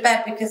to go to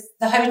bed because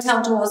the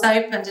hotel doors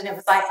opened and it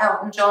was like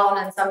Elton John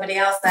and somebody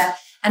else there.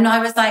 And I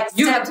was like,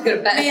 you have to go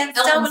to bed. Me and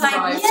Stella were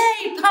like,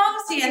 yay,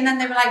 party. And then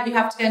they were like, you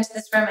have to go into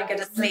this room and go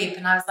to sleep.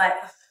 And I was like,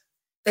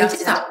 they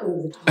did that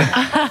all the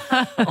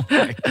time. Oh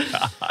my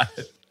God.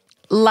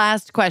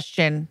 Last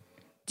question.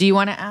 Do you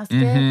want to ask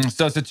it?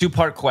 So it's a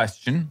two-part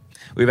question.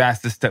 We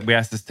asked this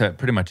to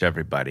pretty much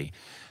everybody.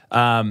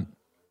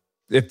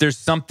 If there's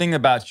something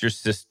about your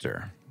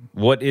sister,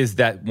 what is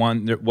that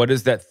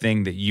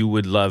thing that you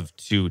would love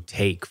to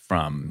take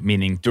from,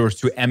 meaning, or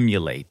to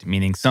emulate,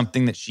 meaning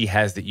something that she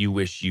has that you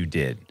wish you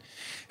did?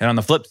 And on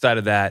the flip side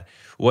of that,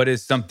 what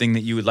is something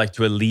that you would like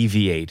to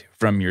alleviate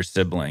from your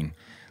sibling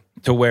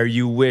to where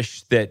you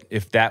wish that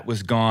if that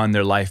was gone,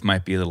 their life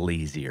might be a little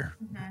easier?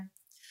 Mm-hmm.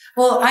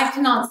 Well, I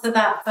can answer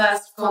that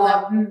first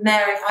for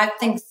Mary. I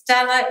think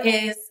Stella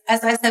is,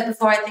 as I said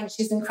before, I think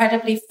she's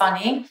incredibly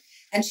funny.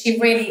 And she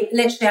really,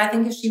 literally, I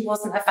think if she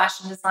wasn't a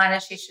fashion designer,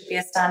 she should be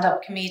a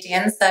stand-up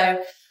comedian.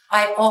 So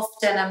I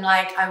often am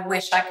like, I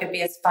wish I could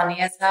be as funny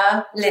as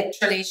her.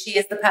 Literally, she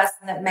is the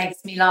person that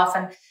makes me laugh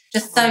and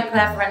just so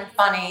clever and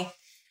funny.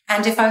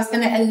 And if I was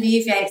going to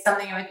alleviate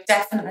something, it would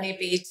definitely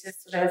be to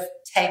sort of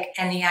take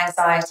any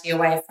anxiety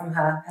away from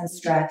her and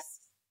stress.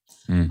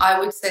 I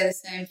would say the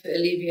same for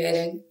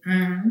alleviating.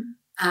 Mm-hmm.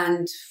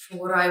 And for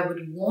what I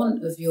would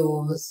want of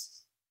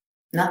yours.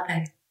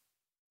 Nothing.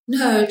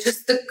 No,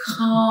 just the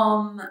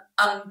calm,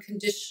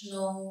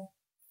 unconditional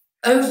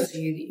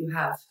overview that you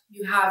have.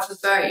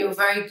 You're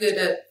very good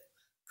at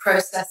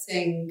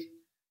processing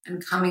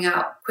and coming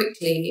out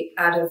quickly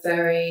at a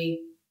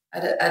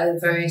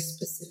very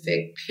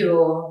specific,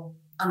 pure,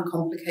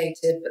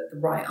 uncomplicated, but the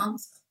right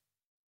answer.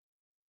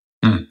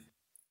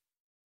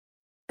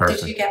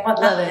 Did you get what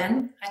that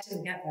meant? I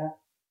didn't get that.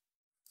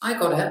 I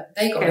got it.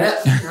 They got it.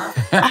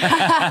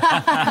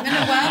 I'm going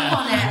to work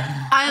on it.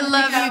 I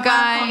love you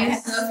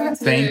guys.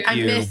 Thank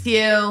you. I miss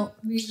you.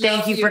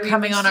 Thank you for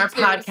coming on our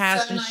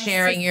podcast and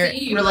sharing your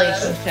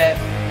relationship.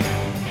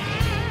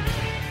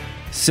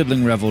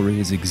 Sibling Revelry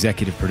is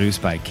executive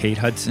produced by Kate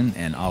Hudson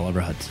and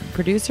Oliver Hudson.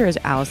 Producer is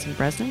Allison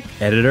Bresnick.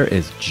 Editor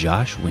is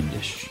Josh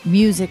Windish.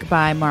 Music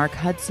by Mark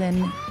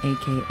Hudson,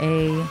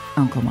 a.k.a.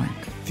 Uncle Mark.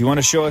 If you want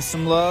to show us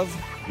some love,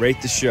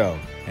 rate the show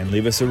and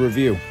leave us a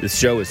review. This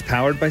show is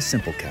powered by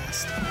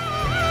Simplecast.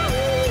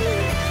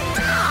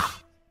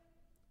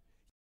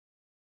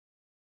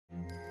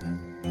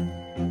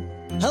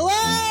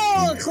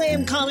 Hello,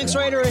 acclaimed comics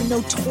writer and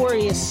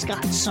notorious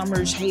Scott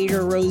Summers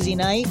hater, Rosie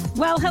Knight.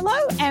 Well, hello,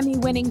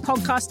 Emmy-winning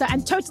podcaster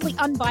and totally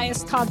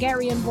unbiased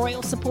Targaryen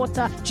royal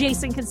supporter,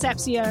 Jason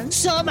Concepcion.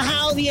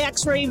 Somehow the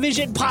X-Ray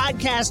Vision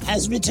podcast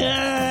has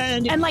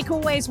returned. And like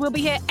always, we'll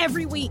be here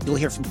every week. You'll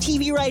hear from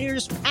TV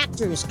writers,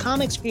 actors,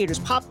 comics creators,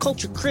 pop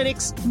culture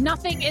critics.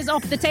 Nothing is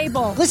off the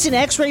table. Listen to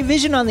X-Ray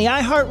Vision on the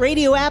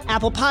iHeartRadio app,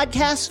 Apple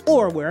Podcasts,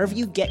 or wherever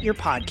you get your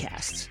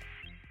podcasts.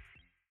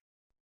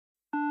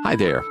 Hi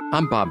there,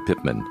 I'm Bob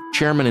Pittman,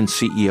 Chairman and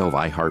CEO of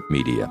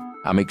iHeartMedia.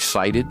 I'm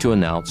excited to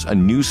announce a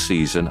new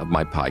season of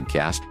my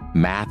podcast,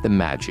 Math and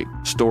Magic,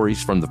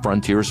 Stories from the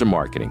Frontiers of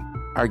Marketing.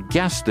 Our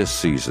guests this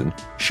season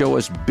show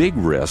us big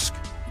risk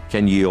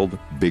can yield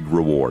big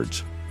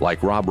rewards,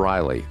 like Rob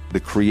Riley,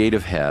 the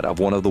creative head of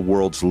one of the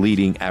world's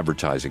leading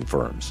advertising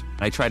firms.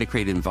 I try to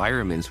create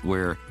environments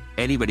where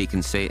anybody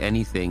can say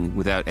anything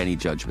without any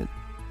judgment.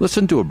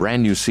 Listen to a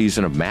brand new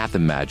season of Math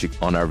and Magic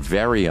on our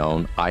very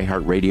own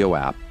iHeartRadio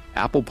app,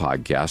 Apple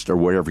Podcast, or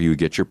wherever you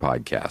get your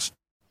podcast.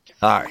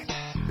 Hi,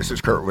 this is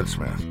Kurtwood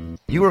Smith.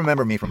 You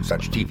remember me from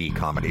such TV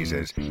comedies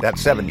as That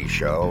 70s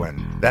Show and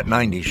That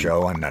 90s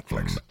Show on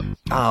Netflix.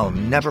 I'll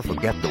never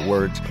forget the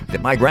words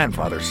that my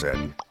grandfather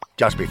said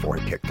just before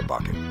he kicked the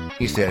bucket.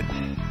 He said,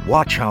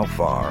 "Watch how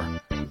far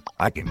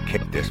I can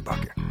kick this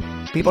bucket."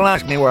 People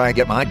ask me where I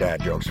get my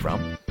dad jokes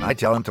from. I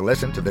tell them to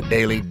listen to the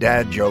Daily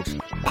Dad Jokes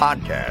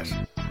podcast.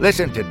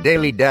 Listen to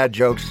Daily Dad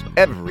Jokes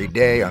every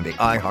day on the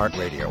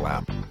iHeartRadio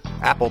app,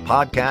 Apple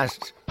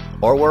Podcasts,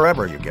 or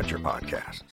wherever you get your podcasts.